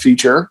model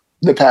feature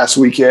the past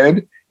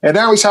weekend. And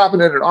now he's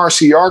hopping in an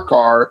RCR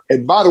car.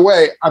 And by the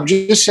way, I'm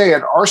just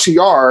saying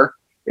RCR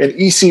and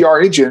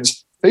ECR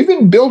engines, they've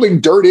been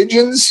building dirt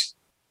engines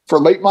for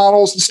late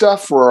models and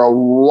stuff for a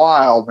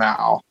while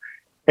now.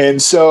 And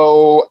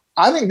so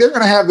I think they're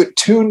going to have it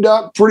tuned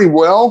up pretty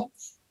well.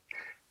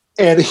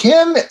 And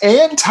him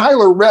and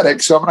Tyler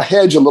Reddick, so I'm going to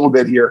hedge a little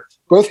bit here,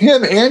 both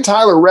him and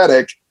Tyler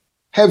Reddick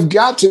have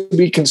got to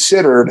be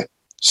considered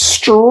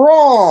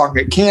strong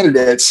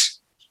candidates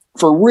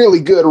for really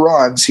good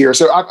runs here.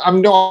 So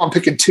I'm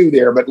picking two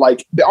there, but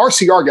like the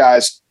RCR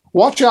guys,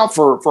 watch out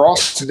for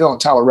Austin Dillon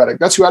and Tyler Reddick.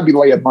 That's who I'd be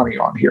laying money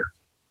on here.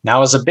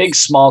 Now, as a big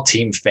small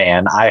team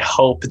fan, I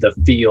hope the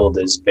field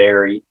is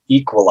very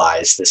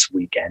equalized this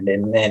weekend.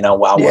 And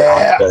while we're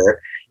on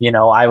there,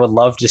 I would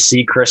love to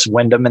see Chris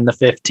Windham in the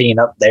 15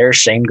 up there,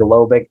 Shane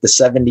Golobic, the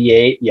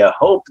 78. You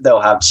hope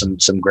they'll have some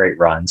great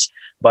runs.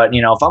 But,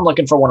 if I'm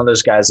looking for one of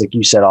those guys, like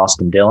you said,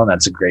 Austin Dillon,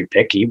 that's a great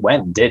pick. He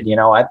went and did,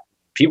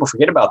 people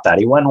forget about that.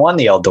 He won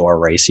the Eldora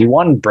race. He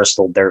won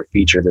Bristol Dirt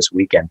feature this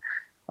weekend.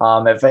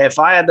 If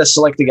I had to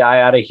select a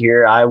guy out of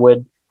here, I'm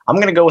going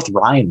to go with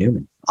Ryan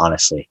Newman,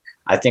 honestly.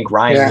 I think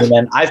Ryan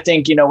Newman,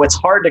 it's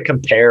hard to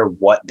compare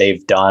what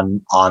they've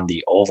done on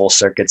the oval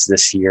circuits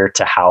this year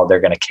to how they're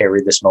going to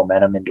carry this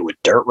momentum into a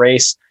dirt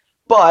race.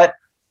 But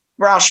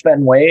Roush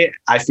Fenway,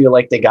 I feel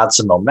like they got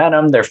some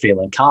momentum. They're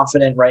feeling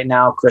confident right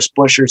now. Chris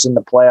Buescher's in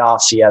the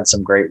playoffs. He had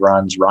some great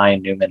runs.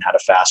 Ryan Newman had a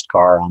fast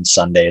car on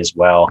Sunday as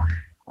well.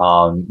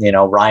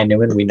 Ryan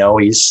Newman, we know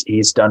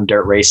he's done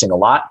dirt racing a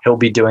lot. He'll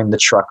be doing the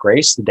truck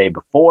race the day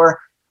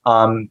before.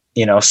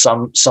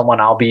 Someone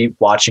I'll be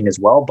watching as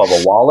well,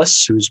 Bubba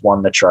Wallace, who's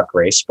won the truck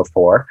race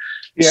before.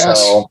 Yes.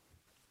 So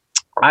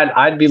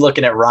I'd be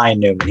looking at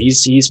Ryan Newman.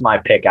 He's my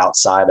pick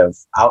outside of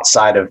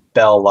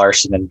Bell,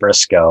 Larson, and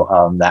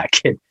Briscoe.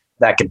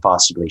 That could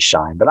possibly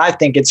shine. But I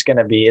think it's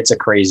a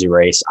crazy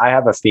race. I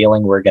have a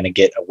feeling we're going to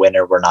get a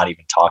winner we're not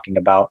even talking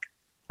about.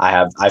 I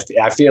have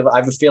a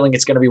feeling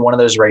it's going to be one of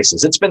those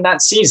races. It's been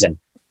that season.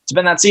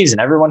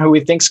 Everyone who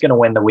we think's going to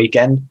win the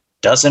weekend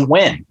doesn't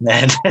win,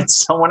 and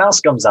someone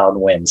else comes out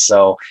and wins.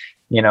 So,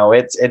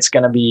 it's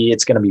going to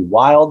be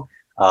wild.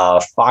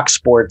 Fox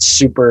Sports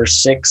Super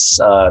 6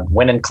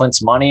 winning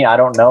Clint's money. I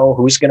don't know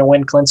who's going to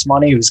win Clint's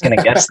money, who's going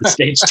to guess the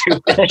stage 2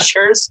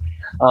 finishers.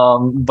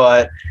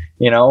 But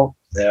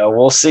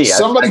we'll see.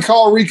 Somebody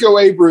call Rico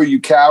Abreu, you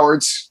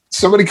cowards.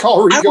 Somebody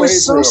call Rico Abreu. I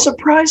was so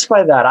surprised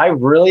by that. I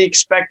really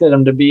expected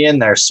him to be in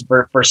there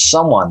for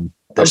someone.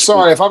 I'm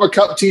sorry. If I'm a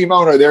Cup team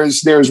owner,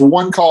 there's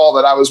one call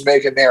that I was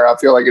making there. I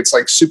feel like it's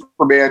like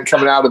Superman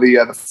coming out of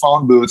the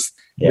phone booth.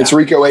 Yeah. It's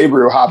Rico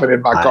Abreu hopping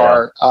in my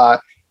car.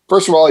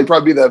 First of all, he'd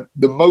probably be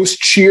the most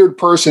cheered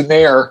person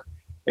there.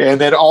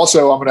 And then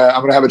also I'm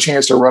gonna have a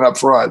chance to run up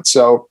front.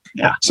 So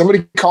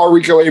somebody call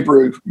Rico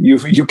Abreu,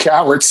 you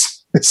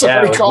cowards.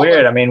 Yeah, it was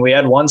weird. I mean, we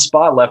had one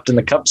spot left in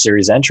the Cup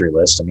Series entry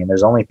list. I mean,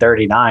 there's only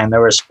 39.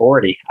 There was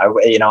 40. I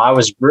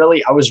was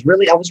really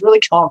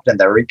confident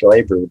that Rico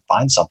Abreu would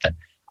find something.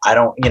 I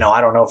don't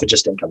know if it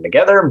just didn't come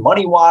together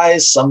money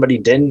wise. Somebody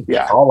didn't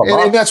call him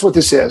up. And that's what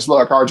this is.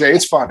 Look, RJ,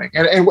 it's funny,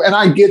 and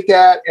I get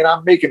that, and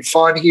I'm making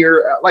fun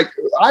here. Like,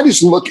 I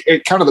just look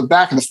at kind of the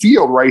back of the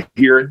field right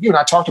here, and you and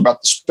I talked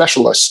about the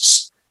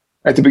specialists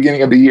at the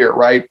beginning of the year,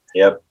 right?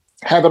 Yep.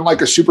 Having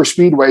like a super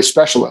speedway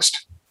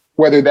specialist,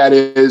 whether that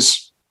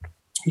is,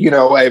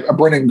 a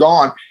Brennan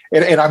Gaughan.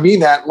 And I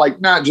mean that,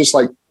 like, not just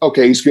like,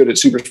 okay, he's good at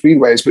super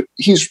speedways, but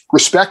he's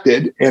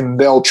respected and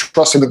they'll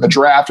trust him in the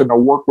draft and they'll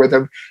work with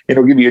him and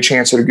he'll give you a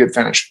chance at a good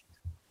finish.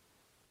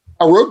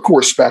 A road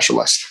course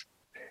specialist,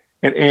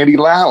 and Andy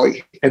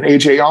Lally and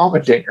AJ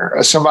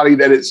Allmendinger, somebody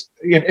that is,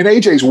 and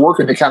AJ's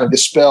working to kind of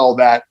dispel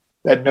that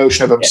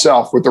notion of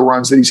himself with the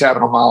runs that he's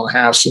having on mile and a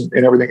half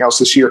and everything else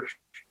this year.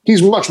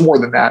 He's much more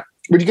than that,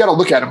 but you got to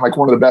look at him like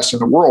one of the best in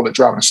the world at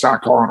driving a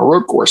stock car on a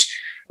road course.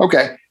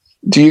 Okay.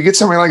 Do you get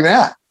somebody like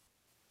that?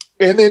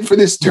 And then for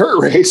this dirt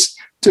race,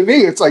 to me,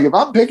 it's like, if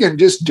I'm picking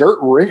just dirt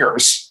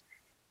ringers,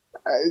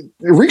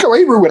 Rico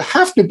Abreu would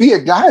have to be a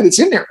guy that's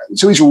in there.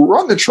 So he's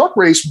run the truck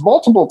race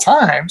multiple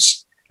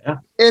times and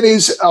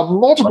is a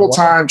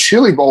multiple-time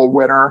Chili Bowl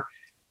winner.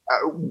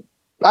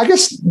 I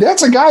guess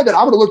that's a guy that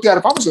I would have looked at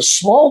if I was a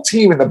small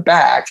team in the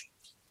back.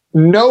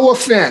 No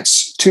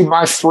offense to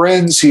my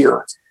friends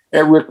here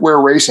at Rick Ware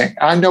Racing.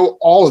 I know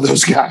all of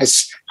those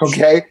guys,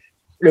 okay?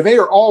 And they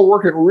are all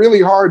working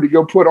really hard to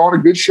go put on a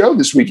good show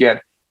this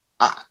weekend.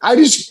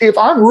 If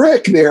I'm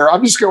Rick there,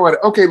 I'm just going,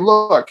 okay,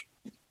 look,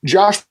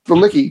 Josh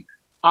Bilicki,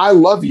 I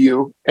love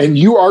you and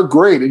you are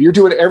great and you're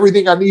doing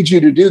everything I need you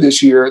to do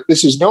this year.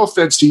 This is no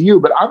offense to you,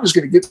 but I'm just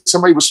going to get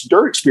somebody with some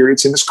dirt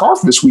experience in this car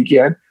for this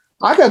weekend.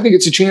 I think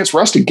it's a chance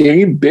for us to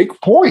gain big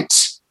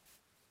points.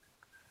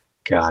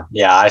 God,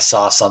 yeah, I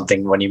saw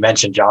something when you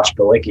mentioned Josh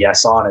Bilicki. I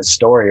saw in his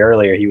story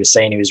earlier, he was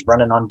saying he was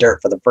running on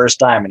dirt for the first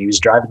time and he was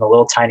driving a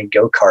little tiny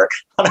go-kart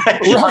on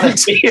a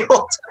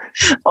field.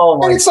 Oh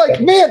my! And it's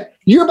like, man,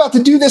 you're about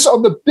to do this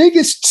on the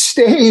biggest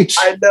stage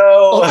I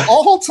know of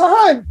all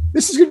time.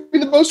 This is going to be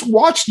the most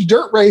watched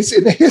dirt race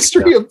in the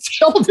history of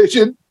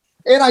television.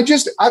 And I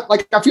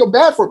feel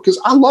bad for it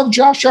because I love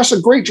Josh. Josh's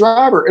a great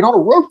driver. And on a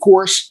road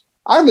course,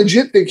 I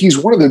legit think he's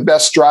one of the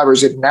best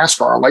drivers in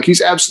NASCAR. Like,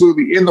 he's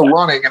absolutely in the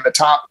running in the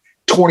top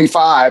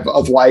 25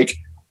 of like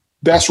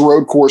best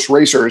road course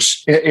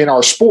racers in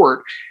our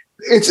sport.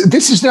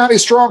 This is not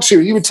his strong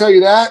suit. He would tell you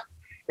that.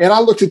 And I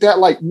looked at that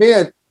like,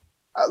 man,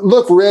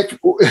 look, Rick,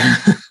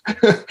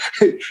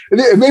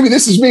 maybe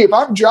this is me. If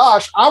I'm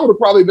Josh, I would have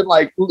probably been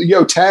like,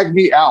 yo, tag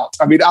me out.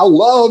 I mean, I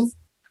love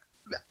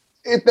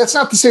it. That's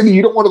not to say that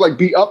you don't want to like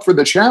be up for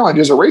the challenge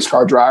as a race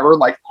car driver.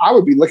 Like, I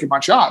would be licking my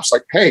chops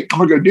like, hey, I'm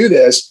gonna go do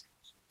this.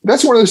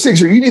 That's one of those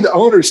things where you need the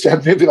owner to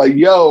step in and be like,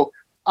 yo,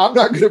 I'm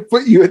not going to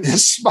put you in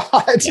this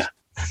spot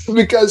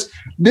because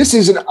this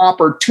is an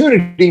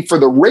opportunity for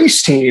the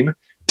race team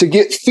to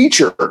get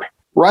featured,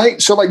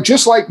 right? So like,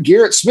 just like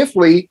Garrett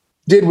Smithley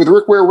did with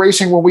Rick Ware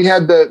Racing when we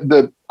had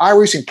the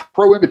iRacing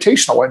Pro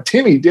Invitational, and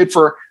Timmy did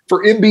for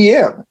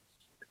MBM.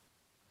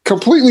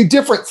 Completely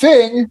different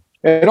thing.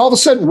 And all of a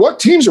sudden, what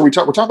teams are we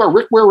talking? We're talking about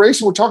Rick Ware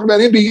Racing. We're talking about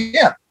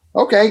MBM.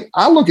 Okay,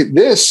 I look at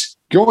this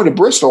going to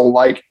Bristol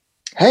like,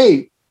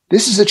 hey,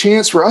 this is a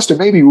chance for us to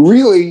maybe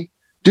really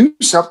do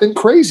something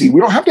crazy. We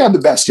don't have to have the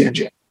best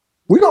engine.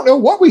 We don't know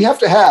what we have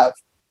to have.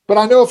 But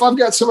I know if I've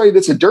got somebody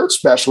that's a dirt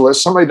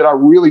specialist, somebody that I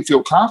really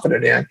feel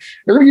confident in,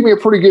 they're going to give me a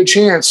pretty good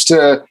chance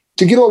to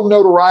get a little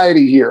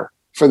notoriety here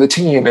for the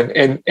team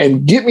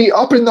and get me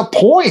up in the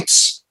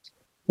points,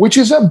 which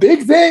is a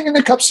big thing in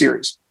the Cup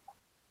Series.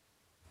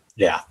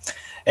 Yeah.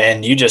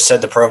 And you just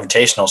said the Pro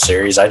Invitational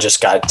Series. I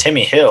just got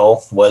Timmy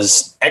Hill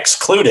was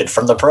excluded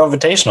from the Pro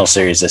Invitational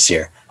Series this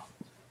year.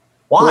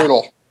 Why?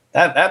 Brutal.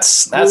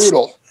 That's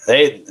brutal.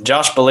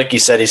 Josh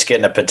Bilicki said he's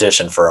getting a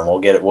petition for him. We'll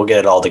get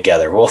it all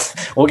together.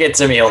 We'll get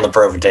Timmy Hill in the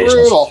Pro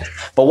Invitational.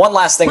 But one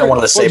last thing I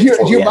wanted to say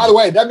by the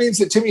way, that means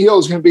that Timmy Hill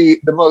is going to be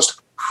the most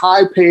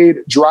high-paid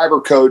driver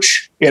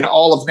coach in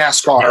all of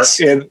NASCAR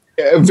in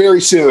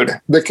very soon,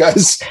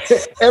 because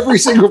every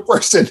single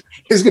person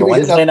is going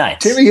to be getting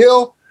Timmy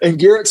Hill and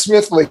Garrett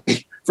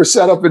Smithley for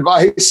setup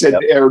advice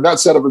or not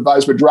setup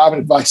advice, but driving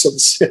advice on the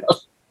sim.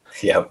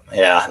 Yep.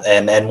 Yeah.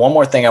 And one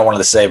more thing I wanted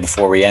to say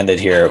before we ended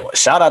here,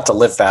 shout out to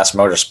Live Fast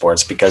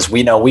Motorsports, because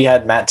we know we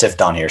had Matt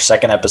Tifft on here,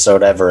 second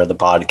episode ever of the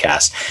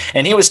podcast.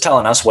 And he was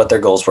telling us what their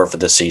goals were for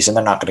this season.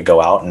 They're not going to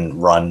go out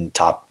and run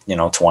top,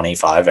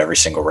 25 every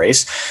single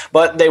race,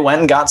 but they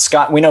went and got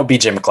Scott. We know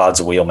BJ McLeod's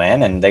a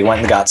wheelman, and they went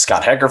and got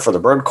Scott Hecker for the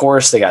road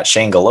course. They got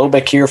Shane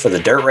Golobic here for the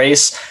dirt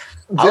race.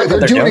 They're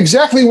doing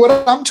exactly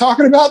what I'm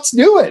talking about to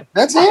do it.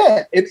 That's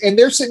it. And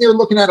they're sitting there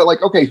looking at it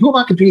like, okay, who am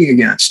I competing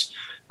against?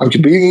 I'm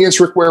competing against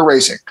Rick Ware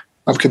Racing.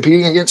 I'm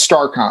competing against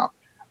Starcom.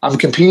 I'm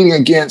competing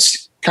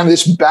against kind of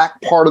this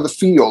back part of the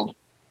field.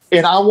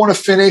 And I want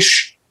to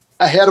finish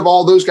ahead of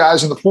all those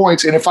guys in the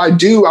points. And if I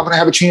do, I'm going to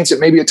have a chance at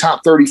maybe a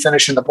top 30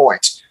 finish in the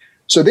points.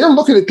 So they're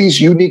looking at these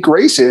unique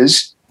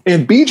races,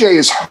 and BJ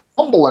is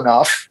humble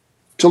enough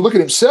to look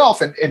at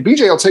himself, and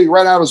BJ will tell you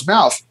right out of his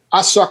mouth,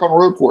 I suck on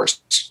road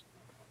courses.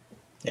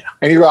 Yeah.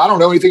 And you go, I don't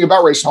know anything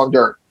about racing on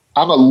dirt.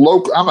 I'm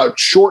a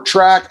short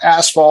track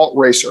asphalt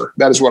racer.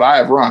 That is what I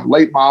have run.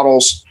 Late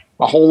models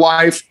my whole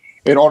life.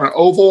 And on an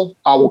oval,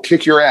 I will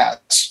kick your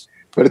ass.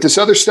 But at this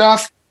other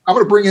stuff, I'm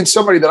going to bring in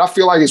somebody that I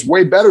feel like is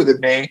way better than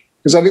me,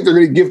 because I think they're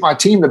going to give my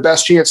team the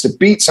best chance to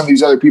beat some of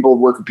these other people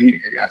we're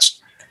competing against.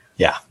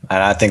 Yeah,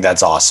 and I think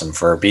that's awesome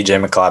for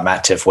BJ McLeod,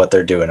 Matt Tiff, what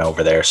they're doing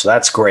over there. So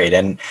that's great.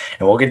 And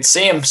we'll get to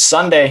see him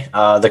Sunday.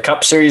 The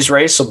Cup Series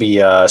race will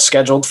be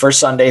scheduled for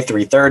Sunday,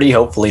 3:30.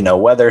 Hopefully no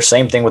weather.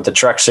 Same thing with the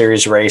Truck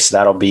Series race.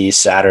 That'll be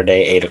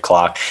Saturday, 8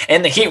 o'clock.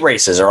 And the heat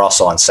races are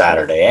also on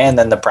Saturday. And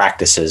then the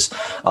practices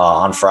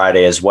on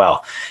Friday as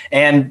well.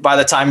 And by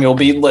the time you'll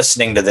be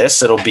listening to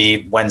this, it'll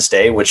be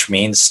Wednesday, which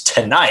means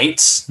tonight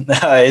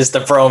is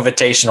the Pro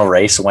Invitational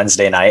race,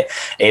 Wednesday night,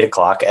 8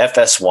 o'clock,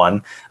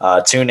 FS1.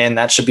 Tune in.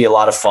 That should be a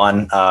lot of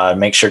fun.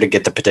 Make sure to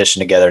get the petition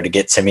together to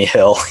get Timmy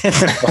Hill in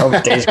the Pro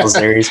Invitational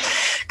Series.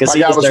 Because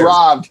he was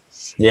robbed.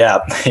 Yeah,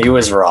 he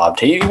was robbed.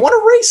 He won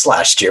a race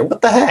last year.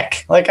 What the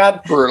heck?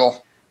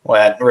 Brutal.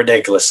 Well,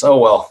 ridiculous. Oh,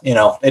 well,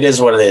 it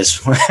is what it is.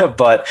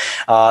 But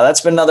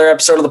that's been another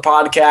episode of the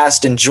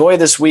podcast. Enjoy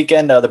this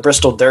weekend, the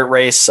Bristol Dirt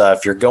Race.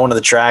 If you're going to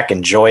the track,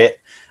 enjoy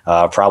it.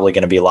 Probably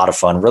going to be a lot of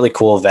fun. Really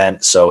cool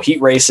event. So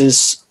heat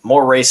races,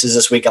 more races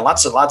this weekend.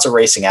 Lots of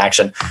racing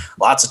action.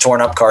 Lots of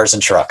torn up cars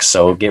and trucks.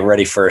 So get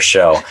ready for a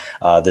show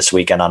this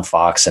weekend on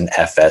Fox and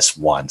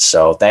FS1.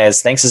 So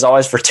thanks as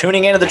always for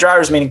tuning into the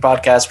Drivers Meeting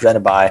Podcast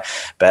presented by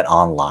Bet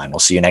Online. We'll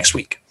see you next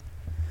week.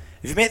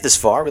 If you've made it this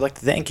far, we'd like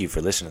to thank you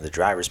for listening to the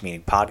Drivers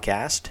Meeting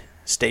Podcast.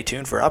 Stay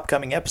tuned for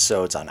upcoming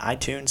episodes on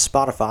iTunes,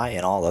 Spotify,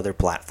 and all other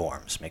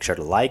platforms. Make sure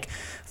to like,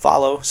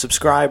 follow,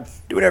 subscribe,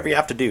 do whatever you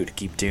have to do to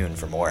keep tuned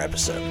for more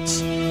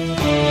episodes. I'm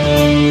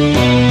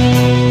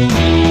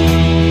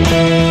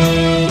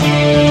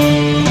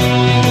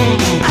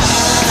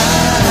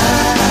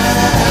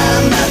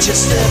not your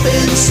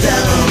stepping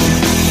stone.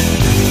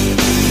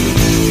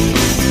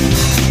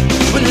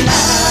 When I'm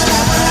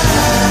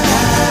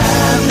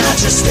not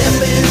your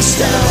stepping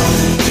stone.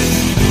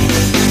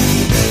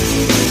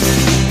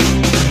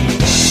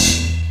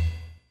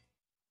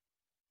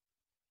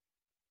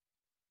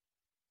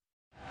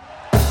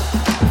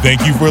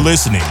 Thank you for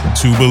listening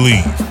to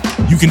Believe.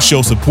 You can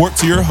show support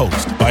to your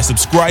host by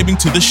subscribing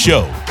to the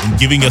show and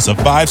giving us a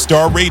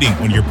 5-star rating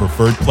on your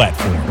preferred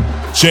platform.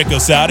 Check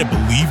us out at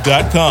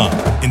Believe.com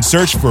and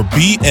search for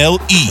BLEAV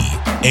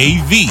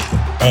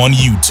on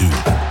YouTube.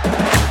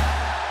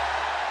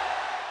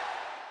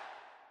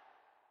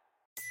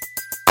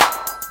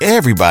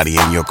 Everybody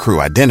in your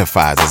crew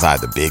identifies as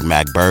either Big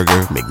Mac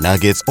Burger,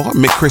 McNuggets, or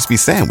McCrispy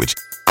Sandwich.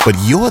 But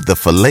you're the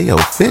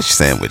Filet-O-Fish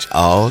Sandwich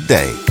all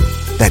day.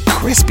 That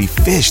crispy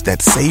fish,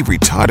 that savory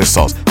tartar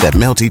sauce, that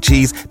melty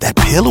cheese, that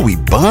pillowy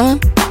bun.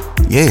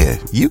 Yeah,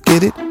 you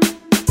get it.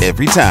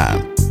 Every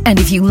time. And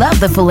if you love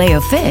the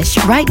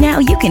Filet-O-Fish, right now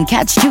you can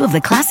catch 2 of the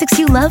classics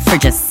you love for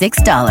just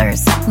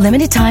 $6.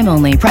 Limited time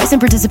only. Price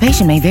and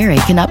participation may vary.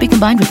 Cannot be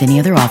combined with any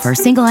other offer.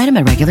 Single item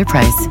at regular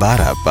price.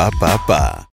 Ba-da-ba-ba-ba.